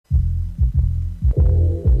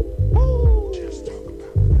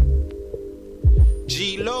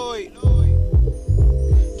G Lloyd,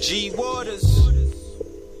 G Waters,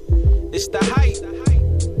 it's the hype,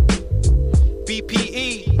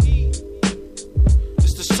 BPE,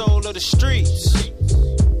 it's the soul of the streets.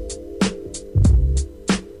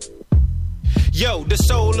 Yo, the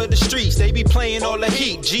soul of the streets, they be playing all the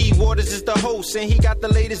heat. G Waters is the host and he got the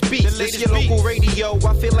latest beats. This your local radio,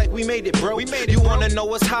 I feel like we made it, bro. You wanna know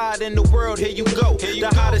what's hot in the world, here you go. The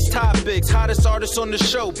hottest topics, hottest artists on the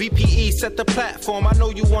show. BPE set the platform, I know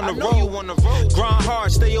you wanna roll. Grind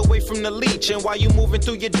hard, stay away from the leech. And while you moving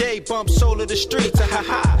through your day, bump soul of the streets.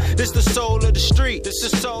 This the soul of the street. This the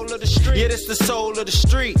soul of the street. Yeah, this the soul of the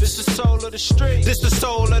street. This the soul of the street. This the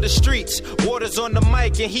soul of the streets. Waters on the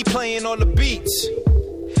mic and he playing all the beats.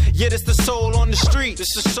 Yeah, this the soul on the street.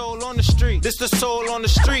 This the soul on the street. This the soul on the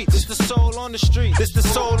street. This the soul on the street. This the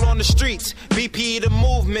soul on the streets. BP the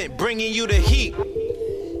movement, bringing you the heat.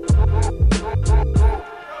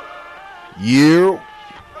 You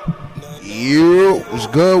was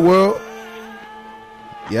good, world.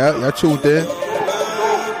 Yeah, y'all tuned in.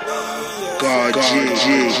 God,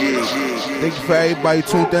 thank you for everybody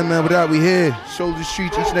tuned in, man. Without we here, show the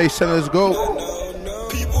streets each day. Send us go.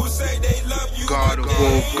 People say they love you, God of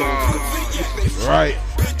all God. Right.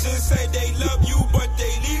 Bitches say they love you, but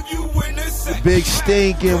they leave you in the second. Big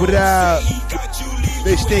stinking without.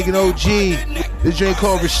 Big stinking OG. This drink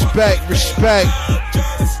called Respect. Respect.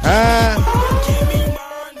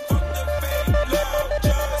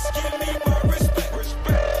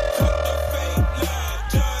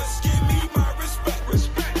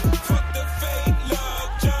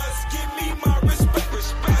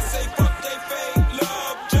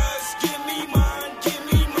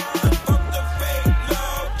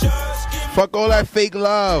 Fuck all that fake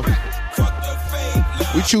love.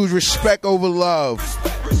 We choose respect over love.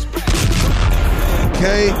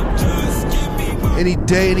 Okay? Any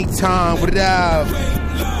day, any time, without.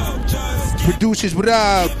 Producers,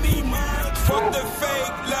 without.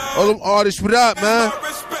 All them artists, without, man.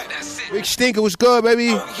 Big Stinker, what's good,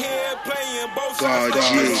 baby? God,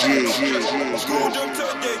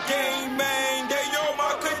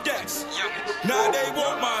 Now they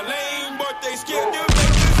want my lane, but they scared them.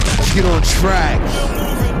 Let's get on track.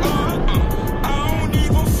 I don't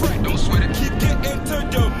even fret. Don't sweat it. Keep getting to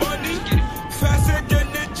the money faster than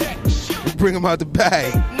the jet. Let's bring them out the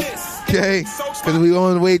bag. Okay? Because we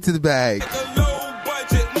on the way to the bag.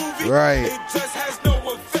 Right. It just has no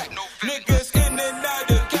effect. Niggas in and out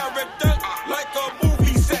of character like a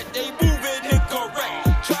movie set. They moving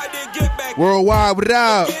incorrect. Try to get back. Worldwide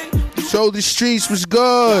without. Show the streets was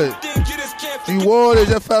good. G Waters,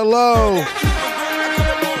 FLO.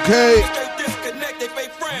 Okay.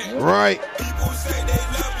 Right. People say they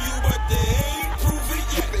love you, but they ain't prove it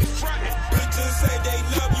yet. Bitches say they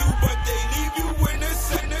love you, but they leave you in the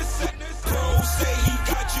center. Bro say he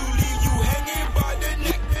got you, leave you hanging by the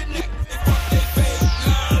neck. Fuck they fake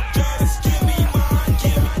love, just give me mine.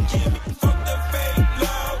 Fuck the fake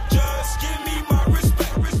love, just give me my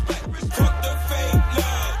respect. Fuck the fake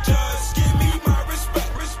love, just give me my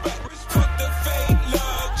respect. Fuck the fake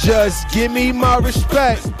love, just give me my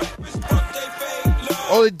respect.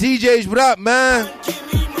 All the DJs, what up, man?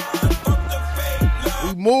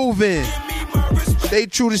 We moving. Stay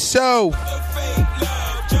true to self.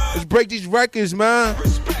 Let's break these records, man.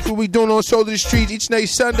 That's what we doing on Soul of the Streets each night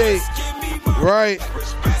Sunday. Right.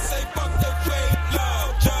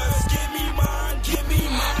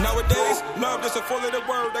 Nowadays, love just a full of the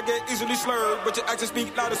word that get easily slurred, but your actions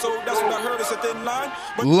speak louder, so that's what I heard. It's a thin line.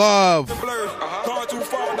 But love. Gone too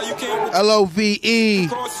far, now you can't. LOVE.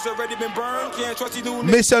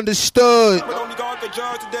 Misunderstood.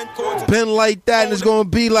 Been like that and it's gonna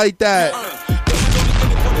be like that.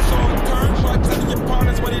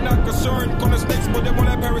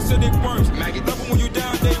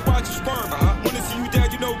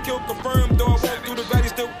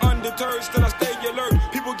 Still I stay alert.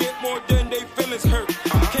 People get more than they feelings hurt.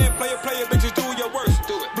 Can't play a player, bitches do your worst.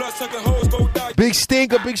 Blood sucking hoes go die. Big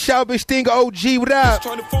Stinker, big shout, big Stinker, OG, what up?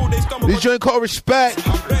 This joint called Respect.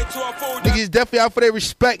 Niggas definitely out for their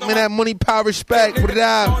respect, man. That money, power, respect, what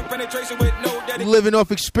up? Living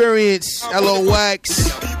off experience,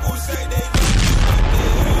 LOX.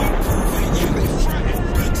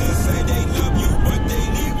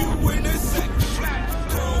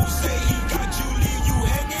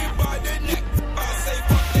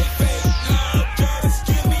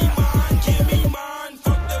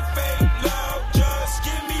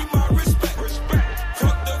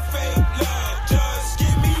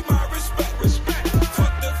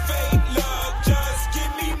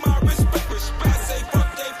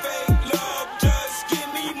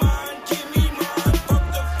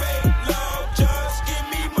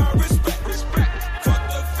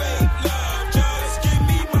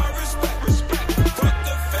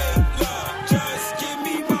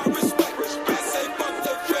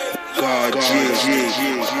 God,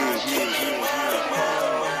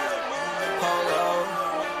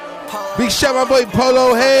 Big shout my boy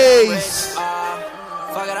Polo Hayes.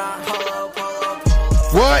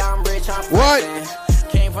 What?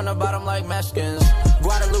 Came from the bottom like Mexicans.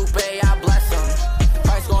 Guadalupe, I bless them.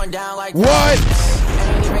 Price going down like what?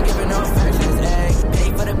 Ain't even giving no affections, egg. Pay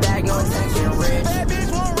for the bag, no attention, rich. Bad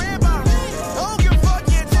bitch won't rib on me. Don't give a fuck,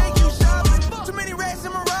 yeah, take you shopping. Too many rats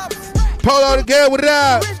in my rubs. Polo the girl, what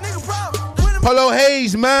up? Polo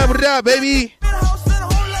Hayes, man, what up, baby?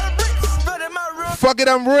 Fuck it,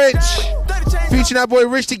 I'm rich. Featuring that boy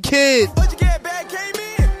Rich the Kid.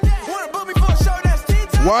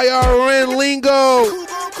 YRN Lingo.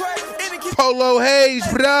 Polo Hayes,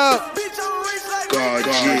 what up?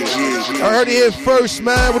 I heard it here first,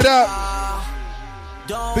 man, what up?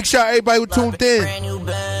 Big shout out everybody who tuned in.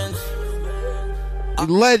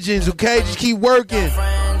 Legends, okay? Just keep working.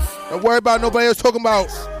 Don't worry about nobody else talking about.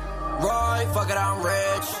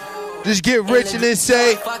 Just get rich and then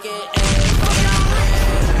say,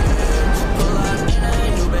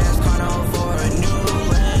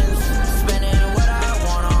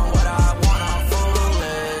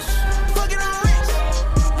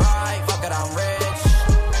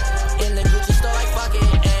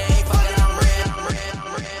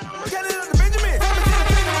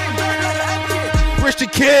 Rich the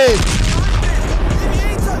Kid.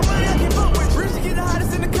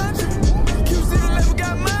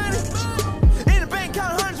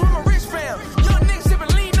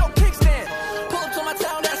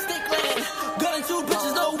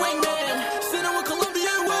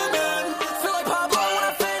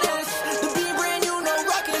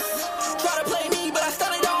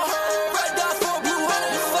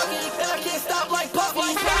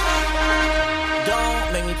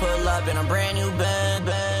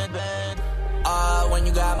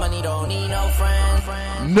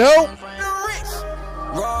 Nope.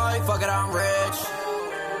 Roy, fuck it, I'm rich.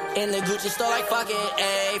 In the Gucci store, like fuck it,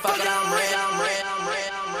 ayy, fuck it, I'm rich.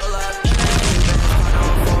 Pull up in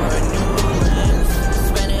for a new lens.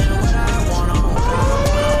 Spending what I want on what I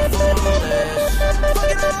want. Fuck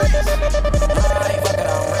it, I'm rich. Roy, fuck it,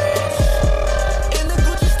 I'm rich. In the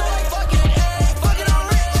Gucci store, like fuck it, ayy, fuck it, I'm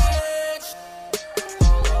rich.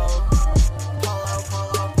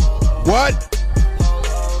 What?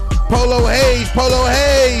 Polo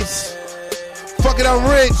Hayes. Fuck it, I'm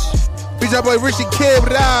rich. Bitch, that boy Rich the Kid,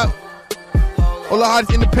 what up? All the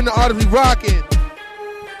hottest independent artists, we rockin'.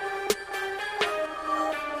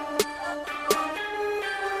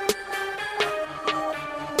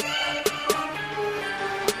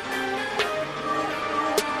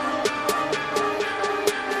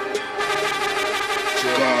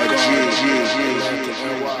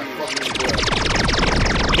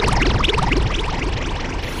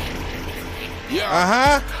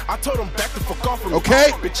 I told him back the fuck off of me.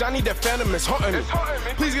 Okay. Bitch, I need that phantom, it's haunting me.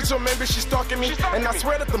 Please get your man, bitch, she's stalking me. And I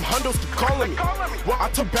swear that them hundos keep calling me. Well, I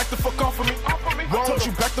told back the fuck off of me. Why don't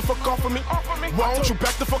you back the fuck off of me? Why don't you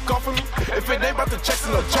back the fuck off of me? If it ain't about the checks,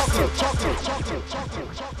 then talk to me.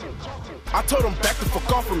 I told him back the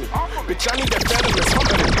fuck off of me. Bitch, I need that phantom, it's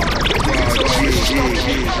haunting me. Please get your man, bitch, she's stalking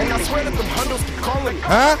me. And I swear that them hundos keep calling me.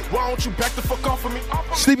 Huh? Why don't you back the fuck off of me?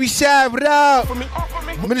 Sleepy Shad, what up?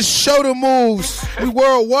 I'm in the shoulder moves. We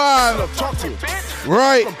worldwide. Talk to me.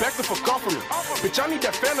 Right. Back the fuck off of me. Bitch, I need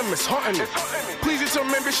that phantom, it's haunting me. Please get your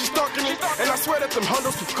man, bitch, she's stalking me. And I swear that them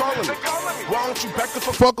hundos keep calling me. Why don't you back the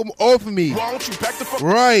fuck them off of me? Why don't you back the fuck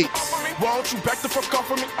right? Why don't you back the fuck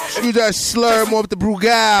off of me? Excuse that slur more with the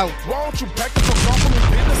Brugal. Why don't you back the fuck off of me?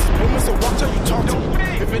 Business is women, so watch how you talk to me.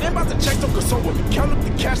 If it ain't about the check, don't console with me. Count up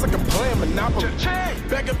the cash like I'm playing Monopoly.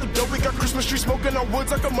 Back up the dough, we got Christmas tree smoking on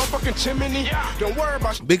woods like a motherfucking chimney. Don't worry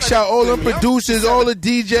about shit. Big shout all the producers, all the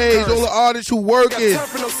DJs, all the artists who working.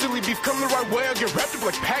 No silly beef, come the right way, I'll get wrapped up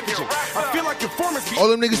like packaging. I feel like informants be all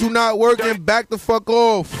them niggas who not working, back the fuck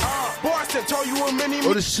off. Boy, I said, tell you a mini.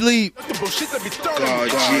 Go to sleep. The bullshit that be thrown at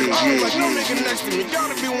me. Like no nigga next to me.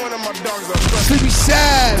 Gotta be one of my dogs. Sleepy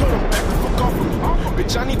Sad. Back the fuck off of me.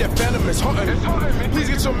 Bitch, I need that phantom, it's haunting me. Please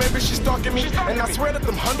get your man, bitch, she's stalking me. And I swear that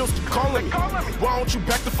them hundos keep calling me. Why don't you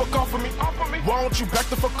back the fuck off of me? Why don't you back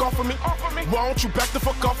the fuck off of me? Why don't you back the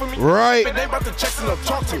fuck off of me? Right. If they about to check, don't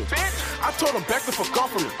talk to me. I told them back the fuck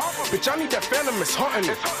off of me. Bitch, I need that phantom, it's haunting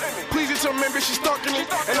me. Please get your man, bitch, she's stalking me.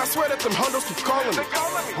 And I swear that them hundos keep calling me.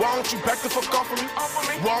 Why don't you back the fuck off of me?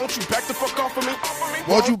 Why don't you back the fuck off of me?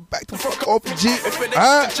 Why don't you back the fuck off of G? If it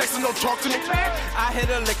ain't checks, don't talk to me. I hit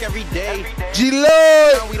a lick every day.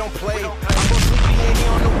 G-Lord. We don't play. I'm gonna sleep, he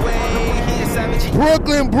on the way. He is Savage.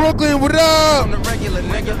 Brooklyn, what up? I'm the regular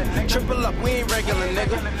nigga. Triple up, we ain't regular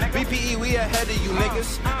nigga. BPE, we ahead of you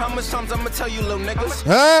niggas. How much times I'ma tell you little niggas?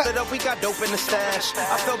 Huh? Split up, we got dope in the stash.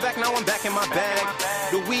 I fell back, now I'm back in my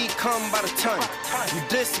bag. The weed come by the ton. You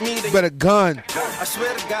diss me, they Better gun. I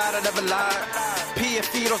swear to God, I never lied.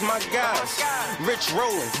 PFE, those my guys. Rich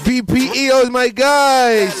rolling. BPEO's my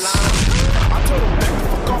guys. I told him back the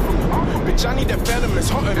fuck off of me. Bitch, I need that venom, it's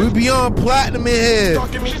hunting. We be on platinum in here.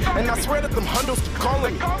 Stalking me, and I swear that them hundos keep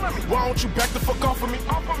calling me. Why don't you back the fuck off of me?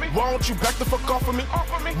 Why don't you back the fuck off of me?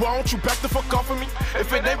 Why don't you back the fuck off of me?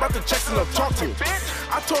 If it ain't about the checks, then they'll talk to me.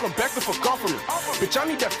 I told him back the fuck off of me. Bitch, I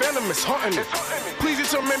need that venom, it's hunting me. Please you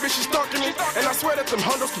tell me, bitch, she's stalking me, and I swear that them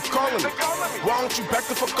hundos keep calling me. Why don't you back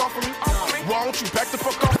the fuck off of me? Why don't you back the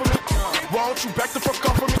fuck off of me? Why don't you back the fuck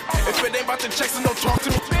off of me? If it ain't about the checks, then don't talk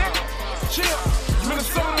to me. Chill,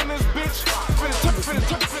 Minnesota in this bitch.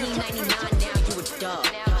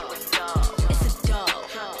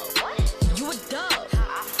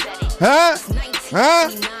 Huh? Huh?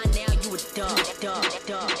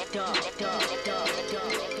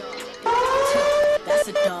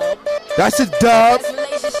 That's a dub.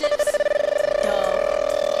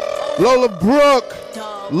 Lola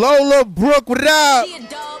Brooke, what up?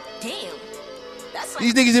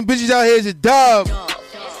 These niggas and bitches out here is a dub.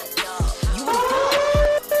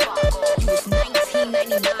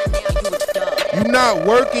 You not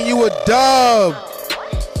working, you a dub.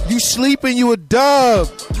 You sleeping, you a dub.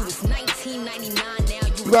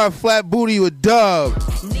 You got a flat booty, you a dub.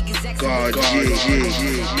 God,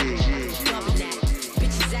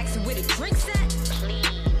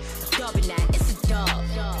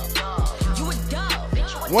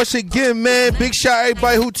 Once again, man, big shout out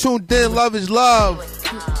everybody who tuned in. Love is love.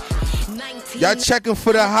 Y'all checking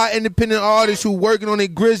for the hot independent artists who working on their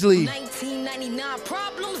Grizzly. 1999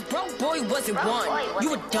 problems, broke boy wasn't one.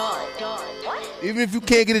 You a dog. Even if you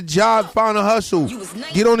can't get a job, find a hustle.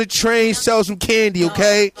 Get on the train, sell some candy,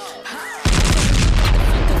 okay?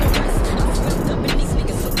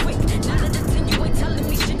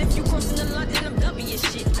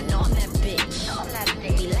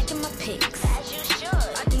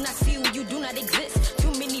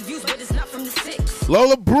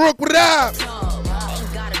 Lola Brooke, what up?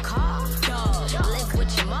 Ain't got a car, live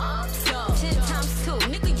with your mom, 10 times 2,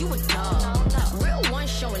 nigga, you a dog. Real ones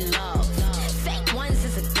showing love, fake ones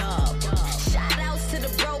is a dub. Shout outs to the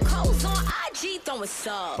bro codes on IG throwing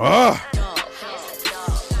sub.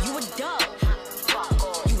 You a dub.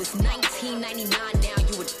 You was 1999, now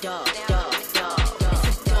you a dub. It's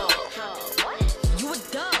a dub. You a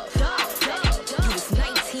dub. You was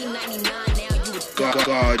 1999, now you a dub.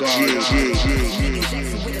 God,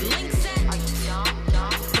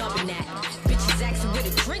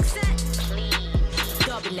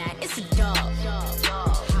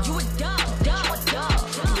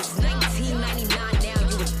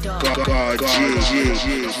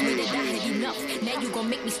 Now you gon'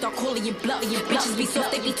 make me start calling you bluff. Your bitches be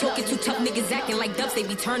soft, they be talking too tough. Niggas acting like dubs, they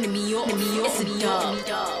be turning me off. It's a dub.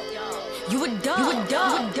 You a dub.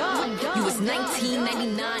 You was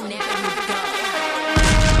 1999, now you a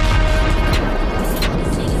dub.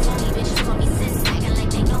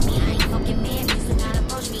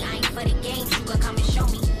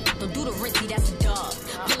 Don't do the rinty, that's a dub.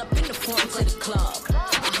 Pull up in the front to the club.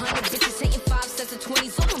 100 bitches hating 5 sets of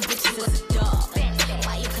 20s on them bitches is a dub.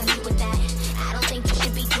 Why you come here with that? I don't think you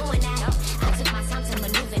should be doing that. I took my time to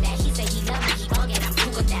maneuver that. He said he loved me, he gon' get, I'm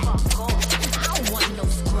cool with that. I don't want no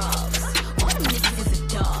scrubs. All them niggas is a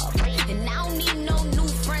dub. And I don't need no new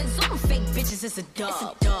friends. All them fake bitches is a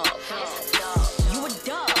dub. You a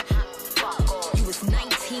dub. You was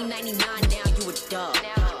 1999, now you a dub.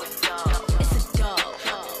 It's a dub.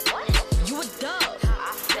 You a dub.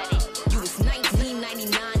 You was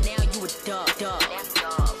 1999, now you a dub.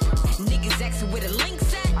 Niggas asking where the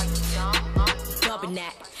links at. Dubbing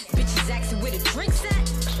that. Bitches asking where the drinks at.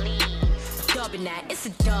 Dubbing that. It's a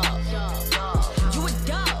dub. You a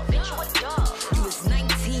dub. You was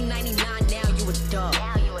 1999, now you a dub.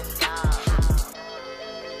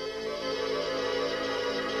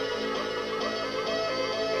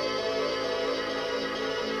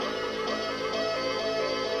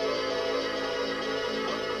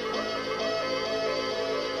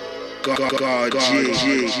 God,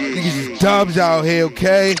 niggas is dubs out here,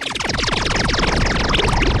 okay?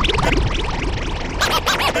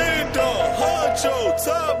 Big dog, honcho,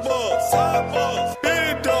 top boss.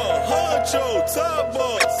 Big dog, honcho, top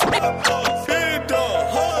boss. Big dog,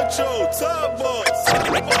 honcho, top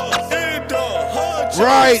boss. Big dog, honcho,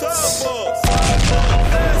 Right. top boss.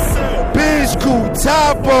 Biz Cool,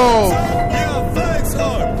 Topo, Yeah, flex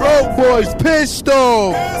hard. Broke Boys,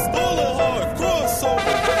 Pistol. Bullet hard.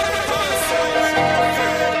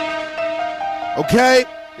 Okay,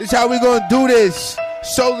 this is how we gonna do this.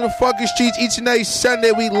 Soul to the fucking streets each and every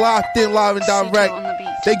Sunday. We locked in live and direct.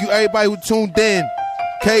 Thank you everybody who tuned in.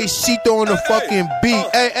 Okay, Cito on the fucking beat.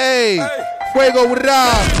 Hey, Fuego, what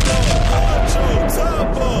up?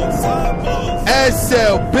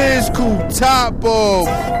 SL, Bizcool, top off.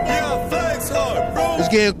 It's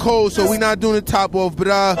getting cold, so we not doing the top off, but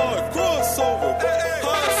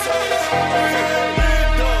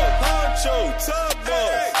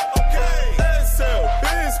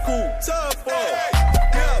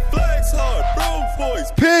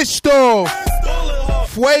Pistol,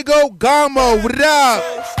 Fuego, Gamo, what up?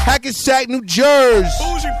 Hackensack, New Jersey.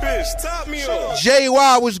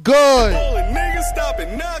 JY was good. Nigga, stop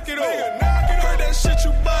it, knock it off. Heard that shit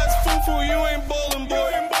you buy is foo-foo, you ain't ballin',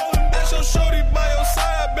 boy. That's your shorty by your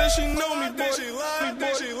side, I bet she know me, boy. She lying,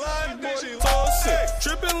 faucet,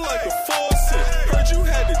 drippin' like a faucet. Heard you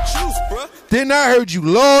had the juice, bruh. Then I heard you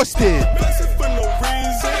lost it. Blessed for no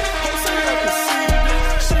reason. Hope say I can see it.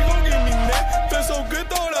 She gon' give me that. Feel so good,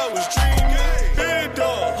 thought I was dreaming. Big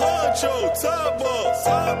dog, honcho, top boss.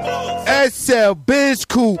 SL,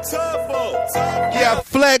 Bizcool. Yeah,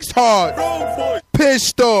 flex hard.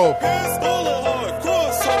 Pistol.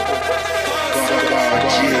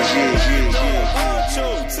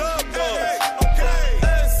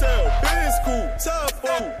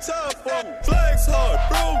 Flex hard,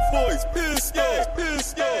 bro voice, pistol,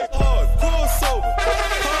 hard, crossover,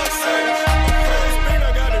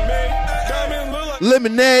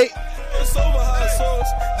 Lemonade. it's over hot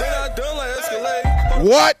sauce, then I done like Escalade.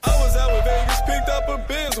 What? I was out with Vegas, picked up a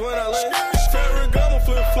Benz when I left. Ferragamo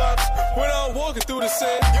flip-flops when I'm walking through the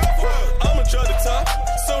sand. I'ma try the top,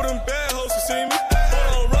 so them bad hoes can see me. But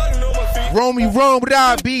I'm riding on my feet. Romy Rome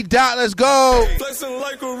without B dot, let's go. Flexing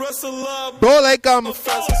like a wrestler. Bro, like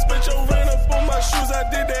Fast, spit your rent up on my shoes. I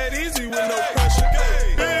did that easy with no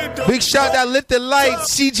pressure. big shot that lifted light,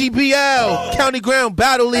 CGBL, County Ground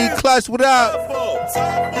Battle League Clutch, what up?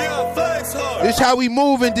 Yeah, flex hard. This how we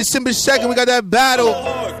moving. December 2nd, we got that battle.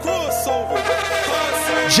 Hard, crossover.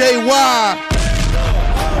 JY.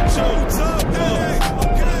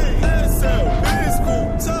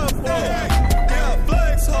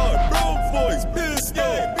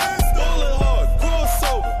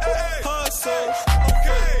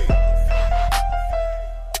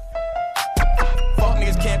 Fuck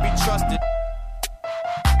niggas can't be trusted.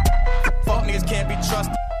 Fuck niggas can't be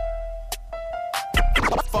trusted.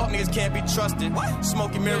 Fuck niggas can't be trusted.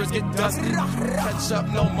 Smoky mirrors get dusted. Ketchup,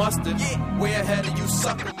 no mustard. Way ahead of you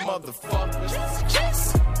sucker motherfuckers.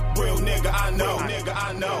 Real nigga, I know. Nigga,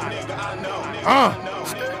 I know. Nigga, I know.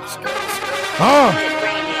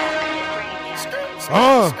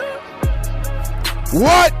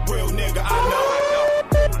 What? Real nigga, I know.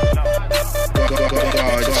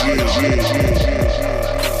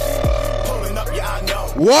 Pulling up, yeah, I know.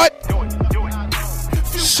 What?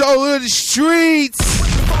 Soul of the streets.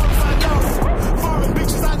 Foreign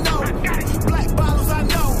bitches, I know. Black bottles, I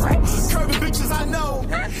know. Curvy bitches, I know.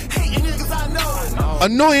 Hating niggas, I know.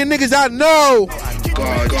 Annoying niggas I know.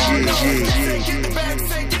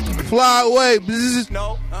 Fly away. Bzzz.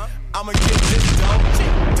 No, I'ma get this dope.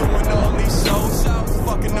 Doing all these shows.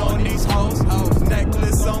 Fucking on these hoes.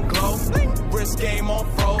 Necklace on glow. Wrist game on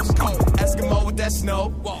froze. Eskimo with that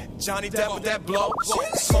snow. Johnny Depp with that blow.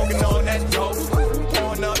 Smoking on that dope.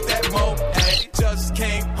 Pouring up that mo. Hey, just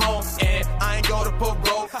came home and I ain't go to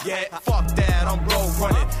parole yet. Fuck that, I'm road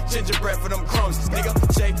running. Gingerbread for them crumbs. Nigga,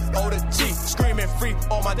 J-O to G. Screaming free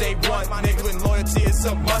on my day one. My nigga, when loyalty is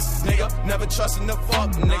a must. Nigga, never trusting the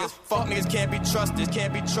fuck niggas. Fuck niggas can't be trusted.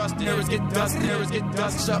 Can't be trusted. Mirrors get dust. Mirrors get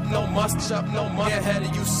dust. Shut no must. Shut no must. Yeah, ahead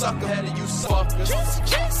of you sucker. Ahead of you suckers.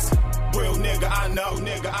 Real nigga, I know.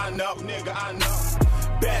 Nigga, I know. Nigga, I know.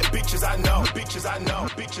 Bad bitches, I know. Bitches, I know.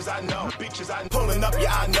 Bitches, I know. Bitches, I know. Pulling up,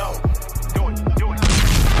 yeah, I know. Do it.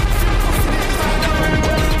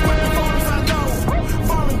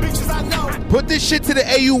 Foreign bitches, I know. Put this shit to the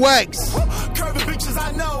AUX. Curvy bitches,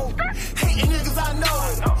 I know. Hating niggas, I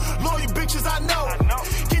know. Loyal bitches, I know.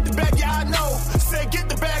 Get the bag, yeah, I know. Say get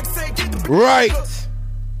the bag, say get the bag. Right.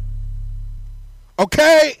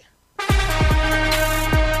 Okay.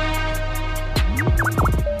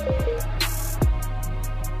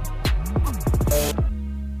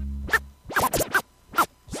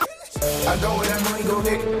 I go where that money go,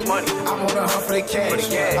 nigga. Money. I'm on the hunt for the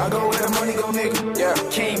cash. I go where the money go, nigga. Yeah.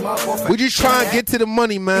 Came up off. We just trying to get to the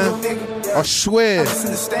money, man. I swear.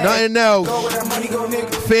 Nothing else. Go where that money go,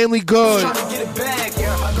 nigga. Family good. Trying to get it back.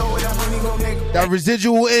 Yeah. I go where that money go, nigga. That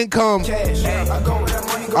residual income. Cash. I go where that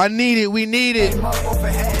money go. I need it. We need it. Came up off a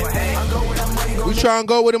hat. I go where that money go. We trying to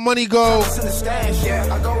go where the money go. In the stash. Yeah.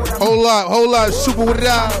 I go where that Hold up. Super with it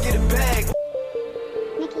out. get it back.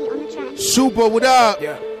 Super, what up?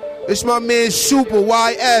 It's my man Super,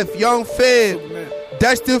 YF, Young Fam.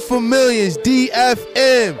 Destined for Millions,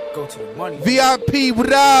 DFM. Go to the money. VIP,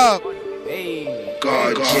 what up? Hey. God,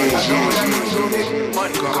 I go where that money go, nigga.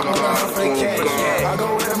 Money. I'm on the hunt for the cash. I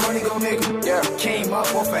go where that money go, nigga. Yeah. Came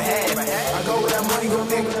up off a hat. I go where that money go,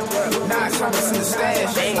 nigga. 9 times in the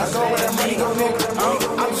stash. I go where that money go,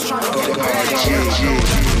 nigga. I'm just trying to get it back.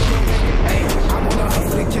 Hey, I'm on the hunt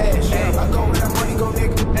for the cash. I go where that money go,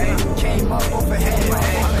 nigga. Came up off a hat. I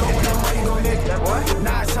go where that money go, nigga.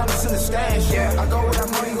 9 times in the stash. I go where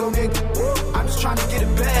that money go, nigga. I'm just trying to get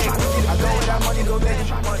it back. I go where that money go,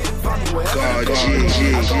 nigga. I go where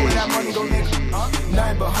that money go, nigga.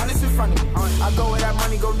 Nothing but hundreds in front of me. I go where that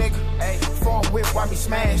money go, nigga. Phone whip, why me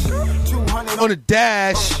smash? 200 on the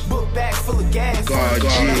dash. Book bag full of gas.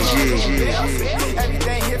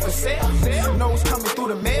 Everything here for sale. Nose coming through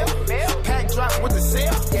the mail. Pack drop with the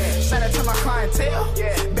sale. Shout out to my clientele.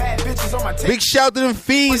 Bad bitches on my tail. Big shout to them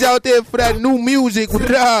fiends out there for that new music.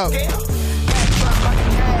 What up?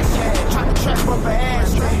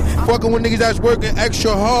 Fucking with niggas that's working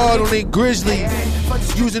extra hard on their Grizzly,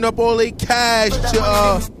 using up all their cash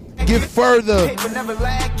to get further.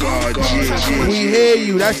 We hear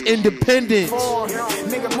you. That's independence.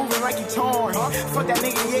 Nigga moving like he torn. Fuck that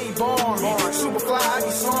nigga, yeah, he born. Super fly, I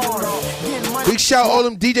be sworn. Big shout all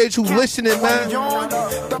them DJs who listening, man.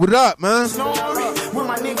 What up, man?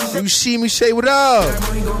 You see me say what up?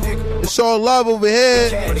 It's all love over here.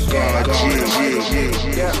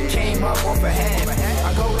 Came up off a hat.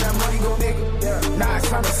 I go where that money go, nigga. 9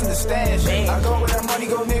 times in the stash. I go where that money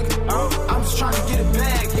go, nigga. I'm just trying to get it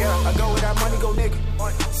back. I go where that money go, nigga.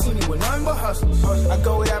 See me with nothing but hustlers. I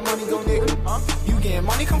go where that money go, nigga. You getting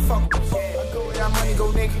money, come fuck with me. I go where that money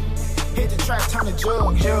go, nigga. Hit the track, time to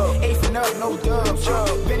jug. Eighth and up, no dubs.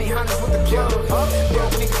 Benny Hannes with the plug.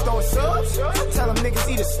 Broke niggas throwing subs. Tell them niggas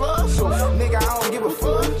eat a slug. Nigga, I don't give a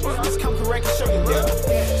fuck. Just come correct and show you love.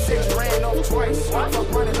 Said you ran off twice.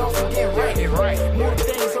 Fuck running off and get right. More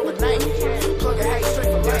things overnight. Plug a hat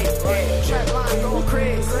straight for life. Trap line going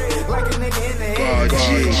crazy. Like a nigga in the air.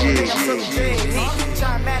 Nigga, I'm serving J's.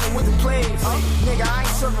 John Madden with the plays. Nigga, I ain't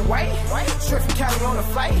serving white. Straight from Cali on a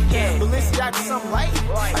flight. Balenciaga something light.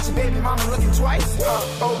 I your baby mama looking twice.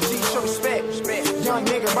 OG, show respect. Young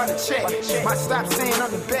nigga by the check. My stop saying I'm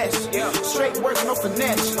the best. Straight work, no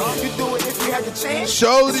finesse. You do it if you had the chance.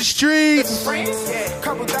 Show the streets.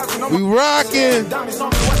 Couple thousand on we rockin'. Diamonds on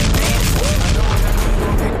me, what you dance?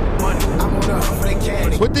 I'm on the hunt for the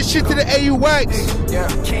cash. Put this shit to the AUX. You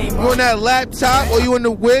on that laptop or you on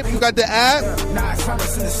the whip? You got the app?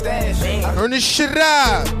 Turn this shit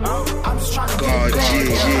out. I'm just trying to get it.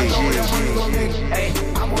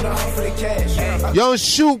 I'm on the hunt for the cash. Young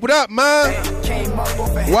Shoot, what up, man?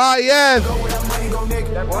 YF. Go where that money go,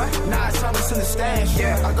 nigga. 9 times in the stash.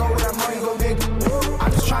 I go where that money go, nigga.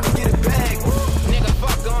 I'm just trying to get it back. Nigga,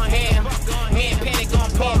 fuck going ham. Me and Panic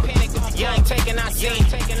gon' pump. You ain't taking our scene.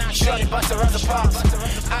 Shorty bust a Rosa Parks.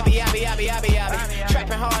 I be.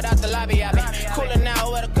 Trapping hard out the lobby. Cooling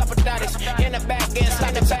now with a couple daddies. In the back, getting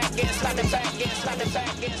slapped the back, getting slapped the back, getting slapped the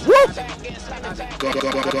back, getting slapped the back.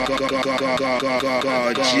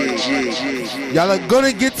 Y'all are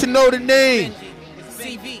gonna get to know the name.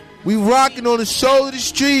 We rocking on the soul of the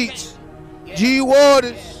streets. G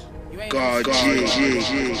Waters. We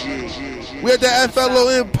at the FLO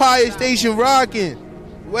Empire Station rocking.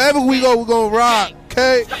 Wherever we go, we're gonna rock,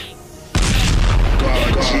 okay?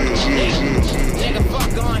 Nigga, fuck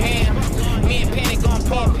going ham. Me and Panic gon'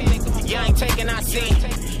 pump. You ain't taking our scene.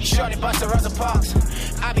 Shorty bust a Rosa Parks.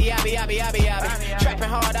 I be. Trapping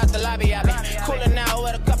hard out the lobby. Cooling now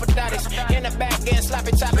with a couple daddies. In the back, getting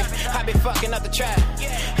sloppy toppy. I be fucking up the trap.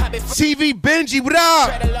 TV Benji, what up?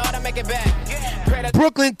 Pray the Lord, I make it back.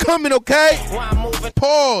 Brooklyn coming, okay? Why I'm moving.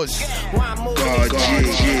 Pause. Why I'm moving. I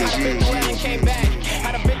been through hell and came back.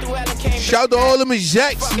 Shout out to all them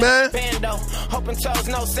execs, man. Shout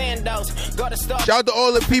out to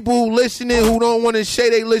all the people who listening who don't want to say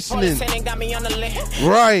they listening.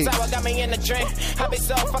 Right.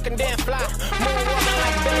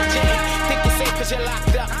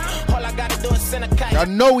 I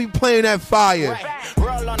know we playing that fire.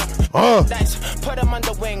 Put them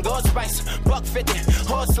under wing, gold spice, buck 50,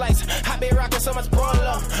 horse slice. I be rocking so much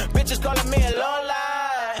polo. Bitches calling me a low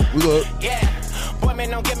life. We good. Yeah. Boy,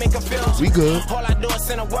 man, don't get me confused. We good. All I do is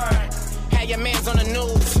send a word. Have your mans on the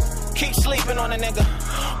news. Keep sleeping on a nigga.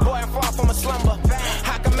 Boy, I'm far from a slumber.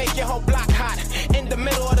 I can make your whole block hot in the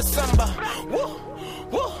middle of the summer. Woo,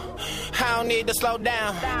 woo. I don't need to slow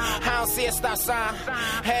down. I don't see a stop sign.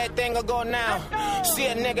 Everything will go now. See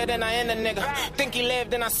a nigga, then I end a nigga. Think he lived,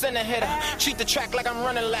 then I send a hitter. Treat the track like I'm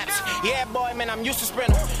running laps. Yeah, boy, man, I'm used to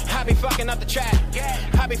sprinting. I be fucking up the track.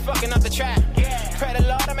 I be fucking up the track. Pray the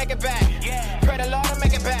Lord to make it back. Pray the Lord to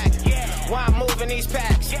make it back. Why I'm moving these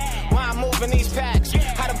packs? Why I'm moving these packs?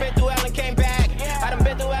 I done been through hell and came back. I done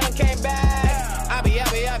been through hell and came back. I be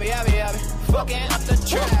fucking up the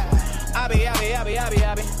track. I be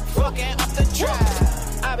fucking up the track.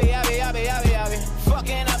 I be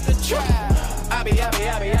fucking up the track.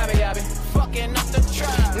 I be fucking up the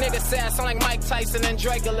track. Niggas say I sound like Mike Tyson and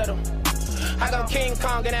Drake a little. I go King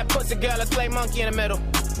Kong and that pussy girl, let's play monkey in the middle.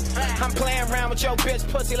 I'm playing around with your bitch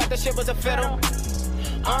pussy like the shit was a fiddle.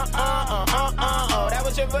 That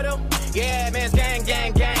was your riddle? Yeah, man, it's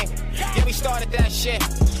gang. Yeah, we started that shit.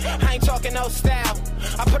 I ain't talking no style.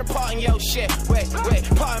 I put a part in your shit. Wait,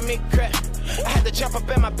 pardon me, crap. I had to jump up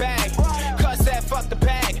in my bag. Cuz said fuck the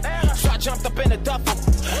bag. So I jumped up in the duffel.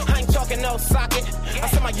 I ain't talking no socket. I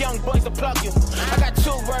said my young boys to plug you. I got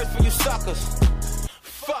 2 words for you suckers.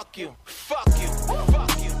 Fuck you.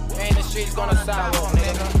 Ain't the streets gonna sidewalk,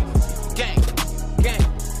 nigga. Gang.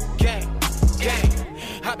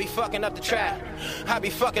 I be fucking up the trap.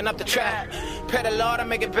 Pray the Lord to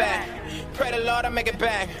make it back.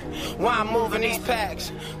 Why I'm moving these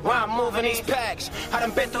packs? I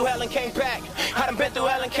done been through hell and came back.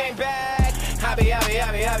 I be.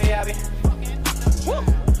 Woo.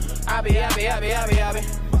 I be.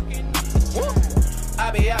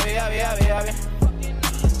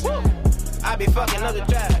 Woo. I be fucking up the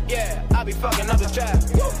trap. Yeah, I be fucking up the trap.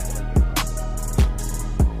 Woo.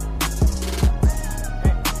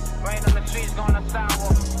 Rain on the trees, going on the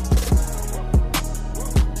sidewalk.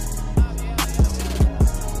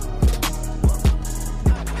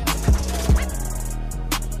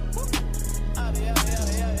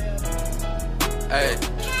 Hey.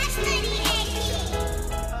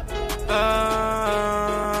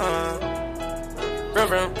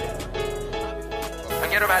 Vroom.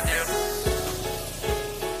 Forget about you.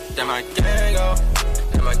 Then my gang go.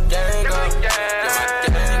 Then my gang is all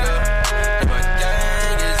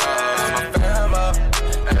my fam up.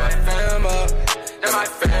 And my fam up. Then my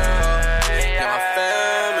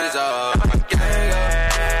fam is all my gang up.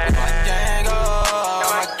 My gang up.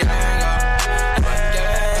 My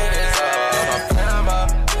gang is all my fam up.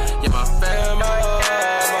 Yeah, my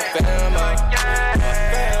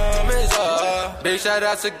fam is all. Big shout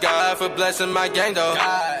out to God for blessing my gang though.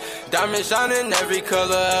 Diamonds shining every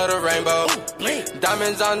color of the rainbow.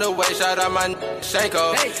 Diamonds on the way, shout out my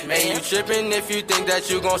Shanko. Ain't you tripping if you think that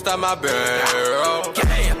you gon' stop my barrel?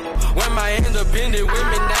 When my independent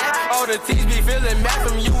women now, all the T's be feeling mad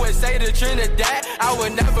from USA to Trinidad. I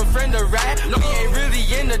would never friend a rat, we ain't really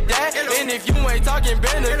into that. And if you ain't talking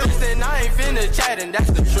benefits, then I ain't finna chat, and that's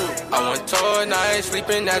the truth. I went tour night,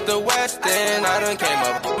 sleeping at the West End. I done came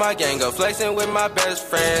up with my gang up, flexing with my best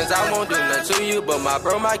friends. I won't do nothing to you, but my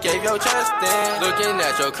bro might gave your chest in. Looking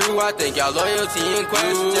at your crew, I think y'all loyalty in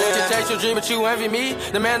question. You can chase your dream, but you envy me,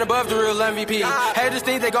 the man above the real MVP. Haters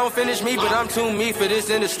think they gon' finish me, but I'm too me for this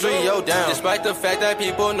industry. Yo, down. Despite the fact that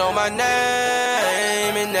people know my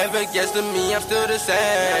name, it never gets to me, I'm still the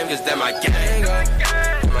same. Cause they're my gang up,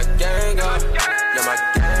 my gang up, yeah, my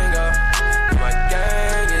gang up, my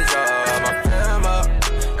gang is all my fam up,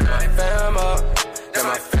 my fam up, yeah,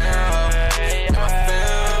 my fam up, my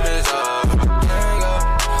fam is all my gang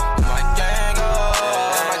up, my gang up,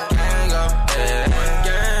 my gang up, yeah, my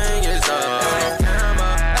gang is all my fam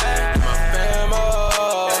up, my fam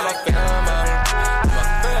up, my fam up.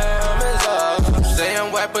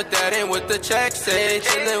 Put that in with the check, say.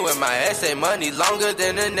 Chillin' with my essay, money longer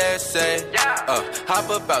than an essay. Hop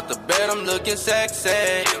up out the bed, I'm looking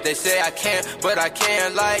sexy. They say I can't, but I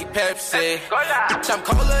can like Pepsi. Bitch, I'm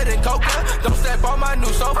colder than Coca. Don't step on my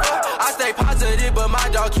new sofa. I stay positive, but my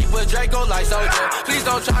dog keep a Draco like soldier. Please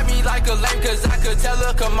don't try me like a lame, cause I could tell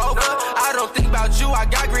her come over. I don't think about you, I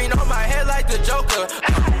got green on my head like the Joker.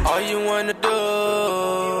 All you wanna do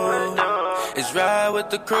is ride with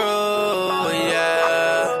the crew,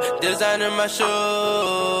 yeah. Designer my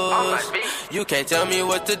shoes. You can't tell me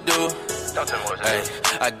what to do. Hey,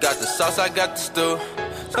 I got the sauce, I got the stew.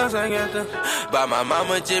 By my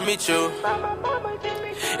mama Jimmy Choo.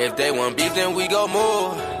 If they want beef, then we go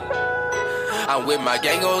move. I'm with my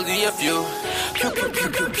gang, only a few. Pew, pew, pew,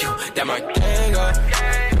 pew, pew. That my gang up.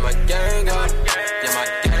 My gang up. Yeah, my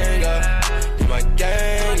gang up. Yeah, my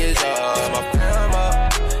gang is up. My fam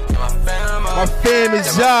up. Yeah, my fam up. My fam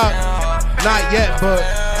is up. Not yet, but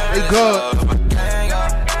they good.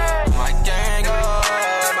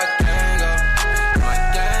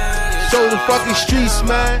 Show the fucking streets,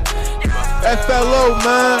 man. FLO,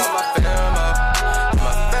 man.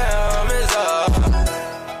 My fam is up.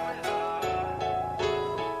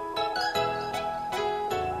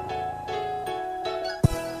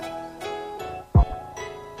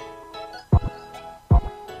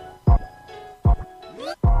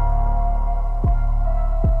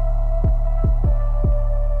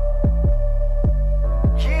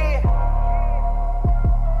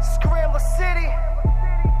 Scramble City.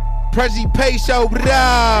 Prezi Peso,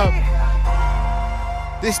 brah.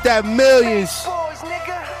 This that millions.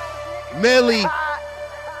 Millie.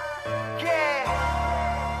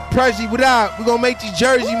 Prezi, what up? We gonna make these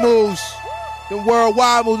Jersey moves. The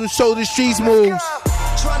worldwide moves, the shoulder streets moves.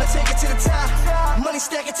 Trying to take it to the top. Money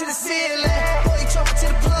stacking to the ceiling. Boy, talking to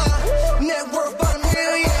the plug. Net worth about $1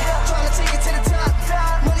 million. Trying to take it to the top.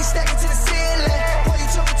 Money stacking to the ceiling. Boy,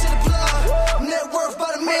 talking to the plug. Net worth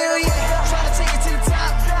about $1 million. Trying to take it to the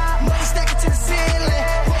top. Money stacking to the ceiling.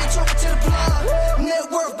 Boy, talking to the plug. Net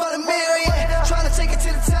worth about $1 million. Trying to take it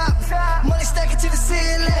to the top. Money stacking to the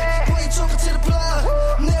ceiling. Boy, talking to the plug.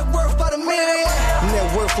 Net worth about $1 million. Net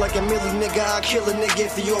worth like $1 million, nigga. I'll kill a nigga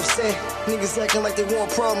if you upset. Niggas acting like they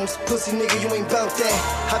want problems. Pussy nigga, you ain't bout that.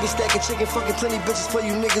 I be stacking chicken, fucking plenty bitches for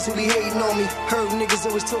you niggas who be hating on me. Heard niggas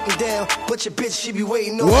always talking down, but your bitch, she be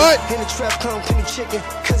waiting on What? me. In the trap, come penny chicken,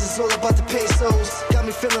 cause it's all about the pesos. Got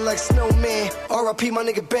me feeling like Snowman. R.I.P. my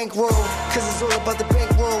nigga bankroll, cause it's all about the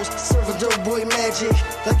bankrolls. Serving dope boy magic,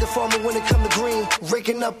 like the farmer when it come to green.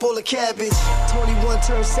 Raking up all the cabbage. 21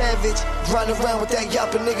 turned savage, riding around with that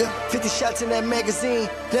yappa nigga. 50 shots in that magazine,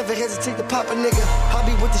 never hesitate to pop a nigga. I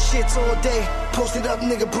be with the shits all day, posted up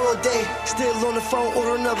nigga broad day. Still on the phone,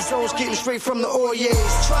 ordering up zones, getting straight from the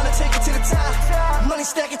Oryes. Trying to take it to the top, money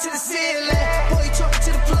stacking to the ceiling. Boy, talking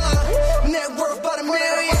to the plug, net worth about $1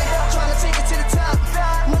 million. Trying to take it to the top,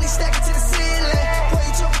 money stacking to the ceiling. Boy,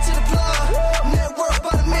 talking to the plug, net worth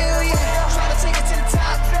about $1 million. Trying to take it to the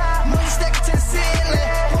top, money stacking to the ceiling.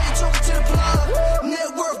 Boy, talking to the plug, net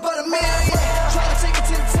worth about $1 million. Trying to take it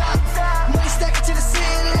to the top, money stacking to the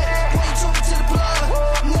ceiling. Boy, talking to the plug,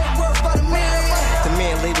 net worth about $1 million. The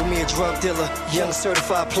man labeled me a drug dealer, young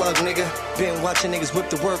certified plug nigga. Been watching niggas whip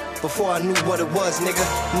the work before I knew what it was, nigga.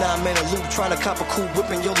 Now I'm in a loop trying to cop a coupe,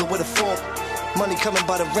 whipping Yola with a fork. Money coming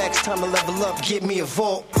by the racks, time to level up, get me a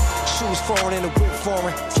vault. Shoes foreign and a whip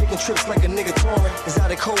foreign, taking trips like a nigga touring.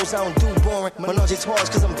 Exotic hoes, I don't do boring. Menage a trois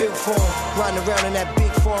cause I'm built for 'em. Riding around in that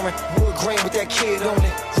big foreign, wood grain with that kid on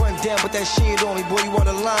it. Run down with that shit on me, boy, you on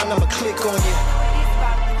the line, I'ma click on you.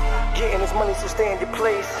 Getting this money, so stay in your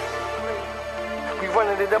place. We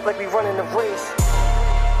running it up like we running a race.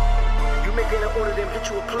 You making an order, then get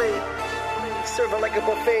you a plate. Serving like a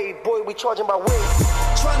buffet, boy, we charging by weight.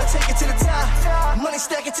 Trying to take it to the top, money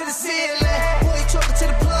stacking to the ceiling. Boy, talking to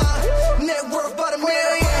the plug, net worth about $1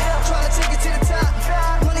 million. Trying to take it to the top,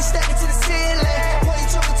 money stacking to the ceiling. Boy,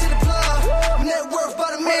 talking to the plug, net worth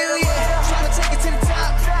about $1 million. Trying to take it to the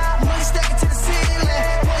top, money stacking to the ceiling.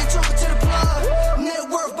 Boy, talking to the plug, net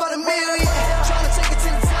worth about $1 million. Trying to take it to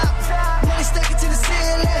the top, money stacking to the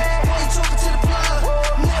ceiling. Boy, talking to the plug,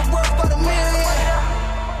 net worth about $1 million.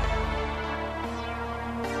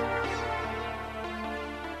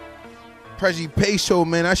 Prezi Peso,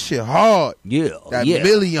 man, that shit hard. Yeah. That yeah.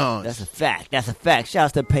 millions. That's a fact. That's a fact.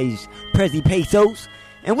 Shouts to Prezi Pesos.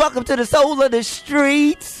 And welcome to the Soul of the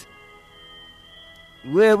Streets,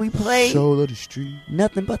 where we play Soul of the Street.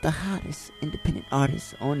 nothing but the hottest independent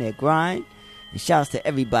artists on their grind. And shouts to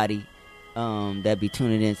everybody that be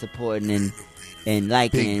tuning in, supporting, and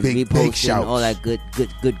liking, Big and reposting, shouts. all that good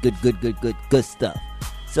stuff.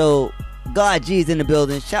 So God G's in the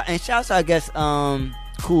building. And shouts to, I guess,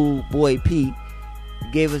 Cool Boy P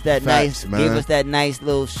gave us that Facts, nice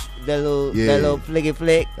little flicky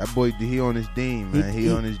flick. That boy, he on his dean, man.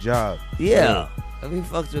 He on his job. Yeah. We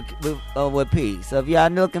fucks with P. So if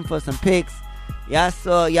y'all looking for some pics, y'all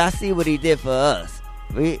see what he did for us.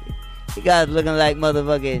 He got us looking like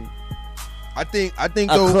motherfucking I think a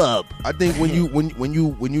though, club. I think when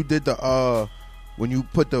you did the when you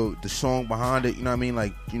put the song behind it, you know what I mean,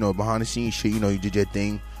 like, you know, behind the scenes shit, you know, you did your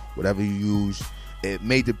thing, whatever you use. It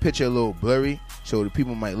made the picture a little blurry, so the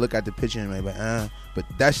people might look at the picture and be like, but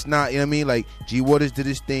that's not, you know what I mean? Like, G Waters did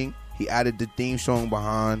his thing. He added the theme song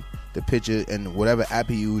behind the picture, and whatever app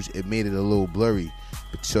he used, it made it a little blurry.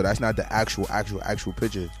 So that's not the actual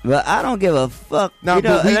picture. Well, I don't give a fuck. Nah, You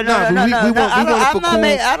know, but we want it for Cool.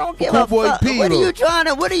 I don't give Cool a Boy fuck. P, What are though. you trying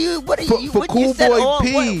to? What are you? For what Cool you said Boy all,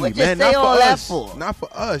 P, what you man, say not all for that us. for? Not for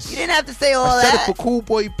us. You didn't have to say all I said that. it for Cool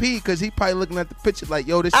Boy P because he probably looking at the picture like,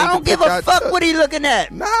 yo, this. I ain't don't the give picture a I fuck took. what he looking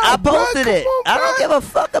at. Nah, I bruh, posted come it. on, I don't bruh. give a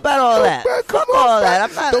fuck about all that. Bruh, Fuck come on, all that.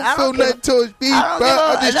 bruh. I'm not. Don't I feel don't give nothing towards me, I don't bruh. give a-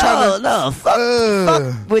 I'm just trying to. No,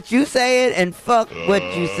 fuck what you saying and fuck what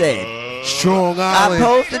you said. Strong Island. I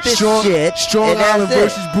posted this shit. Strong and that's Island it.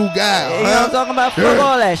 versus Brugal. You know what I'm talking about? Fuck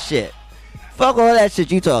all that shit. Fuck all that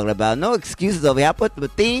shit you talking about. No excuses over here. I put the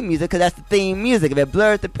theme music because that's the theme music. If it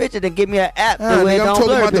blurs the picture, then give me an app the way it Nigga, I'm don't talking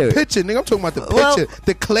blur about period. the picture. Nigga, I'm talking about the Well- picture.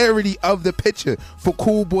 The clarity of the picture for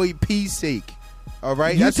Cool Boy P's sake. All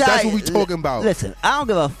right? That's what we talking about. Listen, I don't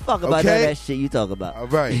give a fuck about Okay? none of that shit you talk about. All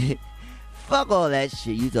right. Fuck all that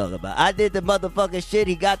shit you talking about. I did the motherfucking shit.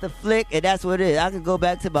 He got the flick, and that's what it is. I can go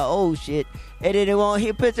back to my old shit, and then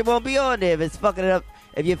his picture won't be on there. If it's fucking it up,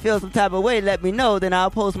 if you feel some type of way, let me know. Then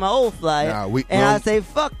I'll post my old flyer, and I'll say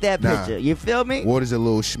fuck that picture. You feel me? Water's a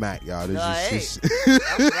little smack, y'all. This Nah, is hey,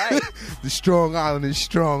 I'm right. the Strong Island is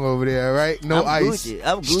strong over there, right? No I'm ice. Gucci.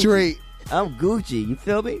 I'm Gucci. Straight. I'm Gucci. You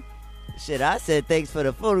feel me? Shit, I said thanks for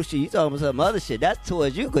the photo shoot. You talking about some other shit? That's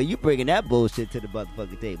towards you, cause you bringing that bullshit to the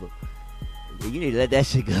motherfucking table. You need to let that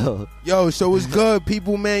shit go. Yo, so it's good,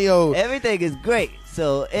 people, man. Yo, everything is great.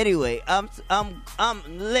 So anyway, I'm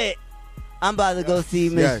lit. I'm about to go see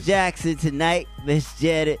Miss Jackson tonight, Miss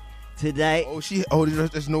Janet tonight. Oh,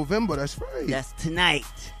 that's November. That's right. That's tonight.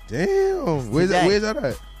 Damn. Where's that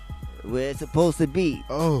at? Where it's supposed to be.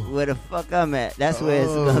 Oh. Where the fuck I'm at. That's where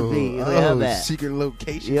it's gonna be. Where I'm at. Secret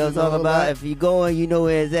location. You know what I'm talking about? If you going, you know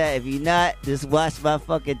where it's at. If you not, just watch my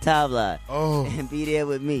fucking timeline. Oh. And be there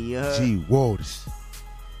with me. You heard? Gee, Waters.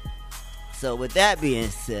 So with that being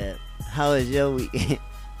said, how was your week?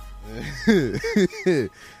 the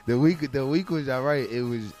week was alright. It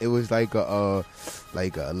was like a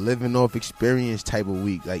living off experience type of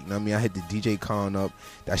week. Like, you know what I mean, I hit the DJ Con up.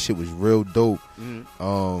 That shit was real dope.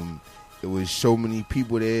 Mm-hmm. It was so many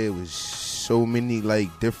people there. It was so many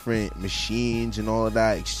like different machines and all of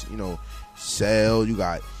that. You know, Cell. You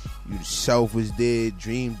yourself was there.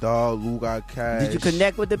 Dream Dog, Lou got Cash. Did you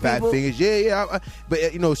connect with the Fat people? Fingers. Yeah.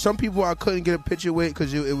 But you know, some people I couldn't get a picture with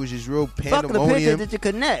because it was just real pandemonium. Fuck the picture. Did you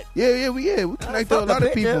connect? Yeah. We connected with a lot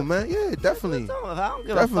of people, man. Yeah, definitely. I don't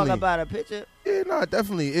give a fuck about a picture. Yeah, no,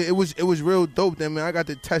 definitely. It was real dope. Then, man, I got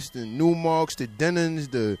to test the Newmarks, the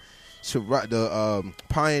Denons, the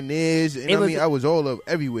Pioneers, and I was all up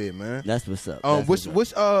everywhere, man. That's what's up. What's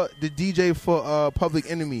the DJ for Public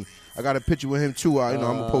Enemy? I got a picture with him too. I'm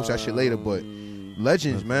gonna post that shit later, but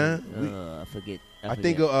legends, man. I forget. I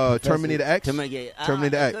think Terminator X.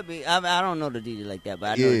 Terminator X. Could be. I don't know the DJ like that,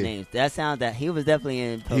 but I know the names. That sounds that he was definitely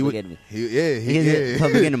in Public Enemy. He's in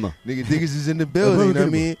Public Enemy. Niggas is in the building. You know what I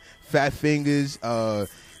mean? Fat Fingers,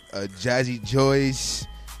 Jazzy Joyce.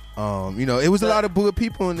 You know, it was a lot of good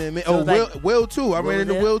people in there, man. So Will too. I ran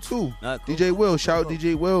into there? Will too. Cool. DJ Will. Shout out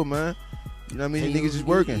DJ Will, man. You know what I mean? So Niggas is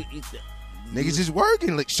working. Niggas is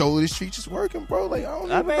working. Like, Soul of the Streets is working, bro. Like, I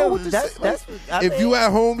don't even know what to say. Like, if you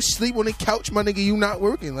at home sleep on the couch, my nigga, you not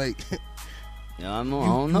working. Like, I don't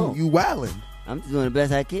know. You wildin'. I'm just doing the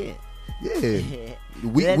best I can. Yeah.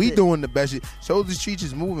 we doing the best shit. Soul of the Streets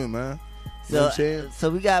is moving, man. You know what I'm saying? So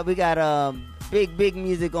we got big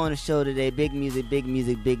music on the show today. Big music,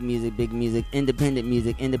 independent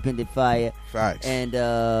music, independent fire. Facts.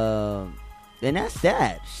 And that's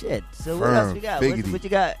that. Shit. So what Firm, else we got? What you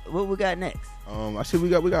got? What we got next? I said we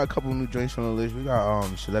got a couple new joints on the list. We got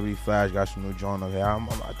Celebrity Flash got some new joint up here. I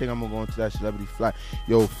think I'm gonna go into that Celebrity Flash.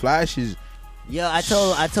 Yo, Flash is. Yo, I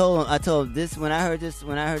told him this when I heard this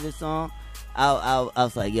song. I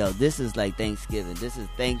was like, yo, this is like Thanksgiving. This is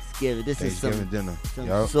Thanksgiving. This is some dinner.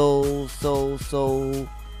 Some soul.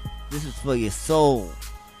 This is for your soul.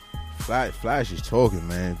 Flash is talking,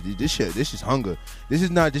 man. This is hunger. This is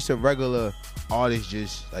not just a regular artist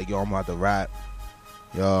just like, yo, I'm about to rap.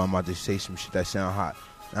 Yo, I'm about to say some shit that sound hot.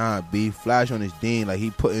 Nah, Flash on his dean, like he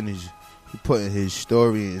putting his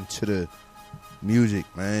story into the music,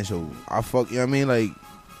 man. So I you know what I mean? Like,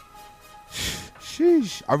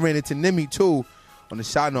 sheesh. I ran into Nimi too. On the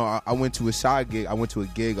side note, I went to a side gig. I went to a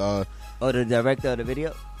gig. The director of the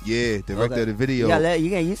video? Yeah, director of the video.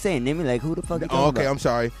 You saying Nimi, like who the fuck you talking about? I'm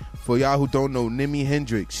sorry. For y'all who don't know, Nimi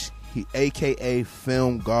Hendrix, he AKA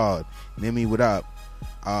Film God. Nimi, what up?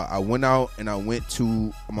 I went out and I went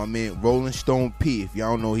to my man Rolling Stone P. If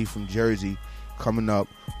y'all don't know, he from Jersey. Coming up,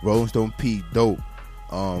 Rolling Stone P, dope.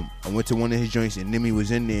 I went to one of his joints and Nimi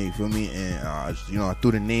was in there, you feel me? And I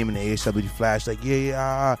threw the name in the air, Celebrity Flash, like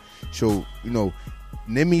yeah. So,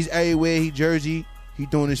 Nimi's everywhere, he Jersey. he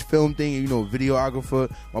doing his film thing. You know,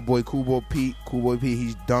 videographer. My boy Cool Boy Pete,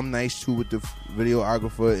 he's dumb nice too with the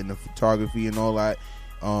videographer and the photography and all that.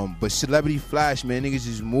 But Celebrity Flash, man, niggas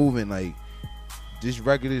is moving. Like, this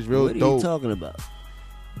record is real dope. What are you talking about?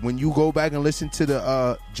 When you go back and listen to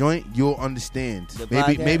the joint, you'll understand. The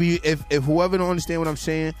Maybe if whoever don't understand what I'm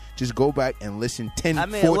saying, just go back and listen 10,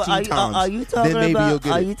 14 times. Are you talking then maybe about? you'll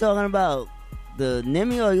get Are it. you talking about the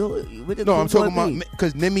Nemi or you with the? No, Cool I'm talking Boy about Pete?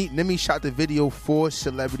 because Nemi shot the video for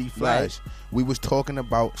Celebrity Flash. Right. We was talking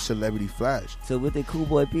about Celebrity Flash. So what the Cool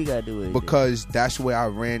Boy P got to do with it? Because that's where I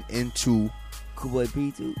ran into. Cool Boy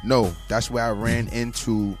P too? No, that's where I ran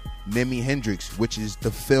into Nimi Hendrix, which is the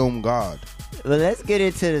film god. Well, let's get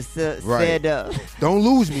into the stand up. Don't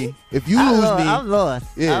lose me. If you lose me, I'm lost.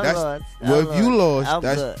 Yeah, I'm that's lost. well. If you lost, I'm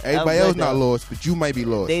that's good. everybody I'm else good, not though. lost, but you might be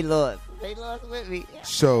lost. They lost. They lost with me.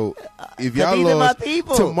 So if 'Cause y'all these are my lost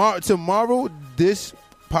people. tomorrow, this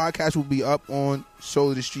podcast will be up on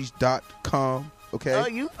soulofthestreets.com. Okay. Oh,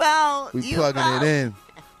 you found. We you plugging found. it in.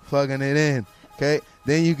 Plugging it in. Okay.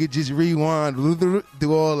 Then you could just rewind,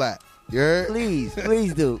 do all that. You heard?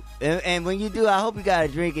 Please do. And when you do, I hope you got a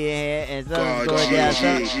drink in your hand and something's God, going yeah,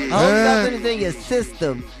 down. yeah, So- yeah. I hope something's in your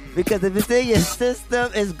system. Because if it's in your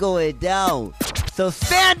system, it's going down. So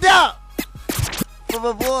stand up for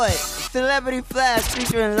my boy, Celebrity Flash,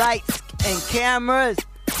 featuring lights and cameras.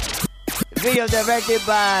 Video directed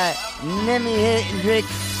by Nimi Hendrix.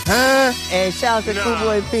 Huh? And shout out to Cool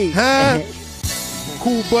Boy P. Huh?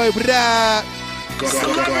 Cool boy, brah.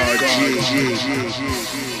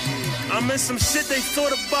 I'm in some shit they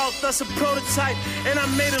thought about, that's a prototype. And I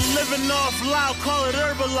made a living off loud, call it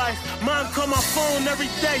Herbalife. Mom call my phone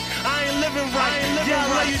every day, I ain't living right. Yeah, I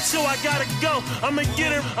love you too, I gotta go. I'ma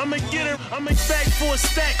get it, I'ma beg for a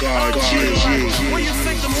stack. I don't get it right. Where you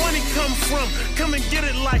think the money come from? Come and get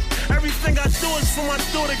it like. Everything I do is for my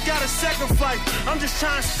daughter, gotta sacrifice. I'm just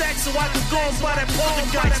trying to stack so I can go and buy that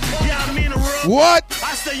poltergeist. Yeah, I mean the road. What?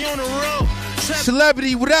 I stay on the road.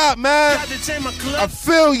 Celebrity, what up, man? I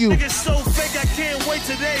feel you. Niggas so fake, I can't wait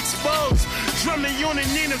till they expose. Drumming unit,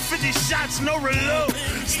 needing 50 shots, no reload.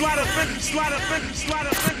 Slide up in, slide up in, slide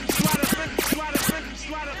up in, slide up in, slide up in,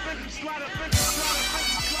 slide up in, slide up in,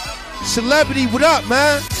 slide up in. Celebrity, what up,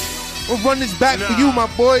 man? We'll run this back for you, my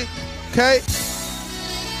boy. Okay?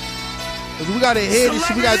 'Cause we gotta hear this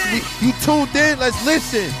shit. You tuned in? Let's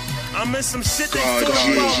listen. I'm in some shit they thought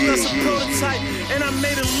about, that's a prototype. And I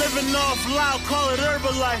made a living off loud, call it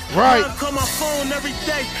Herbalife. Right. Mom call my phone every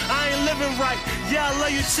day, I ain't living right. Yeah, I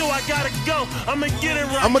love you too, I gotta go, I'ma get it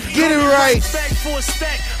right. I'ma get it right. Back for a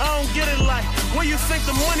stack, I don't get it like. Where you think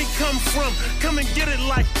the money come from? Come and get it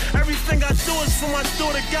like. Everything I do is for my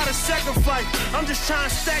daughter, gotta sacrifice. I'm just trying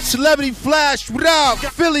to stack. Celebrity Flash, what up?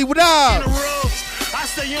 Philly, what up? I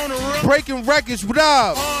stay on the road. Breaking records, what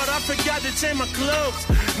up? Hard, I forgot to change my clothes.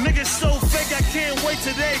 Niggas so fake, I can't wait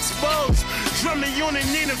till they expose. Drumming unit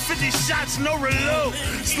needing 50 shots, no reload.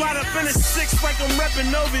 Slide up in a 6 like I'm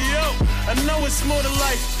reppin' OVO. I know it's more to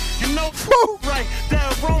life. You know, right?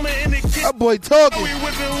 That aroma in the kitchen. That boy talking. We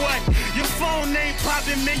whipping white. Your phone ain't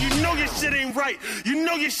popping, man. You know your shit ain't right. You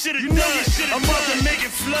know your shit is done. I'm about to make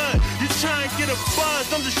it flood. You try and get a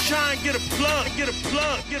buzz. I'm just trying to get a plug. Get a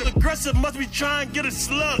plug. Get aggressive. Must be trying to get a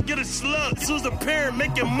slug. Get a slug. Who's the parent?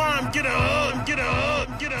 Make your mom get a hug. Get a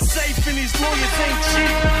hug. Get a safe in these lawyers ain't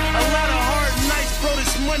cheap. A lot of hard nights, bro.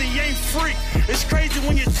 This money ain't free. It's crazy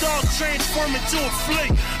when your dog transform into a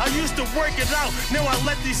flea. I used to work it out. Now I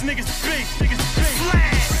let these niggas be.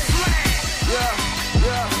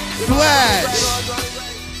 Flash.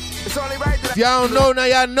 It's only right that If y'all don't know, now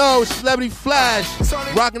y'all know. Celebrity Flash.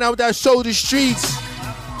 Rocking out with that Shoulder Streets.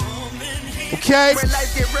 Okay? When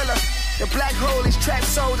life get realer, the black hole is trapped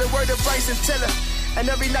soul, the word of Bryce and Tiller. And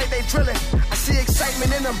every night they drilling, I see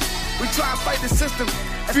excitement in them. We try and fight the system.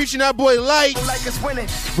 Featuring that boy Light. Like it's winning.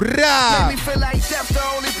 Brah. Make me feel like death's the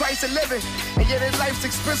only price of living. And yet his life's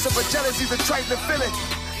expensive, but jealousy's a trifling feeling.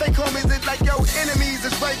 Fake homies is like your enemies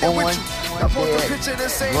is right there with you. I post a picture the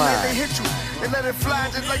same night they hit you. They let it fly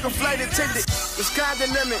just like a flight attendant. The sky's the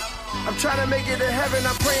limit. I'm trying to make it to heaven.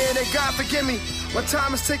 I'm praying that God forgive me. My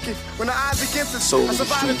time is ticking. When the odds against us, I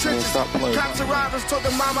survive the trenches. Cops arrive and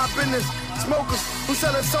talking mind my business. Smokers who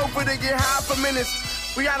selling sofa to get high for minutes.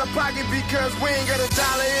 We out of pocket because we ain't got a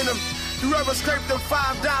dollar in them. You ever scrape them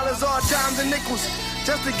 $5 or dimes and nickels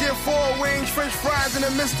just to get 4 wings, French fries, and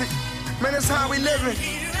a Mystic? Man, that's how we living.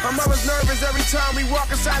 My mother's nervous every time we walk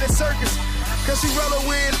inside the circus. Cause she rolling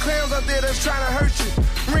with clowns out there that's trying to hurt you.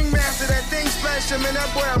 Ringmaster, that thing splash him, and that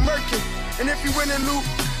boy I'm murking. And if you in the loop,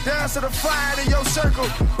 dance to the fire in your circle.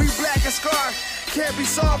 We black and scarred. Can't be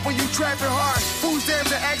soft when you trapping hard. Food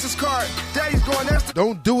stamps and access business card. Daddy's going, that's the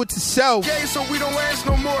Don't do it to self. game, so we don't ask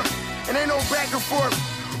no more. And ain't no back and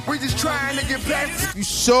forth. We just trying to get back. You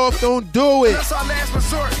soft, don't do it. That's our last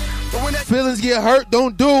resort. But when that Feelings get hurt,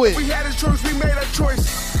 don't do it. we had a choice, we made a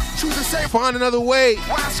choice. Choose to say, Find another way.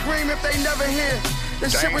 why scream if they never hear?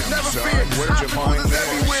 This shit was Damn, never son, feared. where'd your mind Obstacles is go?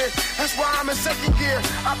 everywhere. That's why I'm in second gear.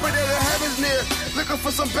 I pray that the heavens near. Looking for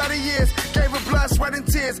some better years. Gave her blood, sweat, and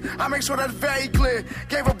tears. I make sure that's very clear.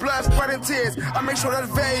 Gave her blood, sweat, and tears. I make sure that's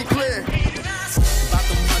very clear. About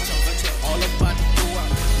them huncho, all about to go out.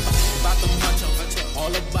 About them huncho,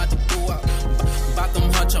 all about to go out. About them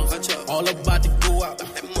huncho, all about to go out.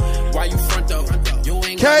 Why you front though? You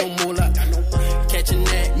ain't got no moolah. Catching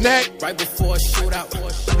neck right before a shootout.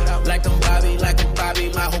 Like I'm Bobby,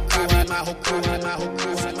 my whole crew, my whole crew, my whole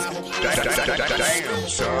crew, my whole crew. Damn,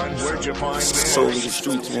 son, where'd you find this? Soul in the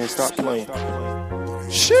streets, man. Stop playing.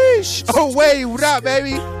 Sheesh. Oh, wait, what up,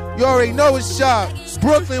 baby? You already know it's up.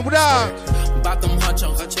 Brooklyn, what up? About them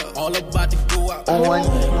huncho, all about to go out.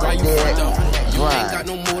 Why you front though? You ain't got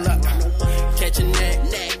no moolah. Catching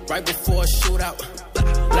neck right before a shootout.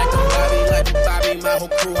 Like I'm Bobby, my whole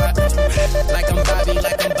crew hot. Like I'm Bobby,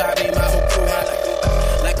 my whole crew hot.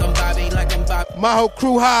 Like I'm Bobby, My whole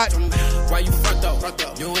crew hot. Why you front though?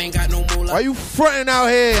 You ain't got no moolah. Why you fronting out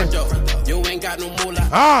here? You ain't got no moolah.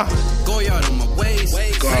 Ah. Go yard on my ways.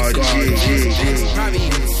 God, Probably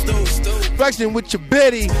in the stew. Flexing with your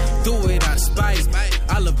bitty. Do it out of spite.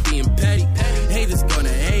 I love being petty. Haters gonna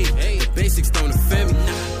hate. The basics don't offend me.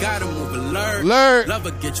 Gotta move alert. Love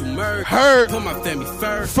will get you murdered. Hurt. Put my family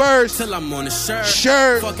first. Till I'm on the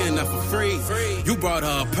shirt. Fucking up for free. You brought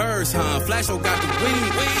her a purse, huh? Flasho got the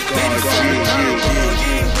weed.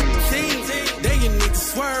 Baby, then you need to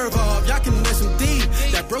swerve off. Y'all can miss some deep.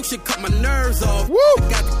 That broke shit cut my nerves off. Woo. I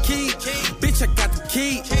got the key. Bitch, I got the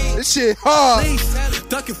key. This shit hard. Please,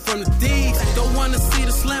 ducking from the D's. Don't wanna see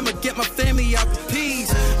the slammer. Get my family out the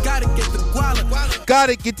peas. Gotta get the guala.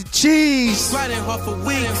 Gotta get the cheese. Riding off a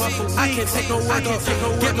week. I can't take no work off.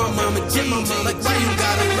 Get my mama G. Like why you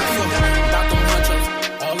gotta run? About them hunchos,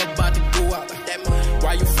 all about to go out.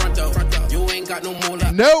 Why you front though? You ain't got no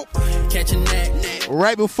moolah. Nope. Catching neck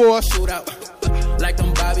right before shoot out. Like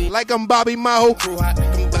I'm Bobby, my whole crew hot.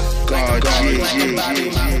 Like I'm Bobby,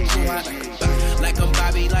 my whole crew hot. Like I'm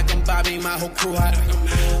Bobby, my whole crew hot.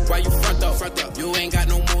 Why you front though? You ain't got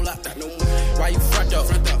no moolah. Why you front though?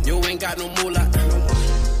 You ain't got no moolah.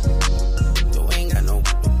 You ain't got no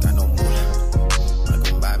moolah. Like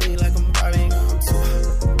I'm Bobby, I'm too hot.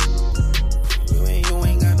 You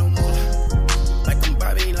ain't got no moolah. Like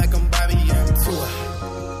I'm Bobby, I'm too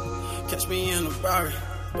hot. Catch me in the Rari,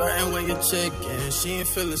 riding with your chick and she ain't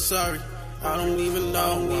feeling sorry. I don't even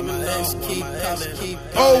know why my ex keep calling.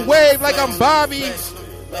 Oh, wave like I'm Bobby.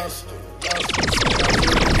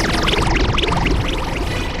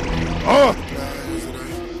 Oh.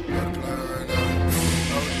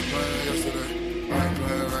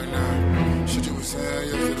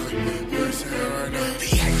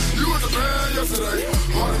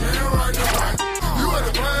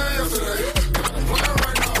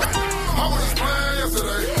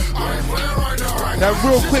 That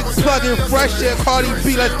real quick plug in fresh air Cardi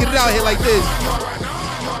B. Let's get it out here like this.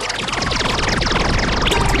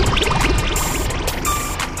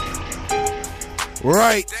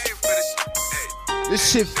 Right.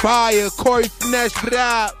 This shit fire. Corey Finesse,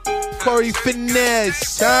 brah. Corey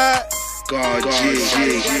Finesse, huh? God, got a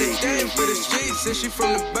thing for the streets, and she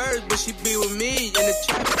from the birds, but she be with me in the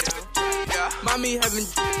trap. Mommy having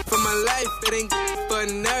for my life, it ain't for a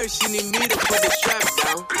nurse. She need me to put the strap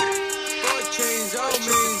down. Chains on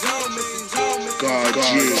me,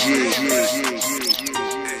 God,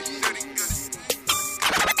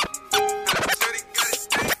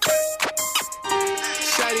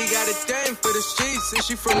 Shawty got a thing for the streets, and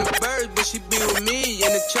she from the birds, but she be with me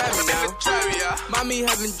in the trap now. Mommy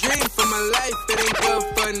having dreams for my life, it ain't good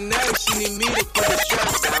for a nurse. She need me to put the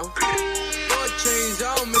strap down. 4 chains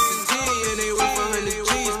on Mr. G, and they worth 100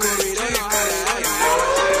 G's, but we don't know how to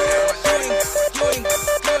act.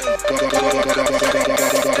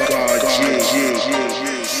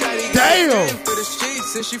 Damn. For the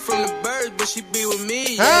streets, and she from the birds, but she be with me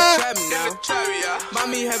in the trap now.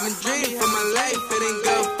 Mommy having dreams for my life, it ain't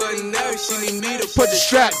good for a nurse. She need me to Put the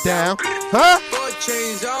strap down, huh? 4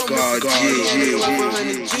 chains on Mr. G, and they worth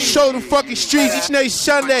 100 G's. Show the fucking streets each and every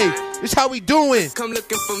Sunday. This how we doing. Come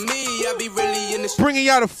looking for me, I be really in the Bringing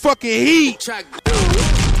y'all the fucking heat. track. Do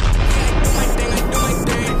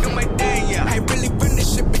my thing, yeah. I really run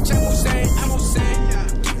this shit, bitch. I'm Hussein, yeah.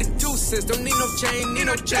 Keep the 2 cents, don't need no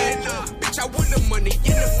chain, bitch, I want the money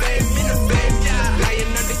in the fame, yeah. Lying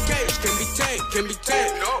on the cage, can be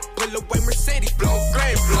tamed, no. Pull away Mercedes, blow,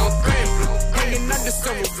 gray, blow.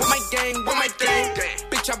 sunroof. With my gang,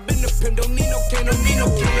 bitch, I been the pimp, don't need no cane, don't need no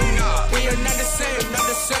cane. We are not the same, not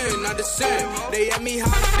the same, not the same. They ask me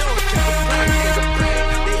how I'm doing, keep it plain.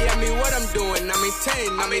 They ask me what I'm doing, I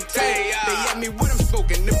maintain. They ask me what I'm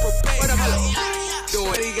smoking, the propane. What I'm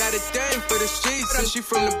doing, they got a thing for the streets, and she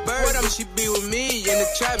from the bird. What she be with me in the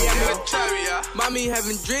trap, Mommy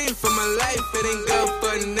having dreams for my life, it ain't good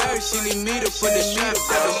for a nurse. She need me to put the strap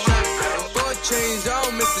down. 4 chains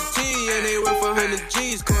on Mr. T, and they worth 100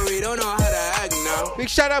 G's. Corey don't know how to act now. Big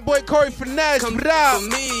shout out, boy Corey Finesse. Come for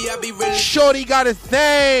me, I be really Shorty got a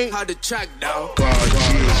thing. how to track down. Get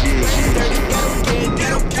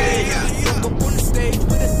Up on the stage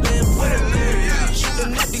with a slam,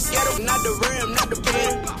 shooting at these ghetto, not the rim, not the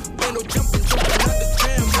pen. Ain't no jumping, not the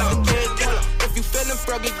gym, not the kid. If you feeling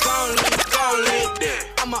froggy, gone, let it.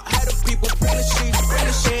 I'm out had of people, bring the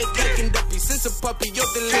shit, taking duppy since a puppy, yo,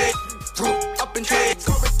 the leg. Up and down,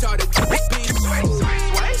 go retarded,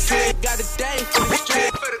 Say, got a thing for the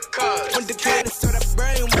street, for the cars. When the kid is so that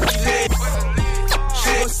brain, when we lit.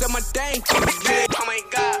 She gon' sell my thing for the lit. Oh my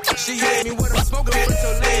God, she hit me what I'm smoking for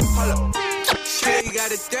so late. Hold up. She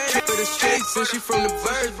got a thing for the streets, and she from the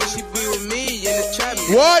birds, but she be with me in the trap.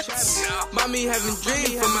 What? Mommy having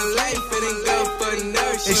dreams for my life, it ain't good for a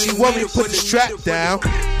nurse. And she want me to put the strap down.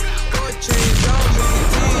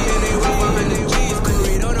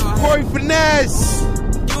 Corey Finesse.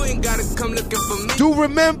 You ain't gotta come looking for me. Do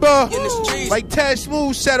remember, like Tad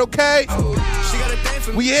Smooth said, okay? She got a thing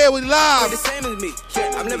for me. We here, we live. The same as me.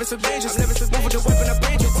 Yeah, I'm never so dangerous. Move with the weapon, I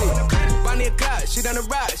bring your team. Bonnie a God, she done a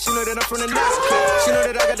ride. She know that I'm from the north. She know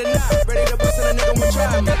that I got the knife. Ready to bust on a nigga with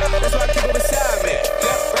try me. That's why I keep it beside me.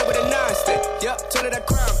 Yep, right with a 9-stick. Yep, told her that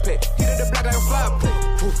crime pit. Heated the black like a fly pit.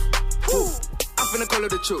 I'm finna call her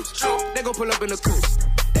the truth. They gon' pull up in the coupe.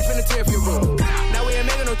 They finna tear up your room. Now we ain't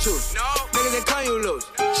making no truth. Niggas ain't calling you loose.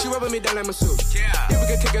 She rubbing me down like my suit. Yeah, we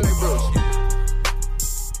can kick it like Bruce.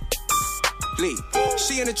 Lee,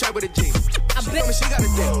 she in the trap with a G. She got a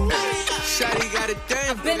thing. Shawty got a thing.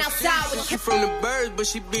 I've been outside with she from the birds, but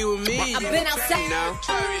she be with me. I've been outside now.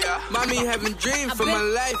 Mommy having dreams for my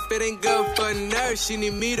life. It ain't good for a nurse. She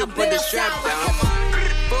need me to put the strap down.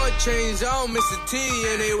 4 chains on Mr. T,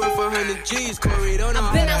 and they worth 100 G's. Corey don't know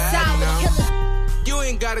how to act now. You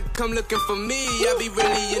ain't gotta come looking for me. I be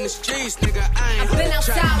really in the streets, nigga. I ain't been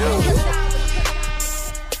outside with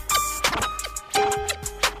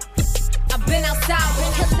I've been outside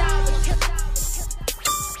with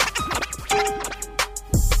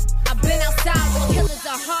I've been outside with killers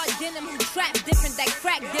are hard denim who trap different, that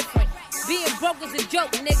crack different. Being broke is a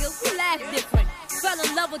joke, nigga. We laugh different. Fell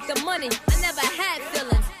in love with the money. I never had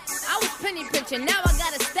feelings. I was penny pinching. Now I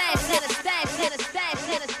got a stash, hit a stash, hit a stash,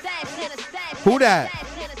 hit a stash, hit a stash. Who that?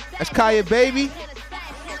 That's Kaya Baby?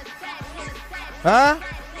 Huh?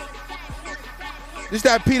 Is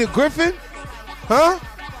that Peter Griffin? Huh?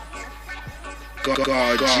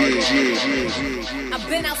 I've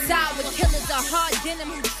been outside with killers are hard denim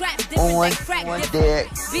who trap different, they crack different.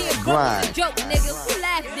 Being broke is a joke, nigga. We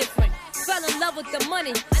laugh different. Fell in love with the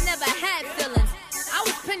money. I never had feelings. I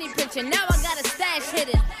was penny pinching. Now I got a stash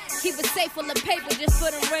hidden. Keep it safe full of paper just for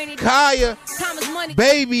them rainy days. Kaya, time is money.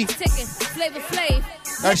 Baby. Ticking. Flavor Flav.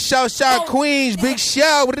 That's Southside Queens. Big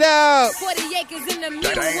shout. What up? 40 acres in the mule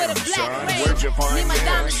with a black range. Need my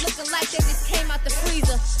diamonds looking like they just came out the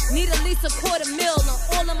freezer. Need at least $250,000 on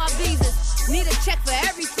all of my visas. Need a check for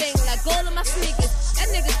everything, like all of my sneakers. That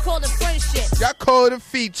niggas call it friendship. Y'all call it a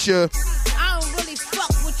feature. I don't really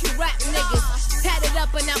fuck with you rap niggas. Tatted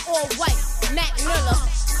up in that all white Mac Miller.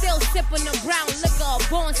 Still sipping the brown liquor, a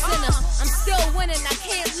born sinner. I'm still winning, I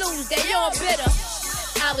can't lose, they all bitter.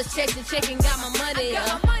 I was chasing chicken, got my money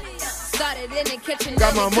up. Started in the kitchen,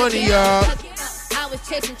 got my money up. I was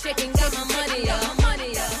chasing chicken, got my money up.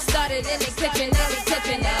 Started in the kitchen, now we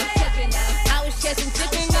cooking up. I was chasing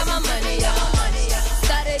chicken, got my money up.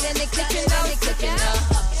 Started in the kitchen, now we cooking up.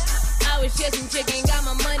 I was chasing chicken, got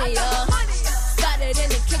my money up. Started in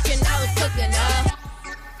the kitchen, I was cooking up.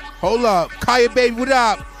 Hold up. Kaya Baby, what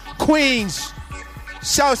up? Queens.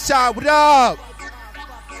 Southside, what up?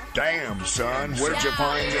 Damn, son, where'd you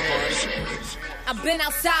find this? I've been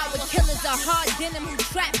outside with killers are hard denim who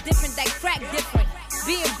trap different, that crack different.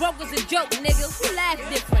 Being broke is a joke, nigga. We laugh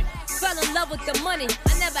different. Fell in love with the money.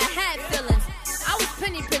 I never had feelings. I was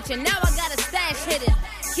penny pinching. Now I got a stash hidden.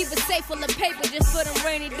 Keep it safe full of paper just for them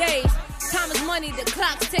rainy days. Time is money, the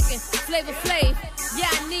clock's ticking. Flavor Flav.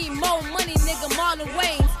 Yeah, I need more money, nigga. Marlon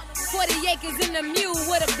Wayans. 40 acres in the mule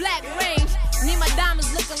with a black range. Need my diamonds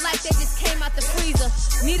looking like they just came out the freezer.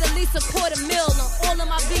 Need at least $250,000 on all of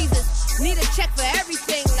my visas. Need a check for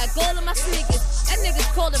everything, like all of my sneakers. That niggas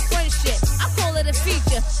call it friendship. I call it a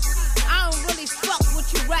feature. I don't really fuck with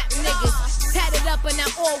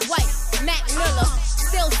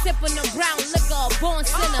for no brown liquor, a born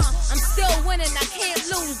sinner. I'm still winning, I can't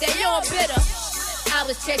lose, they all bitter. I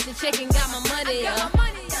was chasing chicken, got my money up.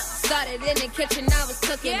 Started in the kitchen, I was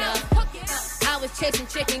cooking up. I was chasing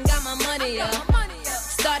chicken, got my money up.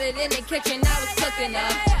 Started in the kitchen, I was cooking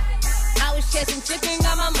up. I was chasing chicken,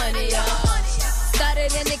 got my money up.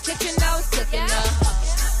 Started in the kitchen, I was cooking up.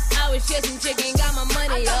 I was chasing chicken, got my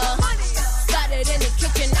money up. Started in the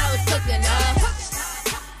kitchen, I was cooking up.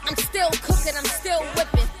 I'm still cooking, I'm still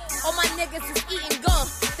whipping. All my niggas is eating good.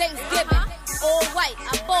 Thanksgiving, all white,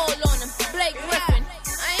 I ball on them. Blake Griffin,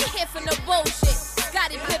 I ain't here for no bullshit.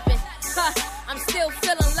 Scottie Pippen, I'm still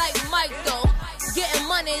feeling like Mike though. Getting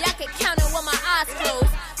money, I can count it with my eyes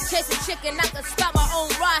closed. Chasing chicken, I can stop my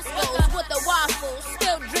own Roscoe's with the waffles.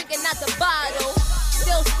 Still drinking out the bottle.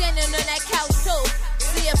 Still standing on that couch too.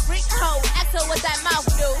 See a freak hoe, ask her what that mouth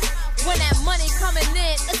do. When that money coming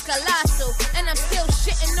in, it's colossal. And I'm still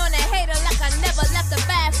shitting on a hater like I never left the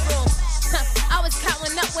bathroom. I was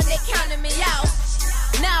counting up when they counted me out.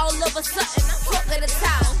 Now all of a sudden, I'm talking to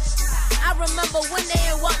town. I remember when they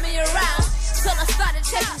didn't want me around. Till I started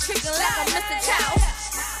chasing chicken like I'm Mr. Chow.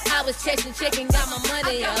 I was chasing chicken, got my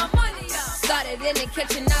money up. Started in the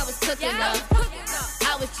kitchen, I was cooking up.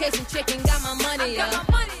 I was chasing chicken, got my money up.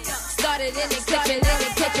 Started in the kitchen, I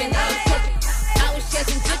was cooking. I was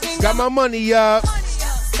chasing chicken, Got my money up.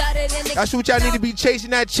 started in the That's what y'all need to be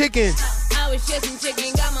chasing, that chicken. I was chasing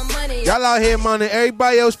chicken, got my money up. Y'all out here, man,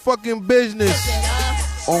 everybody else fucking business.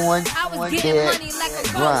 On their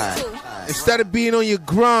grind. Instead of being on your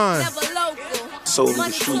grind. Never local. Soul in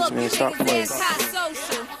the streets, man. Stop playing.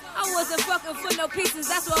 Anti-social. I wasn't fucking for no pieces,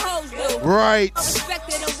 that's what hoes do. Right. I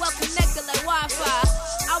respected and well connected like Wi-Fi.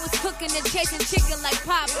 I was cooking and chasing chicken like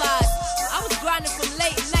Popeyes. I was grinding from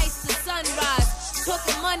late nights to sunrise.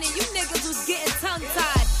 Talking money, you niggas was getting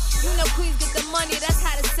tongue-tied. You know queens get the money, that's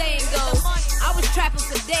how the saying goes. I was trapping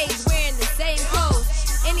for days wearing the same clothes.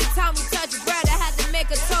 Anytime we touch bread, I had to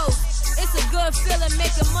make a toast. It's a good feeling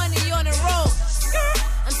making money on the road.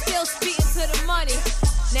 I'm still speaking to the money.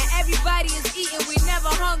 Now everybody is eating, we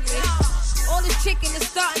never hungry. All the chicken is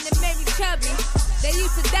starting to make me chubby. They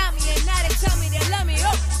used to doubt me and now they tell me they love me.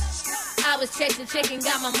 Oh. I was chasing chicken,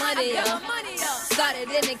 got my money up. Started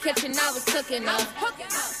in the kitchen, I was cooking up.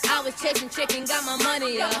 I was chasing chicken, got my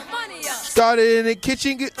money up. Started in the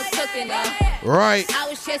kitchen. Cooking up. Right. I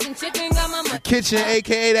was chasing chicken, got my money. Kitchen,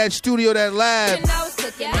 aka that studio, that lab. I was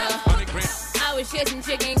cooking up. I was chasing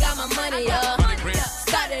chicken, got my money up.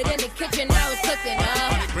 Started in the kitchen, I was cooking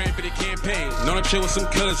up. Grand for the campaign. Known to chill with some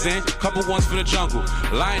killers in. Couple ones for the jungle.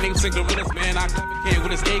 Lion ain't single with us, man. I can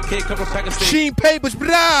with his AK, couple pack of steak. Sheen Papers,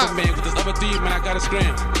 brah. Man, with this other thief, man, I gotta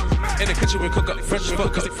scram. In the kitchen, we cook up fresh as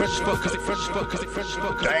fuck, cause it fresh as fuck, cause it fresh as fuck, cause it fresh as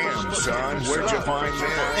fuck. Damn, son, where'd you find this?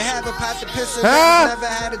 And have a pot to piss in. Huh? Never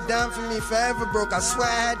had it done for me, forever broke. I swear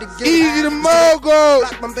I had to get Easy to mogul.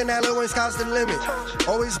 Black bumping that little sky's the limit.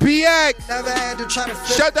 Always BX. Never had to try to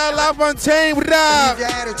fit. Shut down LaFontaine, what up? Leave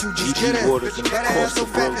your attitude, just get in. That ass so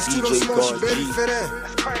fat, this too small, she barely fit in.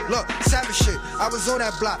 Look, savage shit. I was on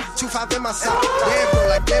that block, 2-5 in my sock. Yeah, bro,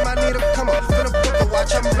 like damn, I need a come up. Finna book a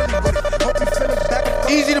watch, I'm really with it. Hope you finna back.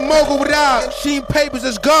 Easy to mogul, what up? Sheen Papers,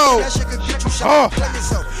 let's go. That shit could get you shot. Play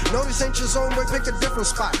yourself. No, this ain't your zone, but pick a different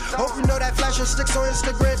spot. Hope you know that flashing sticks on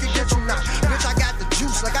Instagram could get you knocked. Bitch, I got the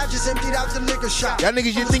juice, like I just emptied out the liquor shop. Y'all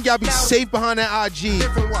niggas, you think y'all be safe behind that IG?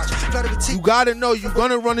 You gotta know, you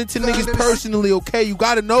gonna run into niggas personally, okay? You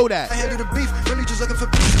gotta know that. I handle the beef, really just looking for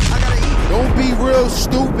peace. I gotta eat. Don't be real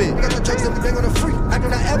stupid. I got the drinks that we bring on the free. I do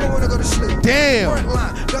not ever wanna go to sleep. Damn. Front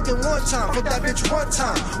line, ducking one time, fuck that bitch one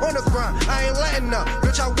time. On the grind, I ain't letting up.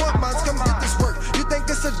 Bitch, I want mine, come get this work. You think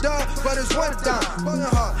it's a dub, but it's one dime. Pulling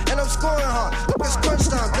hard, and I'm scoring hard. Look, it's crunch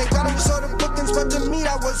time. Thank God I saw the bookings, but to me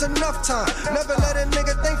that was enough time. Never let a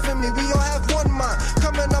nigga think for me. We all have one mind.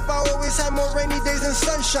 Coming up, I always have more rainy days than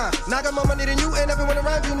sunshine. Now I got more money than you and everyone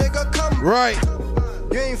around you, nigga. Come. Right.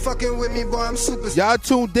 You ain't fucking with me, boy. I'm super. Y'all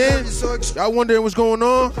tuned in? Y'all wondering what's going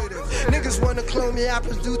on? Niggas wanna clone me. I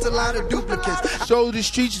produced a lot of duplicates. Soul of the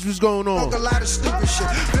streets is what's going on. A lot of stupid shit.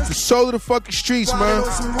 The soul of the fucking streets, man.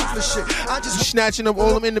 Some ruthless shit. I just We snatching up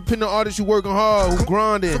all them independent artists who working hard, who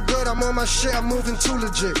grinding. for good. I'm on my shit. I'm moving too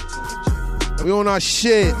legit. We on our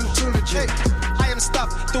shit. Moving too legit. I am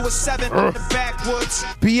stuffed through a 7 in the backwoods.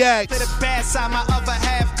 BX. To the bad side, my other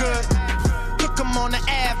half good. Cook 'em on the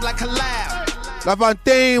Ave like halal.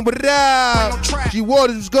 LaFontaine, what up? G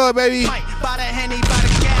Waters was good, baby. By the Henny, by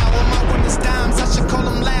the gal. On my women's dimes, I should call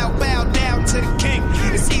them loud. Bow down to the king.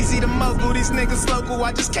 It's easy to mogul, these niggas local.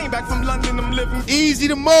 I just came back from London, I'm living. Easy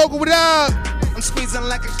to mogul, what up? I'm squeezing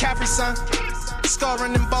like a Caffrey son.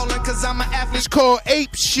 Scoring and bowling cause I'm an athlete. It's called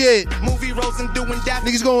ape shit. Movie roles and doing that.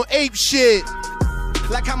 Niggas going ape shit.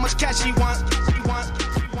 Like how much cash he want.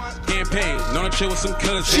 Campaign, known to chill with some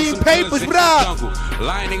killers. Cheap some papers, killers in bruh. the jungle.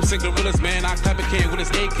 Lion named Gorillas, man. I clap a can with his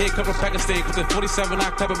AK, cover Pakistan. With the 47, I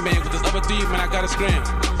clap a man. With this other 3, man, I got a scram.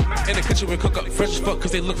 In the kitchen, we cook up fresh as fuck,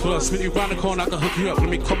 cause they look for us. When you round the corner, I can hook you up. Let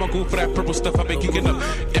me call my goon for that purple stuff. I been geeking up.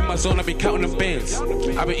 In my zone, I been counting them bands.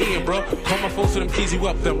 I been eating, bro. Call my phone so them keys you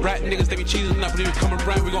up. Them rat niggas, they be cheesing up. When you come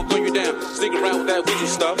around, we gon' gun you down. Stick around with that Ouija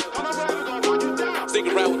stuff. Stick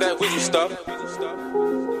around with that Ouija stuff.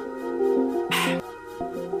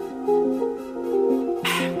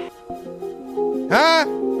 Huh?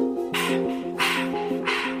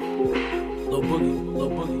 Low boogie, low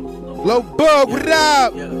boogie. Low bug, what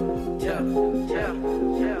up?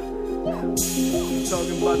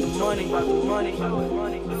 Talking about the money, about the money. If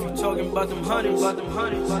you talking about them hundreds, about them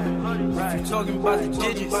hundreds. If you talking about the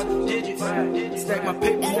digits, stack my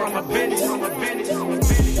paper on my business, on my business.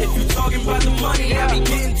 If you talking about the money, I be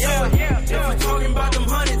getting to it. If you talking about them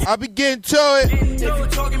hundreds, I be getting to it. If you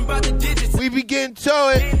talking about the digits, we be getting to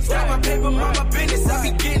it. Stack my paper on my business, I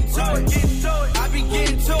be getting to it. I be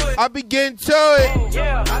getting to it. I be getting to it.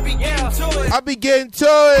 I be getting to it. I be getting to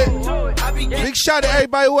it. Big shout out to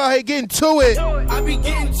everybody who out here getting to it. I be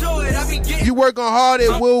getting to it. I be getting. You working hard,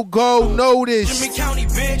 it will go noticed. Benjamin County,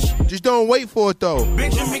 bitch. Just don't wait for it though.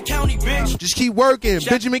 Benjamin County, bitch. Just keep working.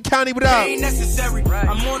 Benjamin County, what up? Ain't necessary.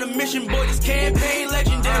 I'm on a mission, boy. This campaign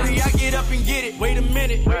legendary. I get up and get it. Wait a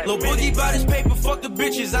minute. Lil Boogie bout his paper. Fuck the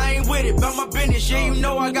bitches. I ain't with it. About my business. Yeah, you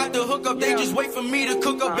know I got the hookup. They just wait for me to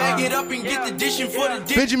cook up, bag it up, and get the dishing for the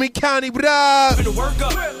dish. Benjamin County, what up? Work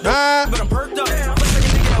up. Huh? But I'm perked up. Looks like a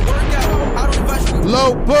nigga that worked out. I don't advise you.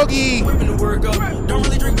 Low Boogie. Whipping the work up. Don't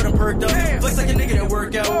really drink, but I'm perked up. Looks like a nigga that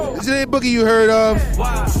work out. Is it any Boogie you heard of?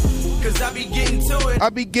 Why? Cause I be getting to it. I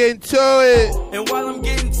be getting to it. And while I'm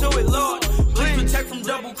getting to it, Lord, please protect from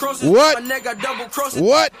double crosses. What? My neck got double crosses.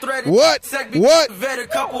 What? Threaded. What? What? Vet a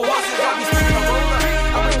couple horses. I be speaking a roll up.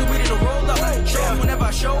 I like the weed in a roll up. Chef whenever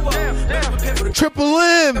I show up. Triple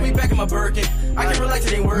M. Got me back in my Birkin. I can relax,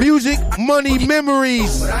 it ain't work. Music, money,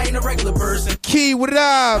 memories. But I ain't a regular person. Key, what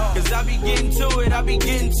up? Cause I be getting to it, I be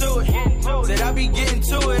getting to it. Said I be getting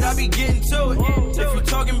to it, I be getting to it. If you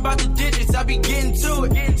talking about the digits, I be getting to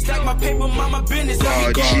it. Stack my paper, mind my business, I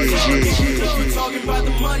be getting to it. If you talking about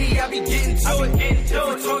the money, I be getting to it. If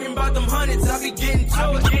you talking about them hundreds, I be getting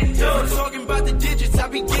to it. If you talking about the digits, I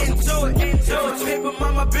be getting to it. If you paper,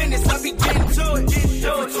 mind my business, I be getting to it. If you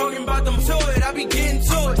talking about them to it, I be getting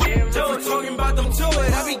to it. If you talking about them to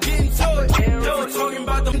it, I be getting to it. If you talking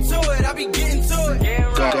about them to it, I be getting to it.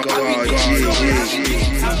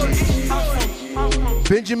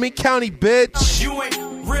 Benjamin County, bitch. You ain't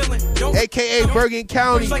reelin', AKA Bergen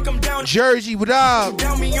County, Jersey, what up?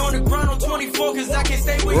 Down me on the ground on 24 cause I can't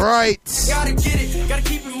stay with you. Right. Gotta get it, gotta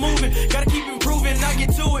keep it moving, gotta keep improving, I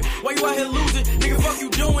get to it. Why you out here losing? Nigga, fuck you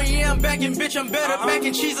doing? Yeah, I'm back and bitch, I'm better. Mac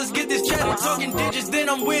and cheese, let's get this cheddar. Talking digits, then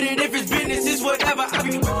I'm with it. If it's business, it's whatever. I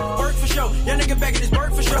be work for show. Young nigga back in this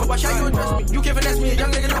work for show. Watch how you address me. You can't finesse me, a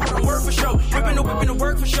young nigga know what I'm work for show. Whipping the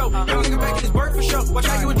work for show. Young nigga back in this work for show. Watch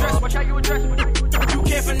how you address me. You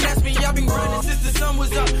can't finesse me, I been grinding since the sun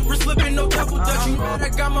was up. We're slipping, no double dutch. You mad I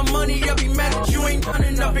got my money, I be mad that you ain't done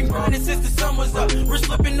enough. Been grinding since the sun was up. We're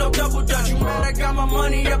slipping, no double dutch. You mad I got my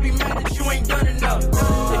money, I be mad that you ain't done enough. If you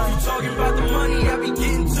talking about the money, I be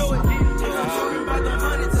getting to it. If you talking about the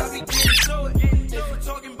hundreds, I be getting to it. If you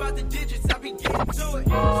talking about the digits, I be getting to it.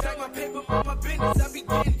 Stack my paper, my business, I be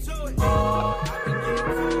getting to it.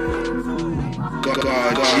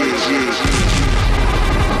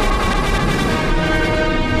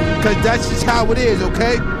 Cause that's just how it is,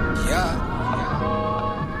 okay?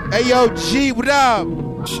 Yeah. Hey yo, G, what up?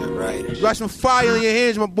 Shit, right. You got some fire in your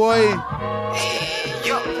hands, my boy. All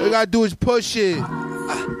you gotta do is push it.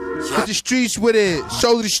 Hit the streets with it.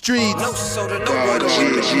 Show the streets. No soda, no water,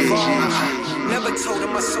 never told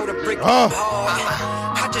him I sold a brick.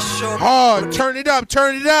 I just showed hard. Turn it up,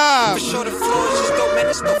 turn it up. For sure the floor is just dope, man,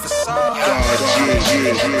 it's no facade. I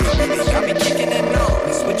be kicking that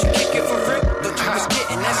noise. What you kicking for real? Thought you was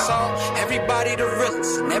getting, that's all. Everybody the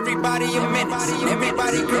realest, and everybody a menace. And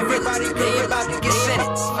everybody gorillas, they about to get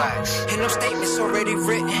sentenced. And them statements already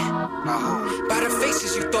written. By the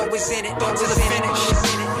faces you thought was in it, thought to the finish.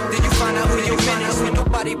 Then you find out who your man is. When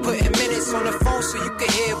nobody putting minutes on the phone so you can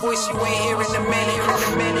hear a voice you ain't hearing in a minute.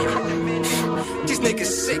 These niggas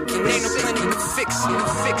sick and ain't no plenty to fix it.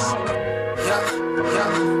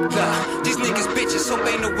 Yeah. These niggas bitches hope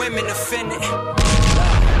ain't no women offended.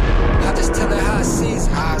 I just tell her how I see it.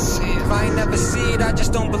 If I ain't never see it, I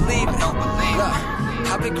just don't believe it.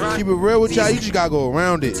 Keep it real with y'all, you just gotta go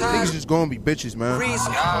around it. Niggas just gonna be bitches, man. You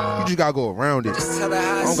just gotta go around it.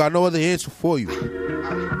 I don't got no other answer for you.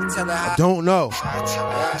 Tell her how. I don't know. Tell her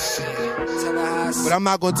how I see. But I'm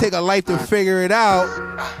not gonna take a life to figure it out.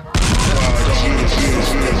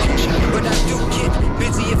 But I do get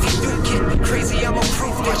busy if you do get crazy. I'm a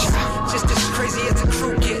proof that just as crazy as the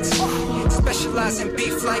crew gets. Specialize in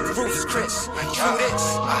beef like Rufus Chris. True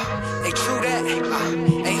this, they true that.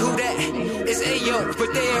 Ain't who that? It's Ayo,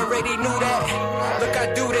 but they already knew that. Look, I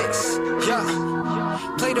do this, yeah.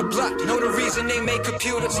 Play the block, know the reason they make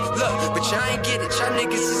computers. Look, but y'all ain't get it, y'all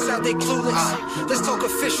niggas is out they clueless. Let's talk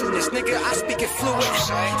officialness, nigga, I speak it fluent.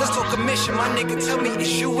 Let's talk commission, my nigga, tell me,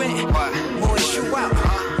 is you in? Or is you out?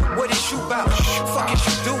 What is you about? Fuck is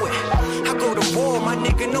you doing? I go to war, my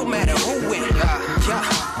nigga, no matter who win. Yeah,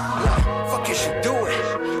 fuck is you doing?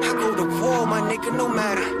 I go to war, my nigga, no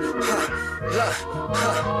matter.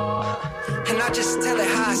 And I just tell it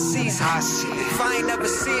how I see it. If I ain't never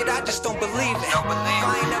see it, I just don't believe it.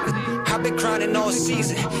 I've been grinding all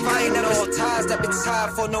season. If I ain't never all ties that been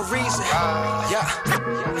tied for no reason. Yeah.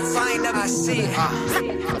 If I ain't never see it.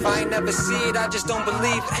 If I ain't never see it, I just don't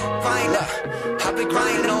believe it. If I ain't never, I've been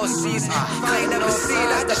grinding all season. If I ain't never see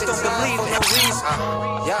it, I just don't believe it. No reason.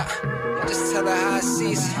 Yeah. Just tell her how I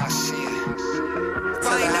see it. If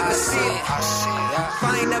I ain't never see it. If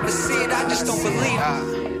I ain't never see it, I just don't believe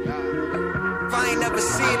it. If I ain't never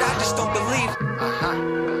see it, I just don't believe it.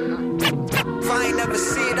 If I ain't never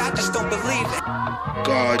see it, I just don't believe it.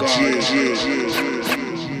 God, If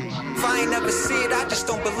I ain't never see it, I just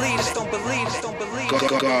don't believe it. Don't believe it. Don't believe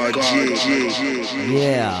it. God,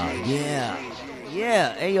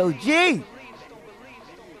 Yeah. AOG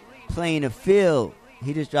playing the field.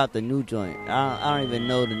 He just dropped a new joint. I don't even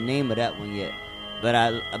know the name of that one yet, but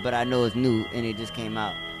I know it's new and it just came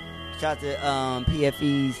out. Shout out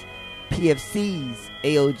to PFC's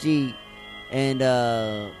AOG and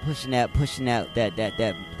pushing out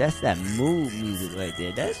that's that mood music right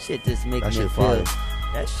there. That shit just make me feel.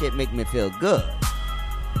 That shit make me feel good.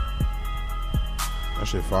 That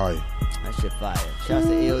shit fire. Shout out to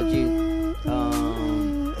AOG.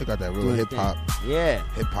 They got that real hip hop. Yeah.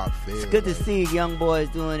 Hip hop feel. It's good to see young boys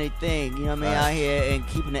doing their thing. You know what I mean? Out here and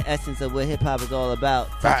keeping the essence of what hip hop is all about,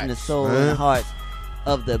 touching the soul and hearts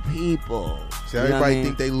of the people. See, everybody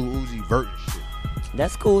think they Lil Uzi Vert and shit.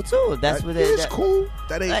 That's cool too. That's what it is. It's cool.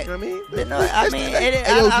 That ain't. Like, you know what I mean?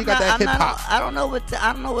 AOG got that hip hop. I don't know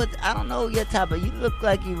your type, but you look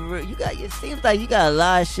like you got. It seems like you got a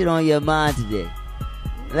lot of shit on your mind today.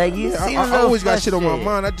 Like you seem I always got shit on my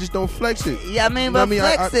mind. I just don't flex it. Yeah, I mean, but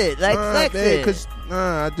flex it. Flex it. Because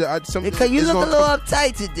you look a little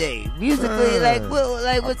uptight today. Musically,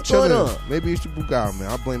 what's going on? Maybe it's the Bugal, man.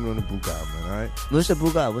 I'll blame it on the Bugal, man. All right. What's the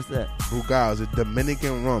Bugal? What's that? Bugal is a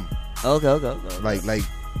Dominican rum. Okay. Like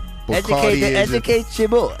Bacardi educate your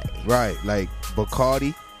boy. Right, like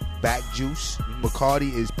Bacardi, back juice. Mm-hmm.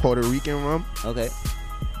 Bacardi is Puerto Rican rum. Okay.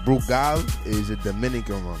 Brugal is a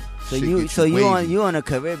Dominican rum. So you on a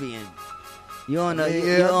Caribbean. You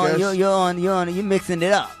mixing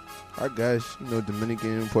it up. I guess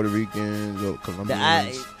Dominican, Puerto Ricans, or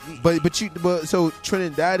Colombians. But so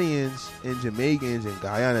Trinidadians and Jamaicans and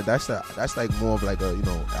Guyana, that's like more of like a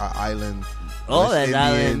island. Oh, that's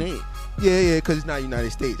island meat. Yeah, because it's not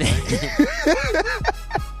United States.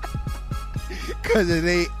 Because it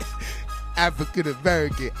ain't African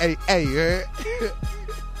American. Hey, heard?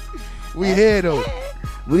 We here though.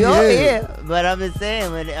 We all here, but I'm just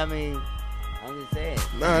saying.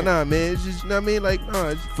 Nah, man. It's just,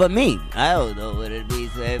 it's for me. I don't know what it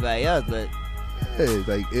means for everybody else, but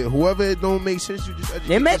whoever it don't make sense, you just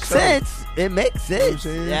educate it makes yourself. sense. It makes sense.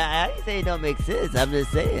 You know what I'm saying? Yeah, I didn't say it don't make sense. I'm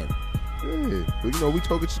just saying. Yeah, but we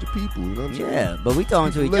talking to the people. You know what I'm saying? Yeah, but we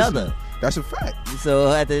talking to each other. That's a fact.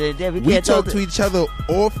 So at the end of the day, we can't talk to each other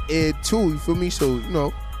off air too. You feel me? So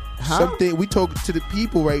something we talking to the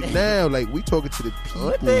people right now. Like we talking to the people.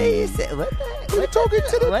 What did you say? We talking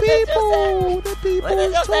to the people. The people. What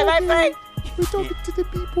did you say, my friend? We talking to the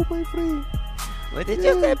people, my friend. What did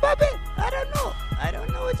you say, Bobby? I don't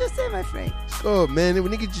know what you said, my friend. It's good, man.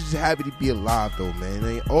 Niggas just happy to be alive, though,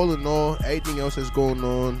 man. All in all, everything else that's going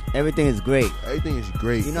on, everything is great. Everything is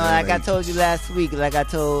great. Man, I told you last week. I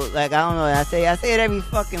don't know. I say it every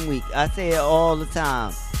fucking week. I say it all the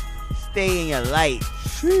time. Stay in your light.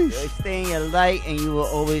 Sheesh. Stay in your light, and you will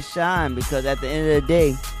always shine. Because at the end of the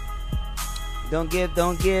day, don't give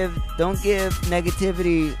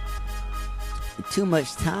negativity too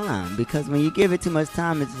much time, because when you give it too much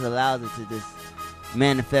time, it just allows it to just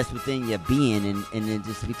manifest within your being, and it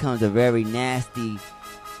just becomes a very nasty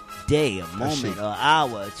day, a moment, or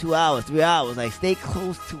hour, 2 hours, 3 hours. Like, stay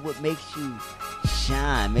close to what makes you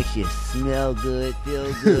shine, makes you smell good,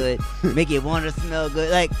 feel good, make you want to smell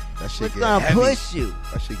good. Like, That shit what's get gonna heavy. push you?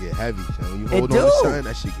 That shit get heavy. So when you It hold on do. to something,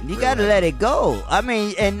 that shit get You real gotta heavy. let it go. I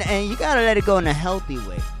mean, and you gotta let it go in a healthy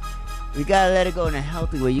way. You gotta let it go in a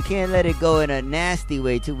healthy way. You can't let it go in a nasty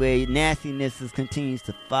way to where nastiness continues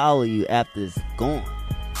to follow you after it's gone.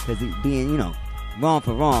 Because being, wrong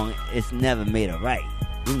for wrong, it's never made it right.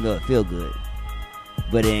 Even though it feel good,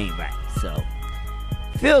 but it ain't right. So,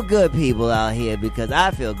 feel good, people out here, because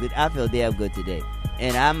I feel good. I feel damn good today,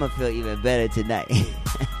 and I'm gonna feel even better tonight.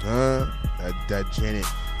 That Janet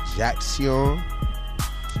Jackson.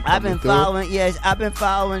 I've been following. Yes, I've been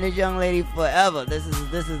following this young lady forever. This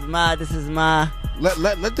is my.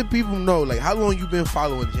 Let the people know, like, how long you been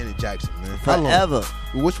following Janet Jackson, man? How long? Forever.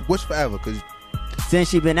 What's forever? Cause since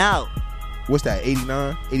she been out. What's that?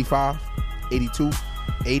 89, 85, 82,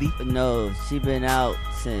 80? No, she been out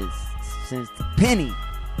since the Penny.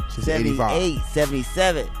 Since 78, 85.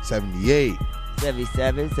 77. 78.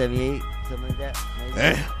 77, 78, something like that.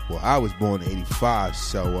 Maybe. Well, I was born in 85,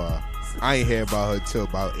 so I ain't hear about her till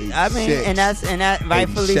about 86. I mean, and that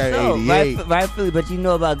rightfully 87, so. 88. Rightfully, but you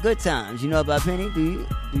know about Good Times. You know about Penny? Do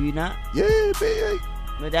you not? Yeah, baby.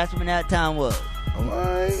 But that's when that time was. All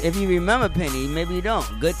right. If you remember Penny, maybe you don't.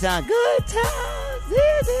 Good times.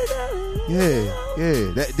 Yeah.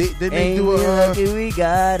 They Ain't do we a lucky we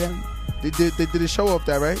got 'em. They did a show off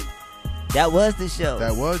that, right? That was the show.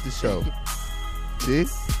 That was the show. See?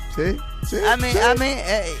 I mean,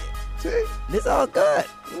 hey, this all good.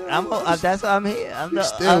 That's why I'm here. I'm the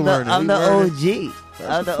OG.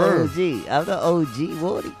 I'm the OG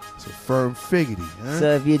Woody. It's a firm figgity, huh?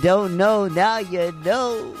 So if you don't know, now you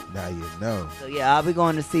know. Now you know. So yeah, I'll be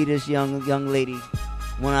going to see this young lady,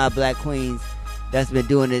 one of our black queens, that's been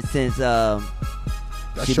doing it since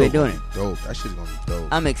she's been doing it. Dope. That shit's gonna be dope.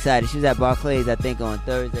 I'm excited. She was at Barclays, I think, on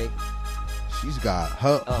Thursday. She's got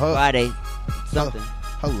her Friday, something.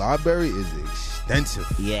 Her library is extensive.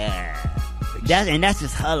 Yeah. That's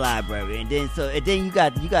just her library, and then you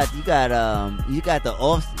got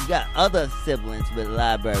other siblings with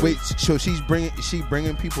libraries. Wait, so she's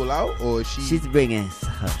bringing people out, or she's bringing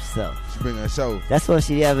herself. She's bringing herself. That's what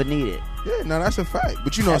she ever needed. Yeah, no, that's a fact.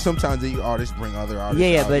 But sometimes the artists bring other artists.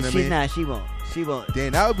 Yeah, out, but you know she's what I mean? not. She won't.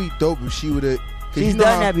 Then that would be dope if she would have. She's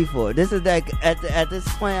done that before. This is like at this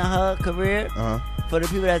point in her career. For the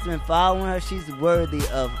people that's been following her, she's worthy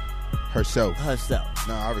of herself.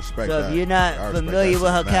 No, I respect that. So if you're not familiar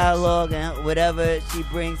with her catalog and whatever she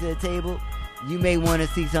brings to the table, you may want to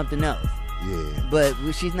see something else. Yeah. But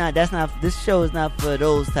she's not. This show is not for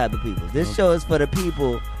those type of people. This show is for the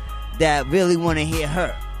people that really want to hear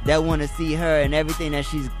her, that want to see her and everything that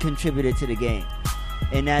she's contributed to the game.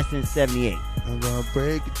 And that's since '78. I'm gonna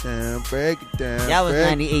break it down. That was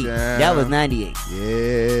 98. That was 98.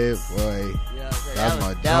 Yeah, boy. That was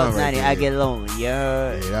my joint. That was 90. Right there. I Get Lonely.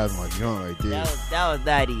 Yeah, that was my joint right there. That was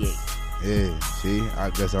 98. Yeah, see, I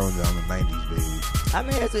guess I'm a '90s baby. I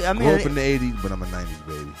mean, grew up in the '80s, but I'm a '90s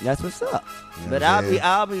baby. That's what's up. You know But what I'm saying?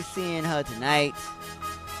 I'll be seeing her tonight,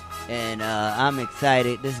 and I'm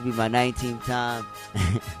excited. This will be my 19th time.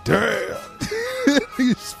 Damn,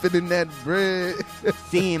 you spinning that bread,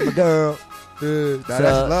 seeing my girl. That's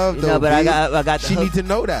love, though. But I got the she hook. need to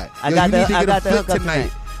know that. I got the flick hook up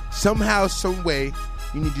tonight. Somehow, some way,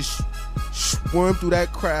 you need to swarm through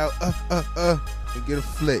that crowd, and get a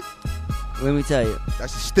flick. Let me tell you,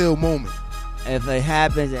 that's a still moment. If it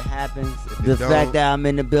happens, it happens. The it don't, fact that I'm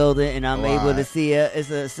in the building and I'm able to right. see her,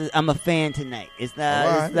 I'm a fan tonight. It's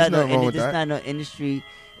not. It's not no industry.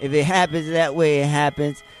 If it happens that way, it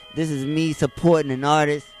happens. This is me supporting an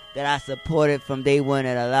artist that I supported from day one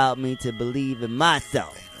that allowed me to believe in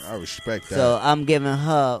myself. I respect that. So I'm giving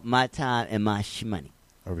her my time and my money.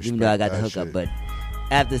 I respect even though I got the that hookup, shit. but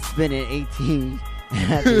after spending 18,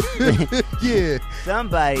 yeah,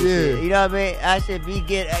 somebody, should, you know what I mean? I should be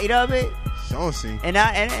getting, you know what I mean? Saucy. And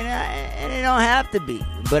it don't have to be,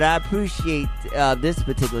 but I appreciate this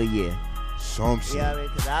particular year. Saucy. You know what I mean?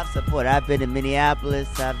 Because I've supported. I've been to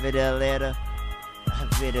Minneapolis. I've been to Atlanta. I've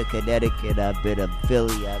been to Connecticut. I've been to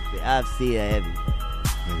Philly. I've seen her everywhere.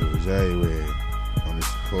 Nigga was everywhere on the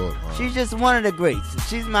support. She's just one of the greats.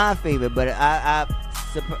 She's my favorite, but I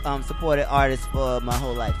supported artists for my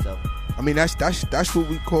whole life. So I mean, that's what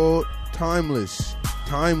we call timeless.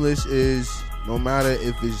 Timeless is no matter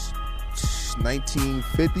if it's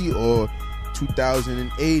 1950 or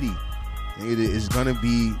 2080. It is gonna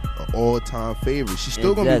be an all-time favorite. She's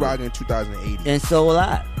still gonna be rocking in 2080, and so will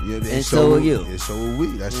I. Yeah, and so will you. And so will we.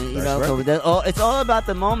 That's you know. right. So it's all about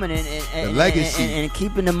the moment and the legacy and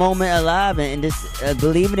keeping the moment alive and just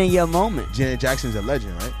believing in your moment. Janet Jackson's a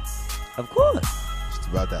legend, right? Of course. It's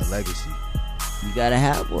about that legacy. you gotta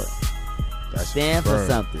have one. Stand for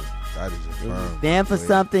something. That is a If you firm. stand for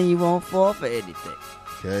something, you won't fall for anything.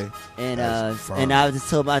 Okay. And That's firm. and I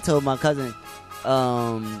told my cousin,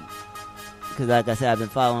 because like I said, I've been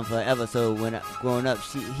following forever. So when growing up,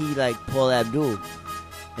 he like Paul Abdul,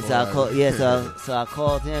 and so I called. Yeah, so I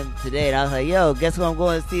called him today, and I was like, "Yo, guess who I'm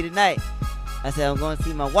going to see tonight?" I said, "I'm going to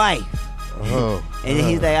see my wife." Oh. And then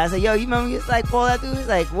he's like, I said, "Yo, you remember you was like Paul Abdul?" He's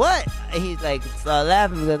like, "What?" And he's like, started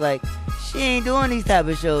laughing because like she ain't doing these type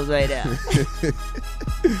of shows right now.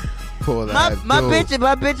 My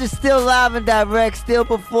bitch is still live and direct, still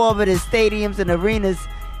performing in stadiums and arenas,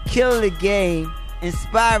 killing the game,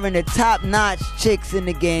 inspiring the top-notch chicks in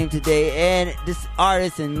the game today, and this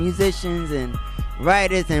artists and musicians and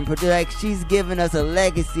writers and like she's giving us a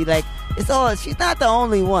legacy. Like she's not the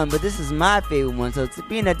only one, but this is my favorite one. So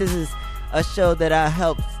being that this is a show that I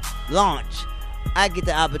helped launch, I get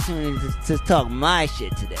the opportunity to talk my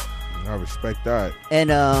shit today. I respect that. And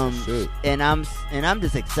and I'm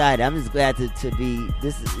just excited. I'm just glad to be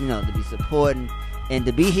to be supporting and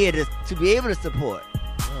to be here to be able to support.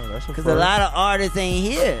 Because a lot of artists ain't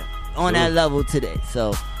here on that level today.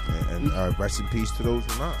 So and rest in peace to those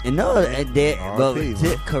who not. And no, they're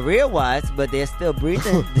career wise, but they're still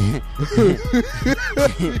breathing.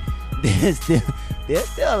 they're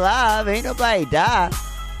still alive. Ain't nobody die.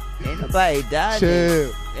 Ain't nobody die.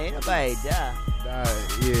 Chill. Ain't nobody die.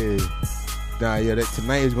 That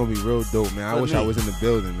tonight is gonna be real dope, man. I wish I was in the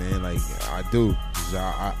building, man. Like I do.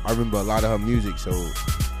 I remember a lot of her music, so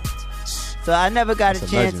I never got a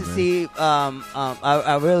chance legend, to see.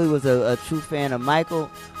 I really was a true fan of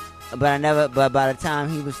Michael, but by the time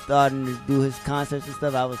he was starting to do his concerts and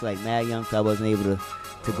stuff, I was like mad young, so I wasn't able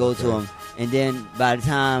to go to him. And then by the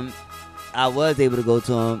time I was able to go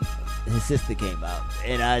to him, his sister came out,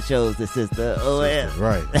 and I chose the sister. Oh yeah,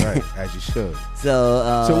 right, as you should.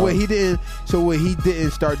 So what he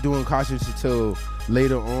didn't start doing concerts until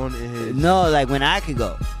later on in his. No, like when I could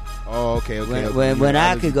go. Oh, okay. When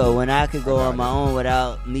I could go on my own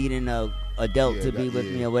without needing a adult to be with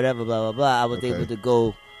me or whatever, blah blah blah. I was able to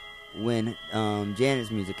go when Janet's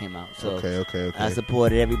music came out. So okay. I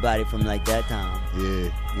supported everybody from like that time. Yeah,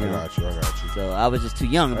 I got you. So I was just too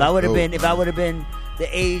young. If I would have been the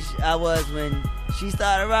age I was when she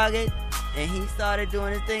started rocking and he started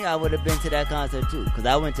doing his thing, I would have been to that concert too. Because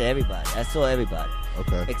I went to everybody. I saw everybody.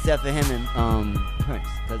 Okay. Except for him and Prince.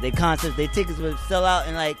 Because their tickets would sell out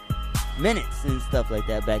in like minutes and stuff like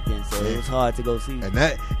that back then. So it was hard to go see. And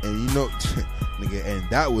that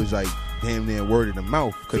was like damn near word of the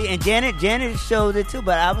mouth. See, and Janet showed it too,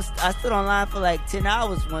 but I stood online for like 10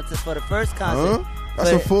 hours once for the first concert.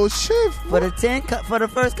 That's a full shift. For the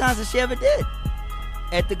first concert she ever did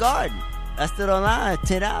at the Garden. I stood online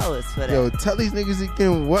 10 hours for that. Yo, tell these niggas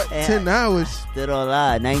again what? 10 hours? Stood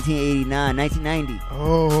online, 1989, 1990.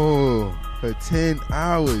 Oh, for 10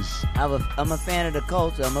 hours. I'm a fan of the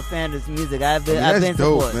culture. I'm a fan of this music. I've been that's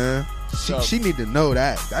dope, supporting. Man. She need to know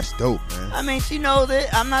that. That's dope, man. I mean, she knows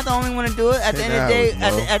it. I'm not the only one to do it. At the end of the day,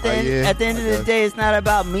 at the end of the day, it's not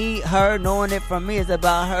about her knowing it from me. It's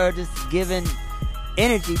about her just giving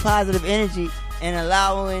energy, positive energy, and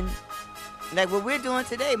allowing. Like what we're doing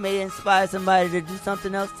today may inspire somebody to do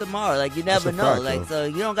something else tomorrow. Like you never know. Fact, like so,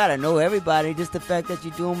 you don't gotta know everybody. Just the fact that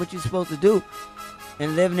you're doing what you're supposed to do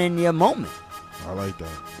and living in your moment. I like that.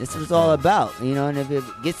 This is what it's all about, you know. And if it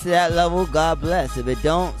gets to that level, God bless. If it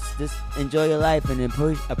don't, just enjoy your life and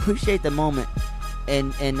appreciate the moment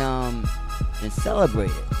and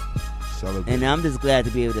celebrate it. And I'm just glad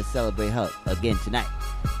to be able to celebrate her again tonight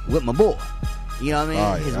with my boy. You know what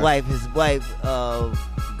I mean? His wife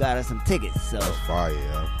got us some tickets. So that's fire,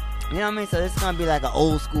 yeah. You know what I mean? So it's gonna be like an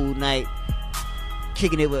old school night,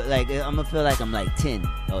 kicking it with like I'm gonna feel like I'm like 10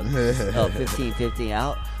 or 15.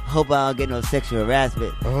 I hope I don't get no sexual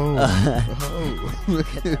harassment. I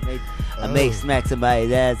may smack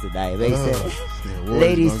somebody's ass tonight.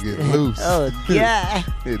 Ladies, gonna get loose. Oh God,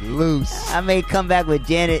 get loose. I may come back with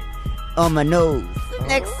Janet on my nose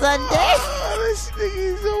next Sunday. This nigga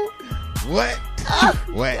is so what?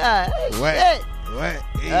 What? All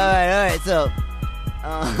right. So,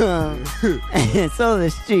 so the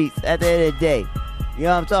streets at the end of the day. You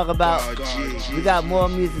know what I'm talking about? We got more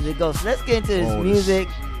music to go. So let's get into this music.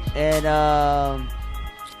 And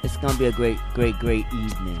it's going to be a great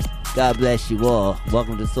evening. God bless you all.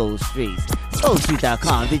 Welcome to Soul Streets.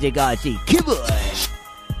 SoulStreet.com. DJ God G. Keyboard.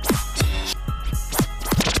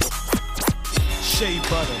 Shea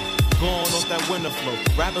butter. gone off that winter flow.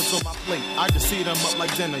 Rappers on my plate, I just see them up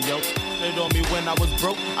like dinner, yo. It on me when I was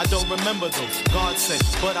broke, I don't remember those. God said,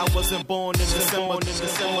 but I wasn't born in December.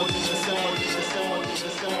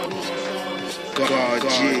 God,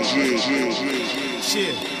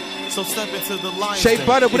 Shit. So step into the line. Shea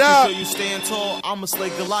Butter, what up? You stand tall, I'ma slay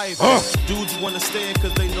Goliath. Dudes wanna stand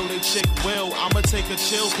cause they know they chick will. I'ma take a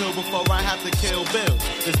chill pill before I have to kill Bill.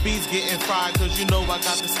 This beat's getting fried cause you know I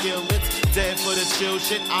got the skill. It's dead for the chill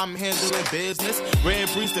shit, I'm handling business. Red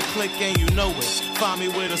breeze the click and you know it. Find me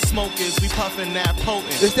where the smoke is, we puffin' that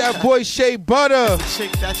potent. It's that boy Shea Butter. It's the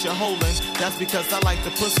chick that you're holding, that's because I like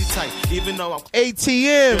the pussy tight. Even though I'm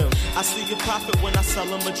ATM. I see a profit when I sell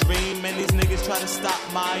them a dream. And these niggas try to stop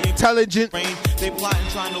my intelligent. They plotting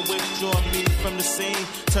trying to withdraw me from the scene,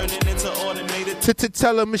 turning into automated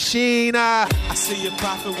machine. I see a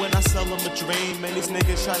profit when I sell them a dream. And these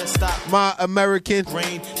niggas try to stop my American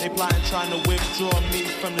brain. They plotting trying to withdraw me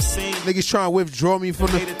from the scene. Niggas trying to withdraw me from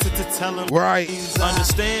the tell them right.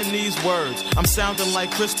 Understand these words. I'm sounding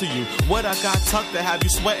like Chris to you. What I got tucked to have you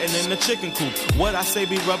sweating in the chicken coop. What I say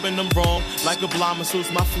be rubbing them wrong like a blind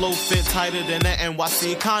masseuse. My flow fit tighter than the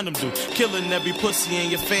NYC condom do. Killing every pussy in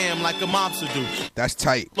your fam like a mobster do. That's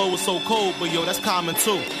tight. Flow is so cold, but yo, that's common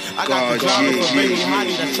too. I got the genre for baby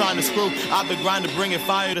hottie that's trying to screw. I've been grinding, bringing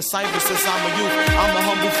fire to cypher since I'm a youth. I'm a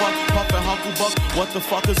humble fuck, puffin' Huckle Buck. What the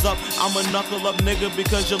fuck is up? I'm a knuckle up nigga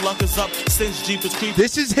because your luck is up. Since Jeep is creeping.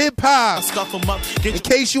 This is hip hop. Scuff 'em up. In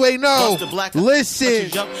case you ain't know, listen.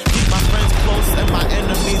 Keep my friends close and my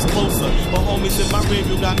enemies closer. But homies in my rear,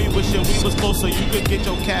 you got me wishing we was closer. You could get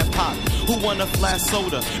your cat popped. Who want a flash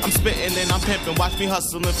soda? I'm spitting and I'm pimping. Watch me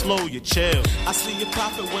hustle and flow. You chill. I see your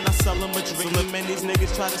profit when I sell them a dream. And these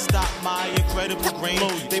niggas try to stop my incredible grain.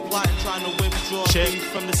 They plotting trying to withdraw me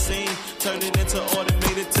from the scene, turning into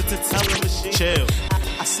automated teller machine. Chill.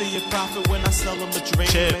 I see your profit when I sell them a dream.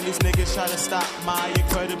 Chill. And these niggas try to stop my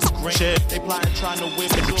incredible grain. Chill. They plotting trying to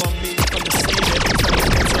withdraw me from the scene,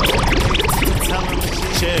 turning into automated teller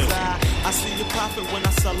machine. Chill. I see your profit when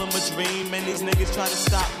I sell them a dream. And these niggas try to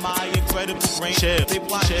stop my incredible grain. Chill. They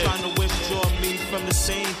plotting trying to withdraw me from the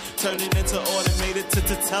scene, turning into automated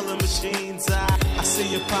teller machines. I see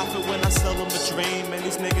your profit when I sell them a dream. And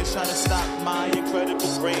these niggas try to stop my incredible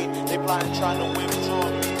grain. They plotting trying to withdraw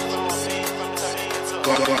me from the scene,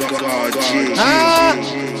 turning into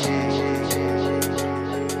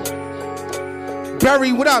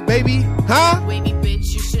Barry, what up, baby? Huh? Wavy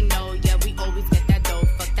bitch, you should know. Yeah, we always get that dough.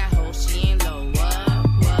 Fuck that hoe, she ain't low. What?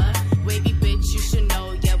 Wavy bitch, you should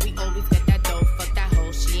know. Yeah, we always get that dough. Fuck that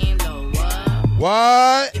hoe, she ain't low.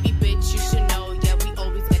 What? Wavy bitch, you should know. Yeah, we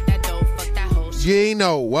always get that dough. Fuck that hoe. You ain't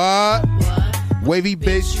know what? Wavy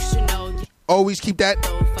bitch, you should know. Always keep that.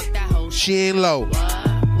 Fuck that hoe. She ain't low.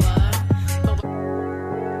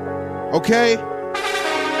 Okay?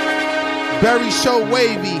 Very so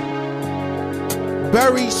wavy.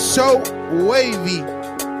 Very so wavy.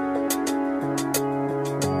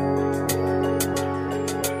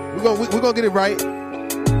 We're gonna get it right.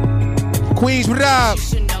 Queens, what up?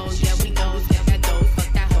 She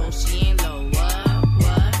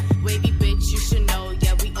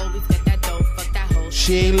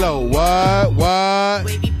ain't low. What?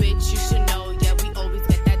 Wavy bitch, you should know. Yeah, we always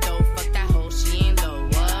get that dough. Fuck that hoe. She ain't low.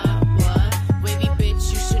 What? Wavy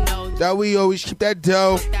bitch, you should know. That we always keep that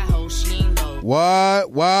dough. Fuck that hoe. She ain't low.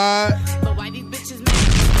 What? But why these bitches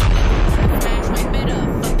mad? Smash, wipe it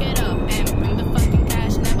up, fuck it up, and bring the fucking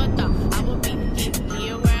cash. Never thought I would be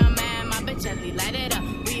here where I'm at. My bitch ugly, light it up.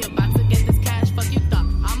 We about to get this cash. Fuck you thought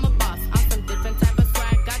I'm a boss. I'm some different type of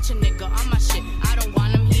swag. Got your nigga on my shit. I don't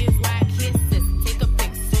want him. He is whack. He is sis. Take a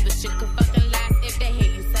pic so the shit could fucking last. If they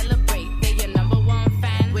hate you, celebrate. They your number one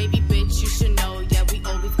fan. Wavy bitch, you should know. Yeah, we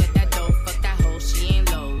always get that dough. Fuck that hoe. She ain't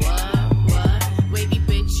low. What? Wavy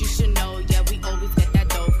bitch, you should know. Yeah, we always get that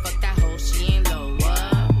dough. Fuck that hoe. She ain't low. What?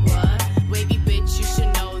 Wavy bitch, you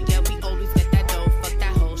should know. Yeah, we always get that dough. Fuck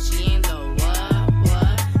that hoe. She ain't low.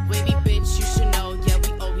 What? Wavy bitch, you should know. Yeah,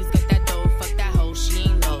 we always get that dough. Fuck that hoe. She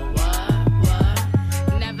ain't low.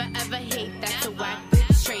 What? Never ever hate. That's a whack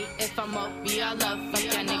bitch straight. If I'm up, we all love. Fuck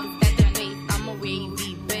y'all niggas that debate. I'm a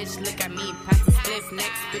wavy bitch. Look at me, pass the spliff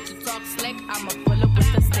next. Bitch, you talk slick. I'ma pull up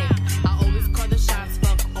with the stick. I always call the shots.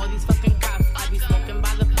 Fuck all these fucking cops. I be smoking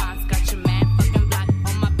by the pots. Got your man fucking block.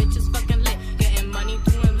 All my bitches fucking lit. Getting money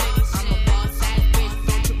doing lit. I'm a boss ass bitch.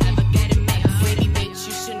 Don't you ever get it mixed. Wavy bitch,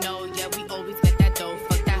 you should know. Yeah, we always get that dough.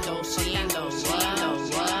 Fuck that hoe. She ain't low.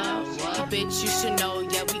 Bitch, you should know.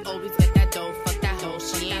 Yeah, we always get that dough. Fuck that hoe.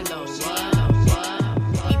 She ain't low.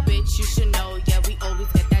 Bitch, you should know. Yeah, we always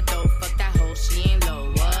get that dough. Fuck that hoe. She ain't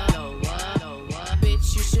low.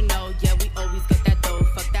 Bitch, you should know. Yeah,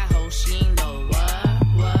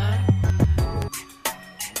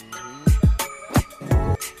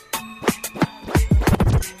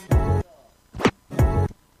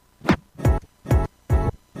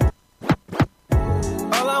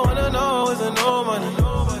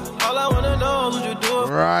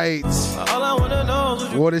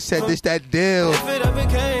 Water said this that deal. If it ever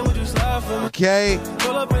came, would you slide for me? Okay.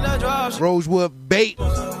 Pull up in that drive. Rosewood bait.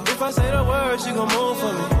 If I say the word, she gon' move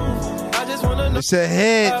for me. I just wanna know. It's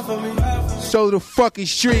ahead. So the fucking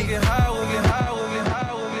street.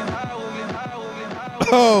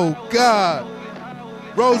 Oh God.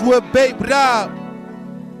 Rosewood bait, brah.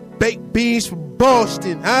 Baked beans from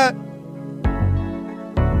Boston, huh?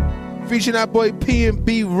 Featuring our boy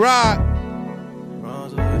P&B Rock.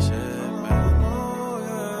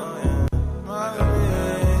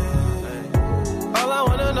 All I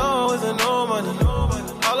wanna know is no money.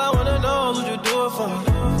 All I wanna know is would you do it for me?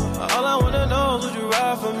 All I wanna know is would you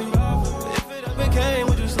ride for me? If it ever came,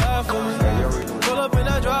 would you slide for me? Pull up in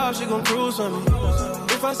that drive, she gon' cruise for me.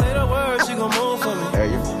 If I say the word, she gon' move for me.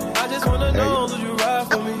 I just wanna know, would you ride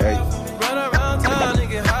for me? Run around town and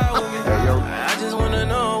get high with me. I just wanna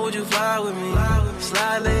know, would you fly with me?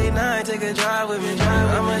 Slide late night, take a drive with me.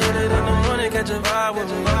 I'ma hit it in the morning, catch a vibe with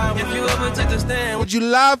me. If you ever took the stand, would you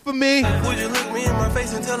lie for me? Would you look me in my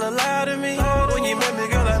face and tell a lie to me? When you met me,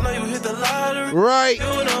 girl, I know you hit the lottery. Right.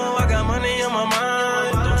 You know I got money on my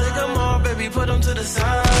mind. Don't take them all, baby, put them to the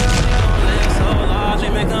side. Don't live so large, we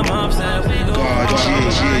make them upset. We go all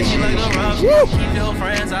night, she like the rough. Keep your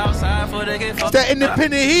friends outside for they get fucked. It's that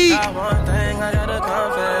independent heat. Got one thing I gotta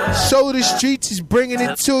confess. So the streets is bringing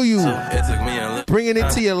it to you. It took me a Bringing it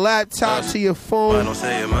to your laptop, to your phone. I don't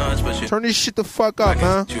say it much, but you turn this shit the fuck up,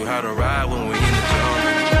 huh? You how to ride when we in the zone.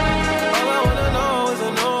 All I wanna know is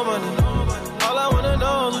no money. All I wanna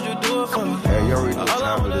know is would you do it for me? Hey, you already know the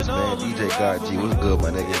time of this, man. DJ God G, what's good, my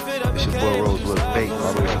nigga? It's your boy Rosewood Bait,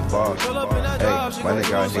 all the way from Boston. Hey, my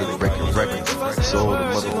nigga out here to breaking records. Soul the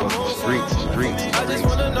motherfucking streets. I just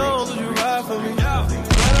wanna know, would you ride for me?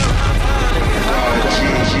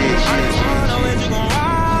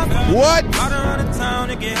 What?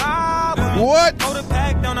 What? Hold it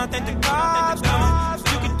back, don't I think the cops coming?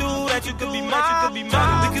 You can do that, you could be mine.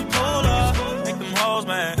 We can pull up, make them hoes,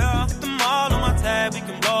 man. Hit them all on my tab, we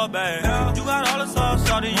can blow it back. You got all the sauce,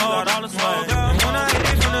 shawty, you got all the swag. And when I hit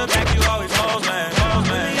it from the back, you always hoes, man.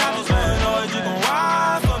 Really, I just wanna know if you gon'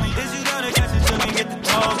 ride for me. Is you gonna catch it till we get the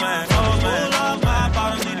toes, man? Pull up, my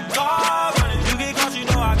bottom, need a car running. You get caught, you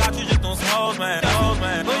know I got you just on some hoes, man.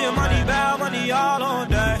 Put your money bow, money all on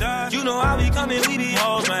that. You know how we coming, we be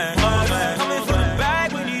hoes, man. Coming from the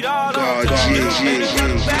back, we need all on that.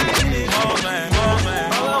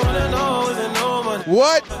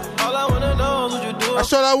 What? All I wanna know is what you do.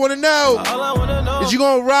 That's all I wanna know. All I wanna know is you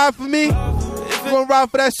gonna ride for me? You gonna ride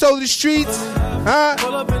for that soul of the streets? Huh?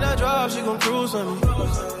 Pull up in that drive, she gon' cruise for me.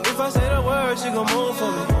 If I say the word, she gon' move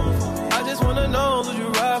for me. I just wanna know, would you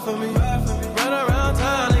ride for me? Run around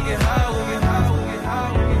town and get high with me.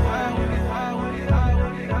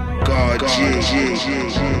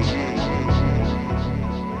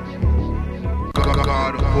 God,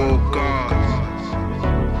 God, of all gods.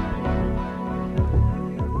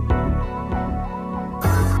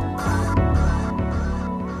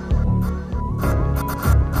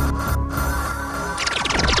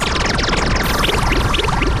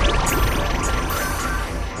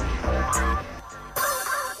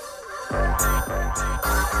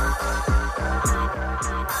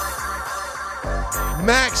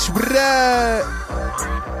 Max, what up?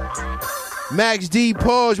 Max D,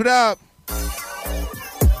 pause, what up?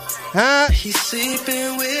 Huh? He's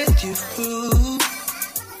sleeping with you,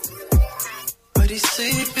 but he's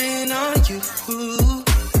sleeping on you.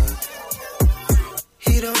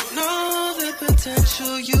 He don't know the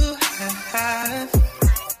potential you have.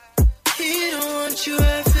 He don't want you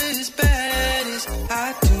half as bad as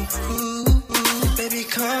I do. Baby,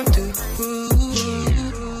 come through.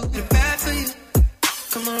 Put it bad for you.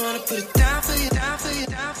 Come on and put it down for you, down for you,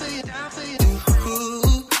 down for you, down for you.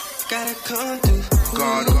 Gotta come through.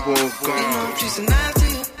 God of all You know I'm gods. chasing after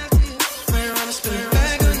you. Play around and spin it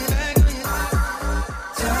back on you.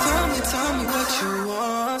 So tell me what you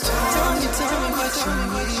want. Tell me what you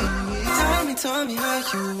need. Tell me how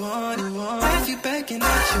you want it. Have you begging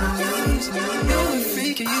at your knees? You a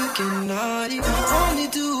freak and you get naughty. Only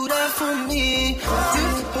do that for me. You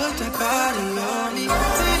can put that body on me.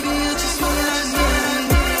 Baby, you just what I need.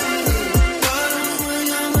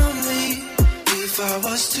 If I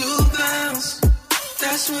was to bounce,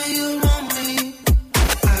 that's when you want me.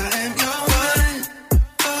 I am your one,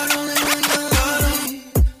 but only when you're lonely.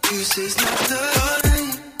 This is not the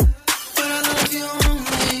line, but I love you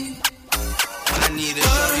only. I need a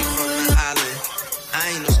shorty from the island. I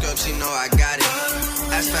ain't no scrub, she know I got it.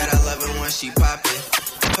 That's fat, I love it when she pop it.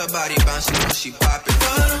 Her body bounce, she know she pop it.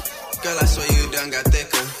 Girl, I swear you done got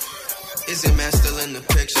thicker. Is it man still in the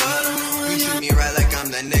picture? You treat me right like I'm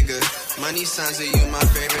that nigga. Money signs are you my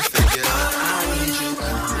favorite figure. I need you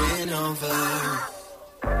coming over.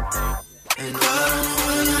 And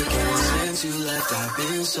over again. Since you left, I've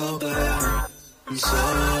been sober. I'm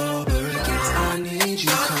sober again. I need you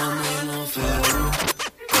coming over.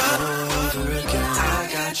 Over again. I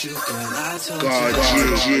got you, girl. I told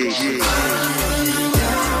you.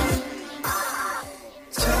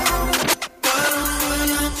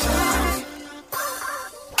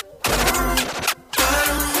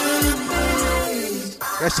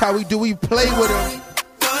 That's how we do. We play with them.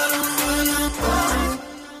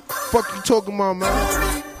 Fuck you talking about,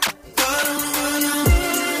 man?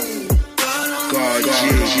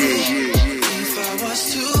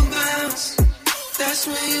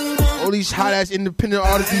 All these hot ass independent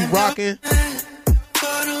artists be rocking.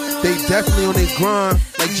 They definitely on their grind,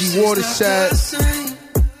 like G Water said.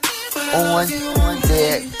 On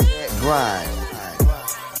their grind.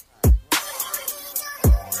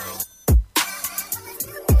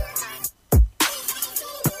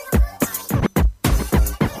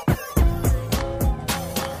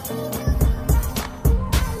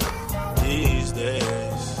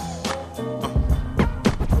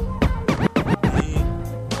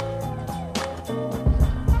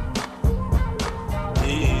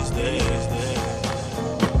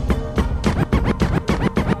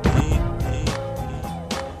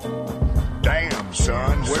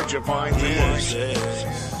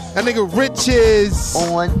 That nigga Rich is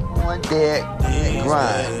on their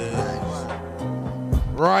grind.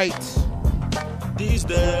 Right.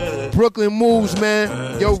 Brooklyn moves,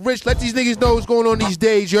 man. Yo, Rich, let these niggas know what's going on these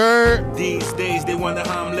days, you heard? These days, they wonder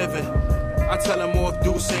how I'm living. I tell them off,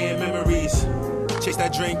 do saying memories. Chase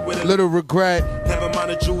that drink with a little regret. Never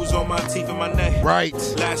mind the jewels on my teeth and my neck. Right.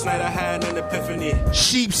 Last night I had an epiphany.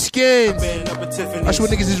 Sheepskins. That's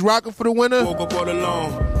what niggas is rocking for the winter. Woke up all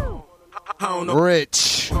alone. I don't know.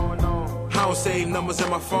 Rich. I don't save numbers in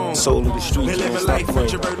my phone. Soul of the streets. Been living life,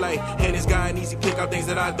 introvert life. And this guy needs to pick out things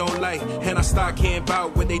that I don't like. And I start caring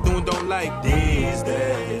about what they doing, don't like. These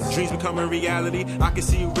days, dreams becoming reality. I can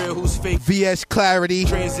see who real, who's fake. VS Clarity.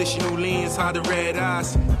 Transitional leans, hide the red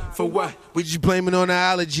eyes. For what? We just blaming on the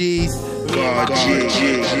allergies.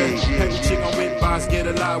 Heavy chick on whip box, get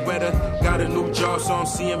a lot wetter. Got a new job, so I'm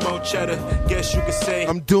seeing more cheddar. Guess you could say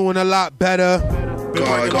I'm doing a lot better. Been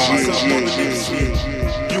working on myself more religiously.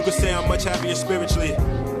 You could say I'm much happier spiritually.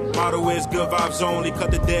 Motto is good vibes only.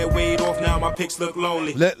 Cut the dead weight off, now my pics look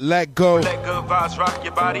lonely. Let go. Let good vibes rock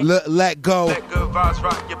your body. Let go. Let good vibes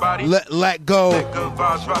rock your body. Let go. Let good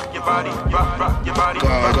vibes rock your body. Rock your body.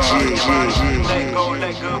 Rock your body. Let go.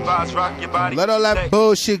 Let good vibes rock your body. Let all that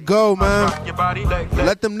bullshit go, man. Rock your body.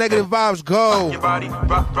 Let them negative vibes go. Rock your body.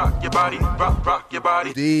 Rock your body. Rock your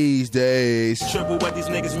body. These days. Triple what these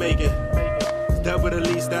niggas making. Double the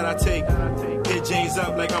least that I take. Hit James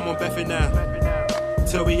up like I'm on Bedford now.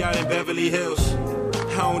 Till we out in Beverly Hills.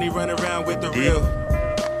 I only run around with the real.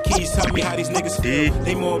 Keys tell me how these niggas feel.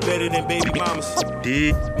 They more better than baby mamas.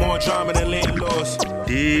 More drama than landlords.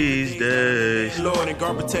 These days. Lord and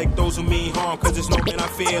God protect those who mean harm. Cause there's no man I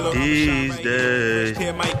feel. These days.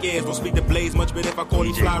 Hear my ears. Don't speak the blaze much, but if I call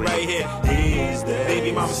you fly right here. These days.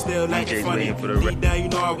 Baby mama still like it funny. Deep down you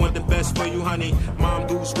know I want the best for you, honey. Mom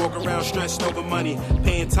dudes walk around stressed over money.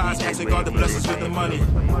 Paying tithes, asking God to bless us with the money.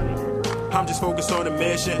 I'm just focused on the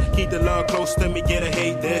mission. Keep the love close to me, get a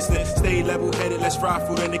hate distance. Stay level-headed, let's fry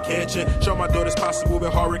food in the kitchen. Show my daughters possible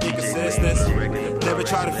with hard work and consistency. Never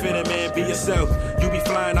try to fit in, man, be yourself. You be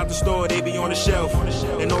flying out the store, they be on the shelf.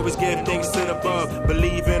 And always give things to the above.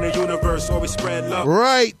 Believe in the universe, always spread love.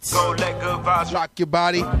 Right. Go, let good vibes rock your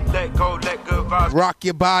body. Let go, let good vibes rock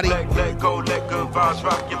your body. Let go, let good vibes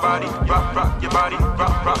rock your body. Rock your body.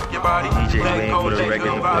 Rock your body. DJ Let Wayne go, for the let record,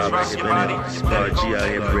 good the vibes vibes rock your body. spinning. Star G out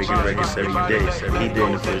here breaking records every day. He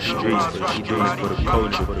doing it for the streets, but he doing it for the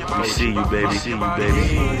culture. We see you, baby. See you, baby.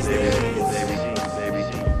 These days.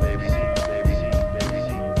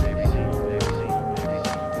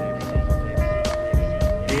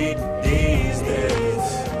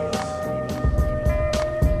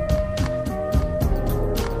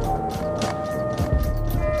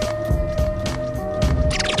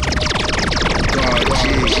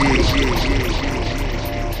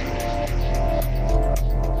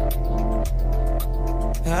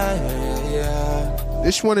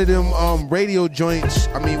 This one of them radio joints.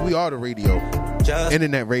 I mean, we are the radio.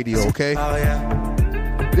 Internet radio, okay?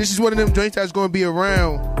 This is one of them joints that's going to be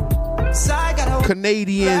around.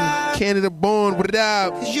 Canadian, Canada born, what it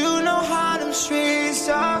up? You know how them streets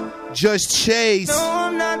are. Just Chase. No,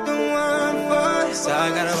 I'm not the one for. So I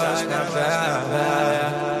gotta watch my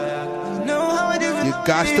back. You know how I do. You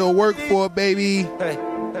Got still work for it, baby.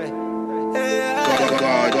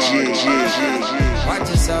 Watch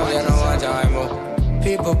yourself, you don't watch how I move.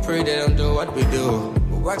 People pray they don't do what we do.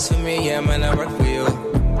 Works for me, yeah, man, I work for you.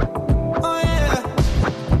 Oh yeah.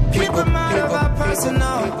 People mad about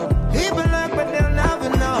personal. People like, but they'll never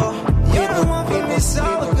know. You don't want for me, so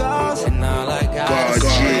it goes. And all I got is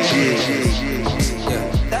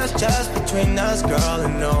yeah. That's just between us, girl,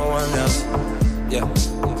 and no one else. Yeah.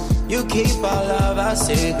 You keep our love, our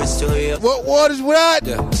secrets to you. What waters what?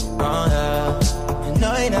 Yeah. Oh yeah.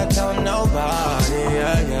 No, you're not telling nobody.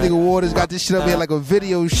 Yeah. Nigga Waters got this shit up here like a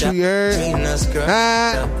video shoot, you heard? None of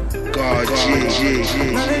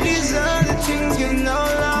these other things get no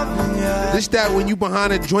love. Yeah. This that when you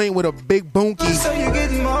behind a joint with a big bunkie, So you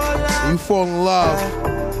get more love. you fall in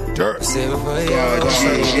love. Dirt. Save it for you.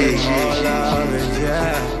 So you get more love.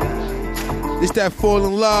 Yeah. This that fall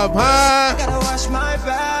in love, huh? Gotta wash my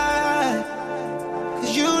back.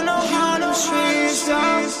 Cause you know how them streets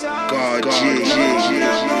are.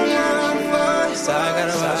 So I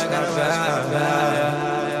gotta wash my back.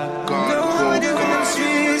 Know how different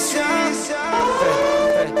streets are.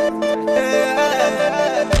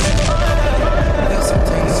 There's some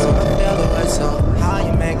things so I feel away, so how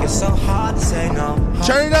you make it so hard to say no.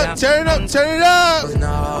 Turn it up, turn it up, turn it up.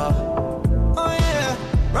 No. Oh yeah,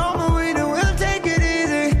 Roma, we'll take it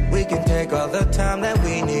easy. We can take all the time that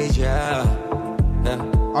we need, yeah.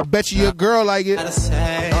 I bet you your girl like it.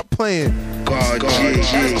 I'm playing.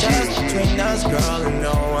 That's just between us, girl, and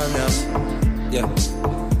no one else. Yeah.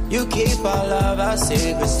 You keep our love, our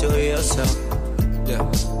secrets to yourself. Yeah.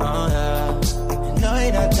 Oh yeah. No,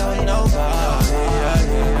 you're not telling nobody.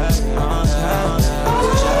 Yeah. Oh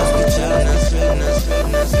yeah.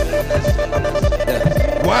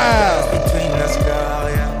 Wow. Between us, girl,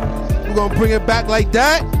 yeah. We're gonna bring it back like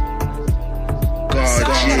that.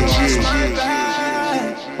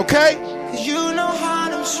 Okay? Cause you know how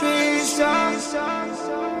them streets are.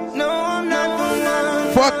 No, I'm not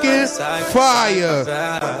gonna Fucking fire.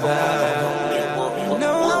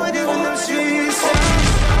 know how different them streets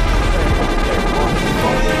are.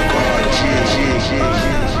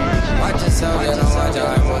 Watch yourself, you don't watch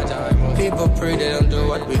how I move. People pray they don't do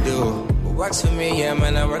what we do. Works for me, yeah,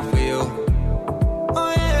 man, I work for you.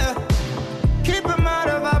 Oh yeah. Keep them out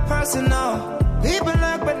of our personal. People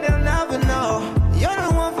look, but they'll never know. You're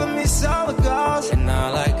the one for me, so it goes. And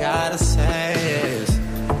all I gotta say is,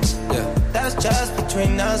 yeah, that's just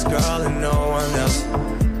between us, girl, and no one else.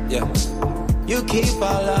 Yeah. You keep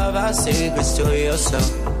our love, our secrets to yourself.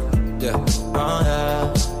 Yeah. Oh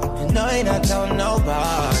yeah. You know you're not telling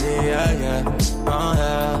nobody. Yeah. Oh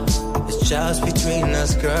yeah. It's just between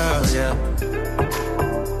us, girl. Yeah.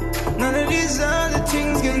 None of these other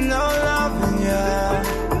things get no love. Yeah.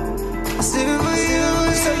 I save it for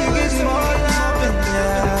you, so you get more love.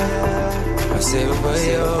 Yeah. I save it for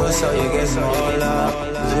you, so you get more love.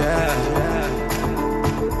 Yeah.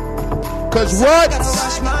 Cause what?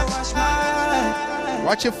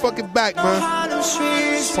 Watch your fucking back, man.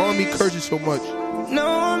 Pardon me cursing so much. No,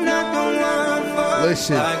 I'm not the one for.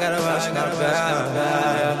 Listen. I gotta watch my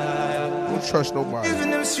back. Don't trust nobody. Even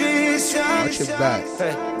them streets, Watch your back.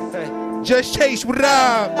 Just Chase, what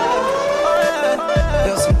up?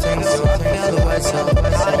 Feel some things so I feel the way, so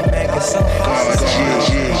how you make it so hard.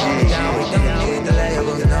 Down, we don't need the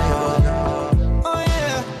labels, no. Oh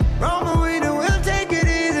yeah, Roma, we'll take it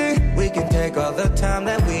easy. We can take all the time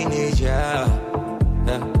that we need, yeah.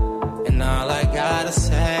 And all I gotta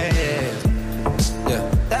say is, yeah,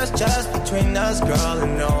 that's just between us, girl,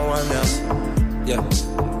 and no one else. Yeah,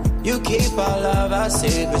 you keep our love, our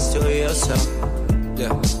secrets to yourself.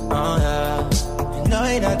 Yeah, oh yeah. No,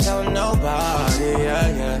 you're not telling nobody,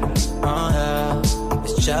 yeah. Oh yeah.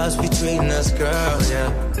 It's just between us, girl, yeah.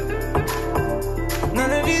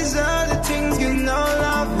 None of these other things get no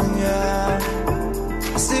love, yeah.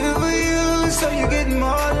 I save it for you, so you get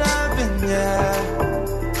more loving,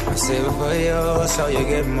 yeah. I save it for you, so you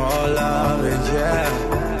get more loving, yeah.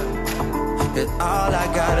 And all I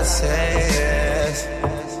gotta say is,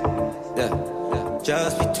 yeah,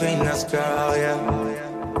 just between us, girl, yeah.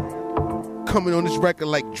 Coming on this record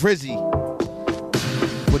like Drizzy,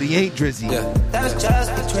 but he ain't Drizzy. Yeah. That's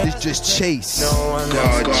just between it's just Chase. No one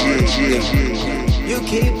else. You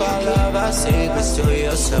keep our love, our secrets to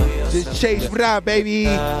yourself. Just Chase, what up, baby?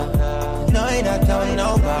 No, you're not telling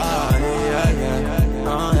nobody. Yeah.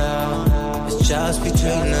 Oh, yeah. It's just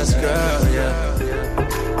between us, girl. Yeah.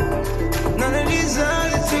 None of these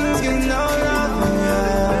other things get no love.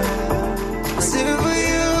 Yeah. I save it for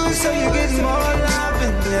you, so you get more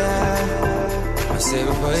loving. Yeah. Save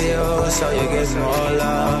it for you, so you get more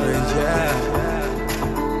love, yeah.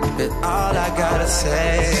 And all I gotta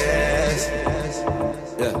say is,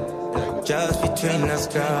 yeah, just between us,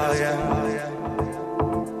 girl, yeah.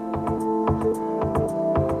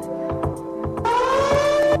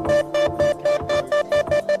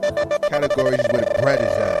 Categories where the bread is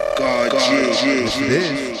at. God,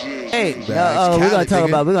 Hey, we're gonna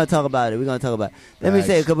talk about it. Let me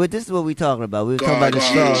say, but this is what we're talking about. We were talking about the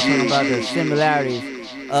song, talking about the similarities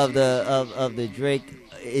of the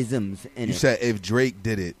Drake-isms in it. You said if Drake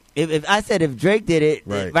did it. If I said if Drake did it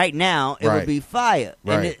right now, it would be fire.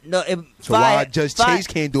 Right. And so why Just Chase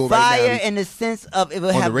can't do it right now? Fire in the sense of it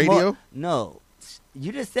would on have the radio. More, no.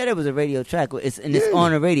 You just said it was a radio track. It's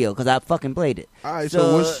on the radio because I fucking played it. All right,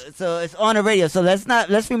 so it's on the radio. So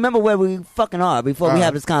let's remember where we fucking are before we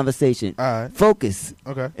have this conversation. All right. Focus.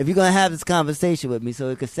 Okay. If you're gonna have this conversation with me, so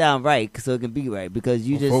it can sound right, so it can be right, because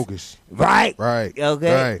you just focus. Right. Right.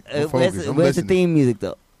 Okay. Right. Where's the theme music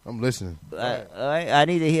though? I'm listening. All right. I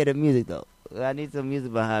need to hear the music though. I need some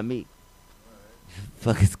music behind me.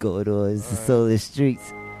 Fuck is going on? It's the Soulless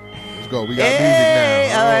Streets. Go. We got music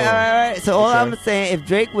now. All right. So all I'm saying, if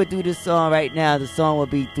Drake would do this song right now, the song would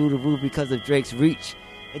be through the roof because of Drake's reach.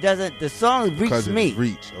 It doesn't. The song reached me.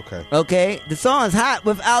 Reach. Okay. Okay. The song is hot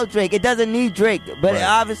without Drake. It doesn't need Drake, but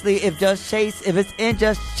obviously, if it's in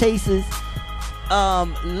Just Chase's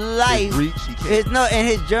life, in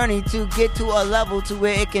his journey to get to a level to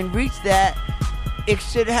where it can reach that, it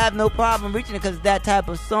should have no problem reaching it because it's that type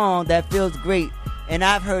of song that feels great. And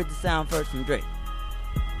I've heard the sound first from Drake.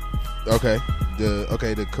 Okay,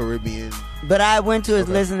 the Caribbean. But I went to his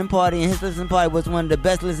listening party, and his listening party was one of the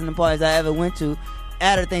best listening parties I ever went to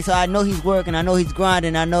at a thing. So I know he's working, I know he's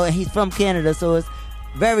grinding, I know he's from Canada, so it's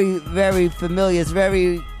very, very familiar. It's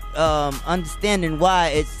very understanding why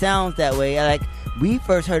it sounds that way. Like, we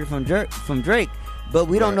first heard it from Drake, but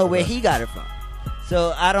we don't know where he got it from.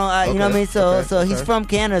 So I don't, you know what I mean? So he's from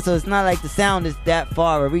Canada, so it's not like the sound is that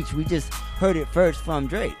far a reach. We just heard it first from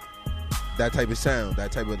Drake. That type of sound,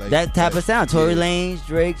 that type of sound. Tory Lanez,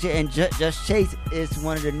 Drake, and Just Chase is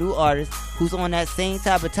one of the new artists who's on that same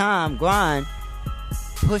type of time grind,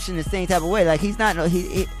 pushing the same type of way. Like, he's not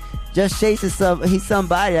Just Chase is he's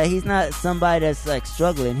somebody. Like, he's not somebody that's like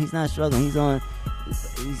struggling. He's not struggling. He's good.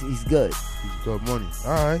 He's good money.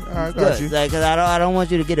 All right, got good. you. Like, cause I don't want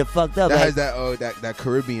you to get it fucked up. That like, has that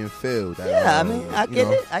Caribbean feel. I mean, I get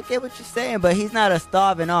it. I get what you're saying, but he's not a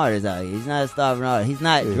starving artist out here. He's not a starving artist. He's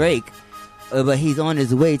not Drake. But he's on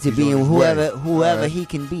his way to being whoever he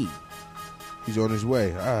can be. He's on his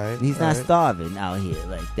way. All right. He's not starving out here.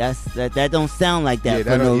 Like, that don't sound like that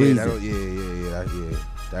for no reason.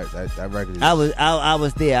 That record is... I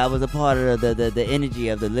was there. I was a part of the energy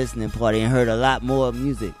of the listening party and heard a lot more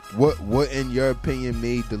music. What in your opinion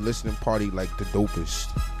made the listening party like the dopest?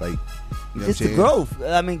 Like, you know just the growth.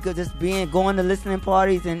 I mean, just going to listening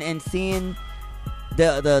parties and seeing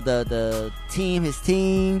the team, his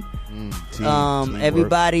team,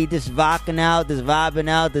 everybody just rocking out, just vibing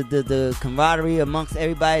out, the camaraderie amongst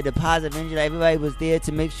everybody, the positive energy. Everybody was there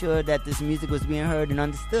to make sure that this music was being heard and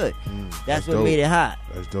understood. That's what made it hot.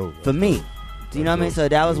 That's dope. For me. Do you know what I mean? So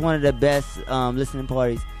that was one of the best listening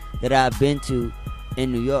parties that I've been to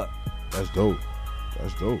in New York. That's dope.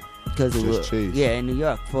 Because it was in New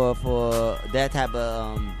York for that type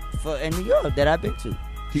of in New York that I've been to.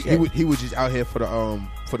 He was just out here for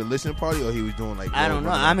the listening party, or he was doing like... I don't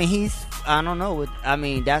know. I mean, I don't know.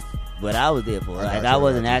 That's what I was there for. I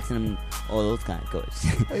wasn't asking him all those kind of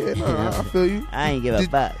questions. I feel you. I ain't give a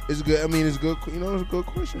fuck. It's good. I mean, it's good. You know, it's a good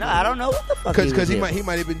question. No, I don't know what the fuck. Because he might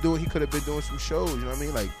have been doing. He could have been doing some shows. You know what I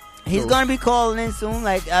mean? Like, he's gonna be calling in soon.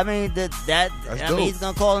 Like, I mean, he's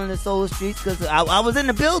gonna call in the Soulless Streets because I was in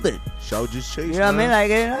the building. Shout Just Chase. You know what I mean?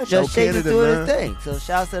 Like, Just Chase is doing his thing. So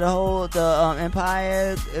shouts to the whole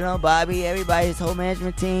Empire. You know, Bobby, everybody, his whole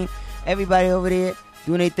management team, everybody over there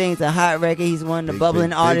doing their thing. It's a hot record. He's one of the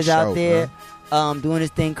bubbling artists out there, doing his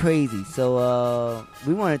thing crazy. So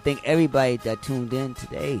we want to thank everybody that tuned in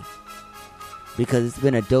today, because it's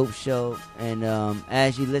been a dope show. And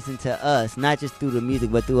as you listen to us, not just through the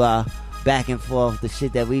music, but through our back and forth, the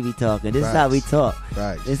shit that we be talking. This is how we talk.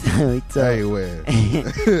 This is how we talk. Everywhere.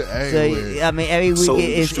 So, I mean, every week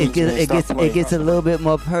it gets a little bit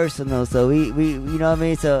more personal. So we you know what I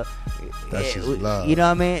mean? So that's just love. You know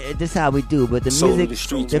what I mean? This is how we do. But the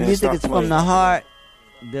music is from the heart.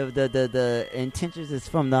 The intentions is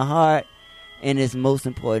from the heart, and it's most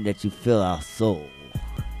important that you feel our soul.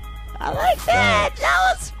 I like that.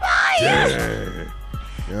 That was fire.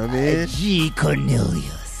 You know what I mean? G.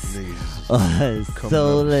 Cornelius.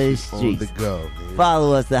 Soulless Streets.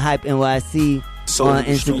 Follow us, the Hype NYC on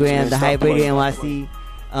Instagram, the Hype Radio NYC,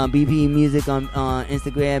 BP Music on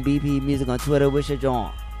Instagram, BP Music on Twitter. What's your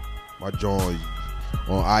joint? My joint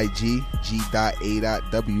on IG,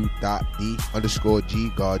 G.A.W.D_G,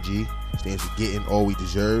 God G. Stands for Getting All We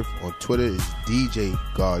Deserve. On Twitter is DJ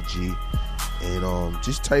God G. And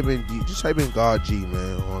just type in God G,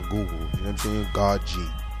 man, on Google. You know what I'm saying? God G.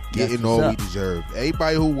 Getting All We Deserve.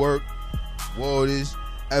 Everybody who work, Waters,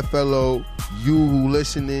 FLO, you who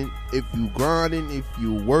listening, if you grinding, if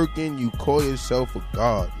you working, you call yourself a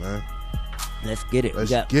God, man. Let's get it. Let's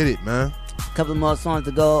get it, man. A couple more songs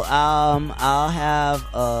to go. I'll have.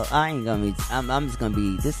 I'm just gonna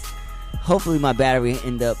be this. Hopefully my battery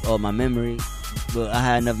end up or my memory, but I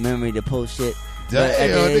had enough memory to post shit.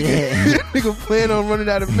 Damn, nigga plan on running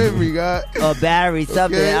out of memory, God. Or battery,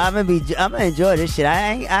 something. Okay. I'm gonna enjoy this shit.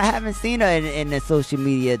 I haven't seen her in the social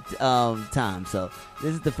media time, so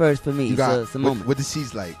this is the first for me. You got, so it's a moment. what the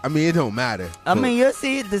seats like? I mean, it don't matter. I mean, you'll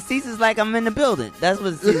see the seats is like I'm in the building. That's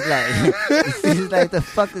what the seats like. The seats is like the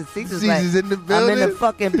fucking seats is like is in the building. I'm in the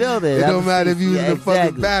fucking building. It don't matter if you in the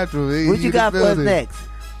fucking bathroom. What you got for us next?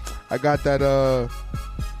 I got that.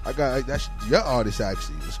 That's your artist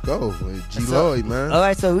actually. Let's go, G Lloyd, man. All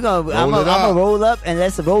right, so I'm gonna roll up and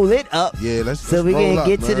let's roll it up. Yeah, let's we roll can up,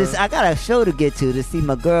 get to man. this. I got a show to get to see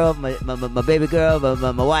my girl, my baby girl,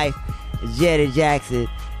 my wife, Janet Jackson,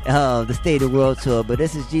 the State of the World tour. But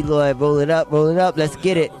this is G Lloyd. Roll it up. Let's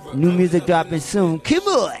get it. New music dropping soon. Come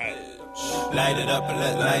on. Light it up and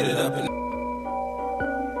light it up and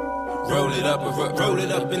roll it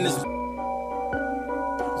up in this.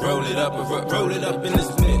 Roll it up in this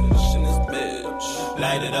bitch.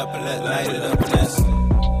 Light it up and light it up and that's it.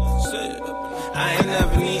 I ain't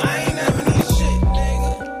never need shit,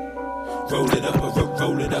 nigga. Roll it up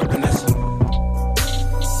and that's it.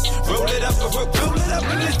 Roll it up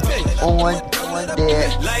in this bitch. On that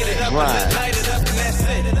light it up ride. And light it up and that's it.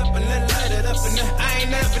 Light it up and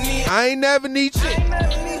I ain't never need shit.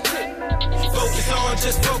 Focus on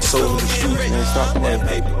just focus on getting rich. That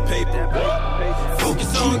paper.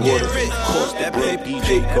 Focus on getting rich. Course that paper.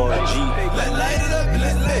 DJ God G. Light it up and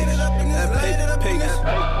let's light it up and that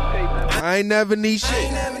paper. I ain't never need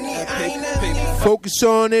shit. Focus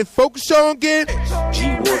on it. Focus on getting. G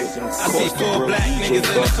Waters. I see 4 black niggas in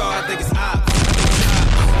the car. I think it's ops.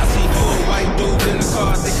 I see 4 white dudes in the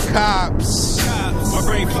car. I think it's Cops. My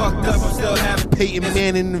brain fucked up. I'm still having Peyton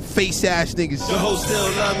Manning and face ass niggas. the hoes still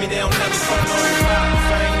love me. They don't never front on the vibe.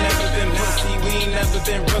 I ain't never been pussy. We ain't never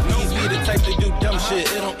been rookies. We the type to do dumb shit.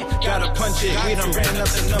 It don't gotta punch it. We done ran up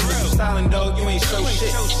the numbers. You styling dog. You ain't show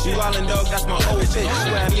shit. You wildin' dog. That's my old bitch.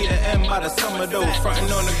 You had me the M by the summer though.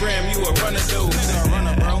 Frontin' on the gram. You a runner though.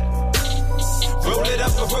 Runner, bro. Roll it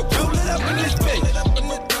up in this bitch.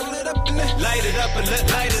 Light it up and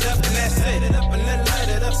light it up and that's it. Light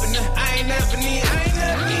it up and I ain't never need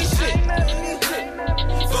shit.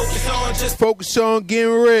 Focus on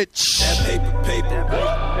getting rich. That paper.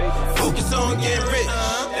 Focus on getting rich.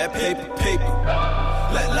 That paper.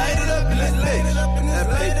 Light it up and light it up and that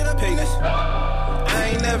paper. I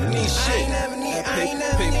ain't never need shit. That paper.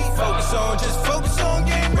 Focus on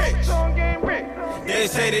getting rich. They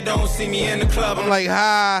say they don't see me in the club. I'm like,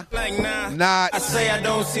 hi. Like, nah. I say I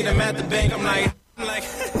don't see them at the bank. I'm like,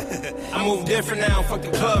 I move different now. Fuck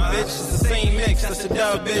the club, bitch. It's the same mix. That's a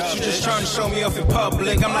dub, bitch. You just trying to show me off in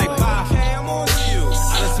public. I'm like, pop. Okay, I'm on to you.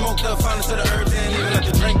 I done smoked up, found to the earth, and even let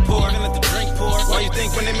the drink pour. Why you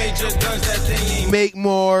think when they made your guns that thing ain't make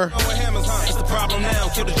more? That's the problem now.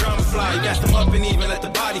 Kill the drama fly. You got them up and even let the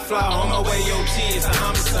body fly. On my way, OT, it's a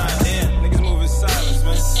homicide. Damn, niggas moving silence,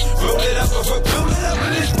 man. Roll it up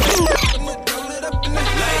and this. Roll it up and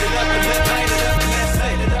light it up and light it up and that's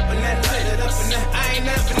light it up and that light it up and that. I ain't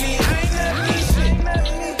never need shit.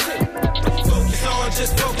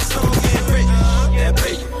 Focus on getting rich. That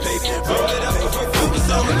paper. Roll it up and focus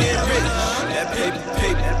on getting rich. That paper.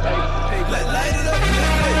 Light it up and light it up and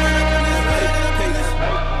that paper.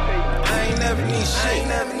 I ain't never need shit.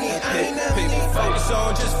 Paper.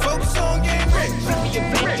 Focus on getting rich.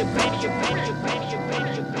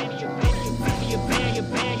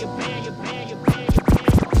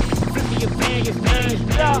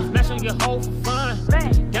 Smash on your hoe for fun.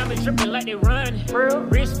 Diamonds dripping like they run.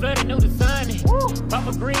 Wrist flooded, know the sun.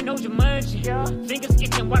 Papa green, knows your munching. Fingers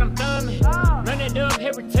itching while I'm thumbing. Run it up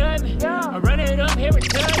every time. I run it up every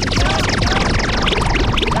time.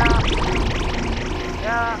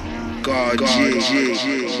 God G.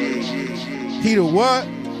 He the what?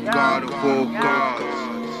 God of all gods.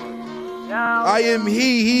 I am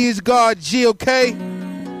he is God G, okay?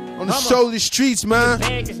 On the solar streets, man.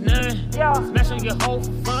 Smash on your hoe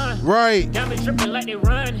for fun. Right. Diamonds dripping like they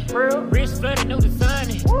run. Wrist flooded, know the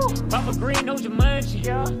sun. Papa green, knows your munching.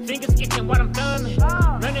 Fingers itching while I'm thumbing.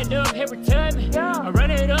 Run it up every time. I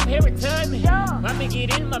run it up every time. My me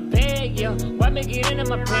get in my bag, yeah? Why me get into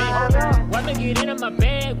my bag? Why me get into my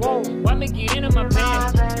bag? Whoa. Why me get into my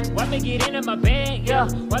bag? Why me get into my bag, yeah?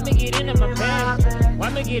 Why me get into my bag? Why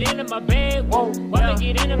me get into my bag? Whoa. Why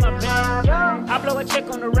me get into my bag? I blow a check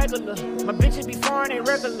on the regular. My bitches be foreign and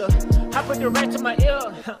regular. I put the rest to my ear.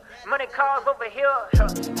 Money cars over here.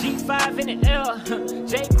 G5 in the air.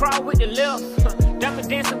 J Crawl with the left. Diamond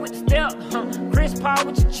dancing with the step. Chris Paul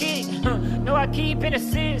with your chick. No, I keep it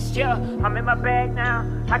assist, yeah. I'm in my bag now.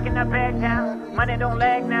 How can I back down? Money don't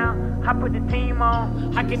lag now. I put the team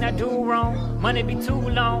on. How can I do wrong? Money be too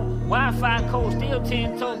long. Wi-Fi code still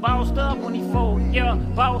 10 toe. Bossed up when he fold, yeah.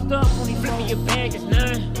 Bossed up when he flip me your bag, it's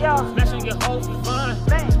none. Yeah. Smash on your hoes for fun.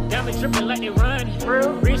 Diamond dripping like they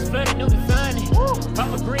run. Wrist flooded, new design.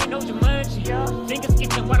 Papa green, know your munch. Fingers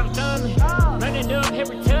itching while I'm thumbing. Run it up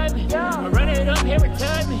every time. Run it up every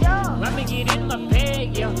time. Why me get in my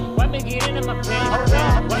bag, yeah? Why me get into my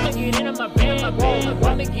bag? Why me get into my bag?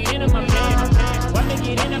 Why me get into my bag? Why me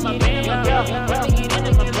get into my bag? Why me get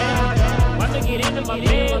into my bag? Why me get into my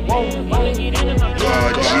bag? Why me get into my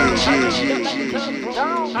bag?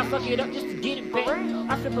 I fuck it up just to get it back.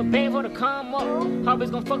 I flip a bag for the come up. Always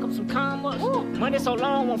gonna fuck up some commas. Money so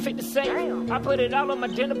long, won't fit to say. I put it all on my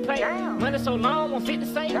dinner plate. Money so long, won't fit to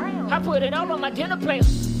say. I put it all on my dinner plate.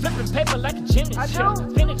 Flipping paper like a gymnast.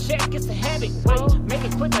 Spin a check, it's a habit. Wait, make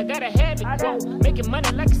it quick, I got a habit. Whoa, making money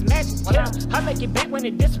like it's magic. Yeah, I make it back when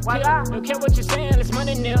it disappears. Don't care what you're saying, it's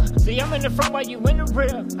money now. See, I'm in the front while you in the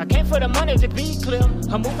rear. I came for the money to be clear.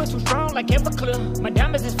 I'm moving too strong like Everclear. My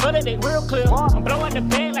diamonds is flooded, they real clear. I'm blowing the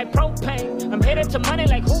bag like propane. I'm headed to money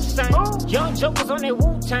like Hussein. Young jokers on their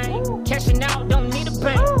Wu-Tang. Cashing out, don't need a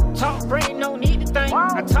bank. Talk brain, don't need a thing.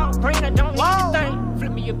 I talk brain, I don't need a thing.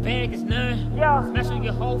 Flip me your bag, it's none. Smash on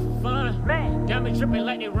your hoe for fun. Diamond dripping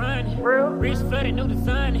like they run. Wrist flooded, new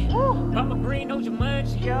design. Mama green, know your munch.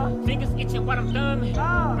 Fingers itching while I'm thumbing.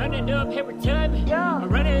 Run it up every time.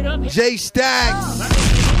 Run it up. J Stacks.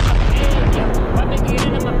 Why me get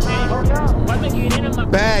into my bag? Why me get into my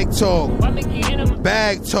Bag talk. Why me get into my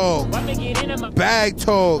Bag talk. Why me get into my Bag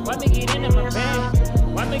talk. Why me get into my bag?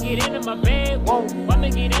 Why me get into my bag? Whoa. Why me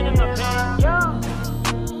get into my bag?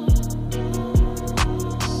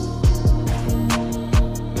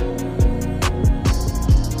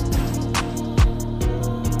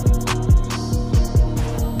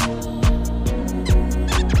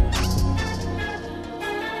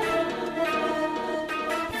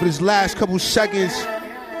 For this last couple seconds,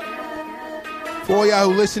 for all y'all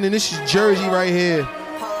who listening, this is Jersey right here.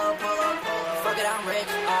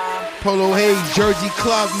 Polo Hayes, Jersey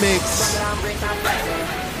Club Mix.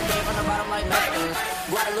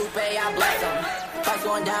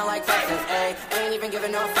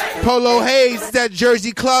 Polo Hayes, that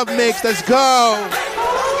Jersey Club Mix. Let's go.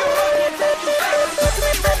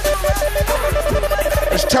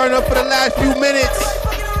 Let's turn up for the last few minutes.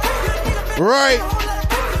 Right.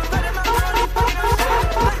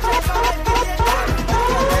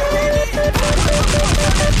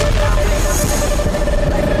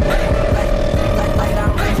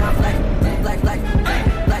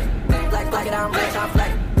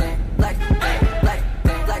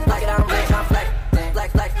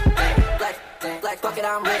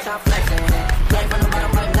 I'm rich, I'm flexing. Came from the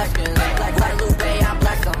bottom like Lexus. Like Guadalupe, I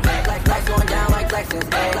bless them. Like lights going down like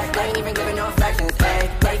Lexus. Like they ain't even giving no affections. Pay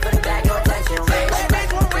for the bag, no attention.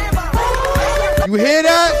 You hear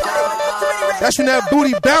that? That's when that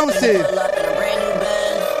booty bounces.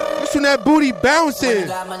 That's when that booty bounces.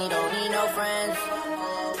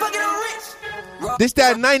 This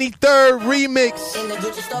that 93rd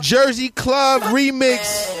remix. Jersey Club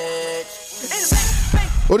remix.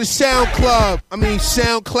 Or the SoundCloud,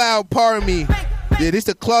 pardon me. Yeah, this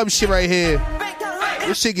the club shit right here.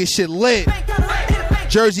 This shit get shit lit.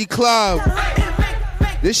 Jersey Club.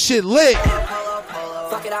 This shit lit.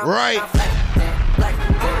 Right.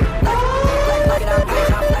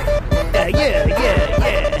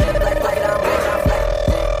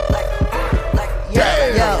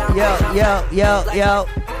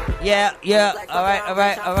 Yeah. All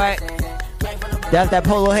right. That's that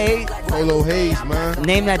Polo Hayes? Polo Hayes, man.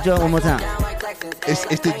 Name that joint one more time.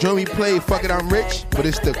 It's the joint we played, Fuck It, I'm Rich, but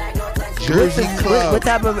it's the Jersey Club. What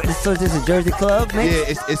type of, so is this a Jersey Club mix? Yeah,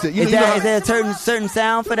 it's a, is there a certain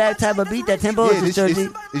sound for that type of beat, that tempo? Yeah,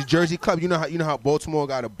 it's Jersey Club. You know how Baltimore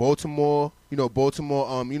got a Baltimore,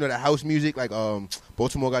 that house music, like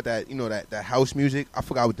Baltimore got that, that house music. I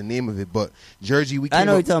forgot what the name of it, but Jersey, I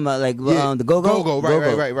know what you're talking about, like the Go-Go?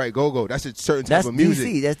 Go-Go, right, Go-Go. That's a certain type of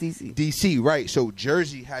music. That's DC. DC, right. So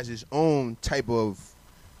Jersey has its own type of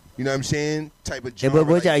You know what I'm saying? Type of Yeah, genre.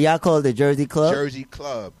 but what y'all call it, the Jersey Club? Jersey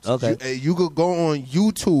Clubs. Okay. You could go on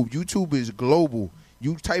YouTube. YouTube is global.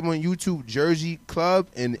 You type on YouTube Jersey Club,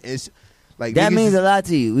 and it's like That niggas means is- a lot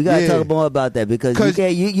to you. We gotta Yeah. talk more about that because you 'Cause-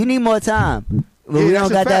 can't. You need more time. But Yeah, we that's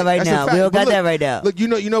don't a got that fact. right That's a now. fact. We don't But got that look- right now. Look, you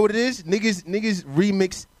know what it is? Niggas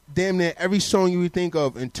remix damn near every song you would think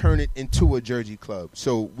of and turn it into a Jersey Club.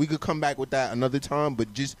 So we could come back with that another time,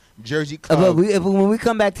 but just Jersey Club. But when we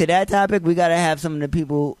come back to that topic, we gotta have some of the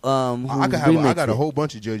people who I got a whole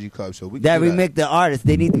bunch of Jersey Clubs, so we can that do remix the artists.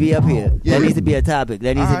 They need to be up here. Yeah. That needs to be a topic.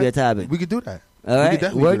 That needs to be a Alright. topic. We could do that. All We right, could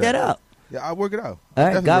definitely work do that out. Yeah, I'll work it out. All right,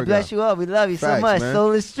 Definitely God work it bless out. you all. We love you so Facts, much. man.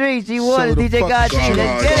 Soul the Streets, G Soul Waters, the DJ fuck God G.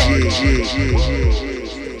 Let's get it.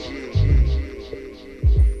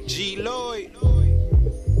 G Lloyd,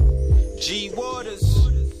 G Waters,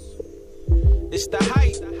 it's the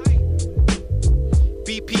hype.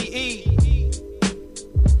 BPE,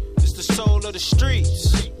 it's the soul of the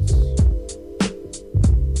streets.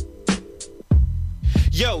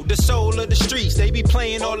 Yo, the soul of the streets, they be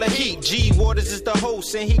playing all the heat. G Waters is the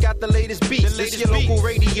host, and he got the latest beats. This your local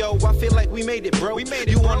radio, I feel like we made it, bro.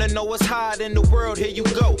 You wanna know what's hot in the world? Here you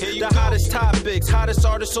go. The hottest topics, hottest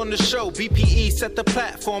artists on the show. BPE set the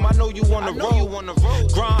platform. I know you wanna roll.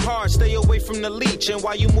 Grind hard, stay away from the leech, and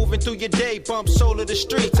while you moving through your day, bump soul of the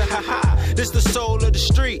streets. Ha ha. This the soul of the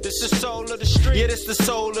street. This the soul of the street. Yeah, this the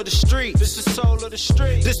soul of the street. This the soul of the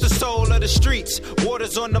street. This the soul of the streets.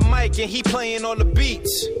 Waters on the mic, and he playing all the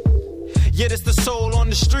beats. Yeah, this the soul on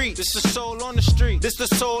the street. This the soul on the street. This the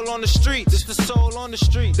soul on the street. This the soul on the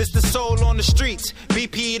street. This the soul on the streets.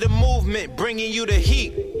 BP the movement, bringing you the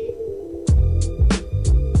heat.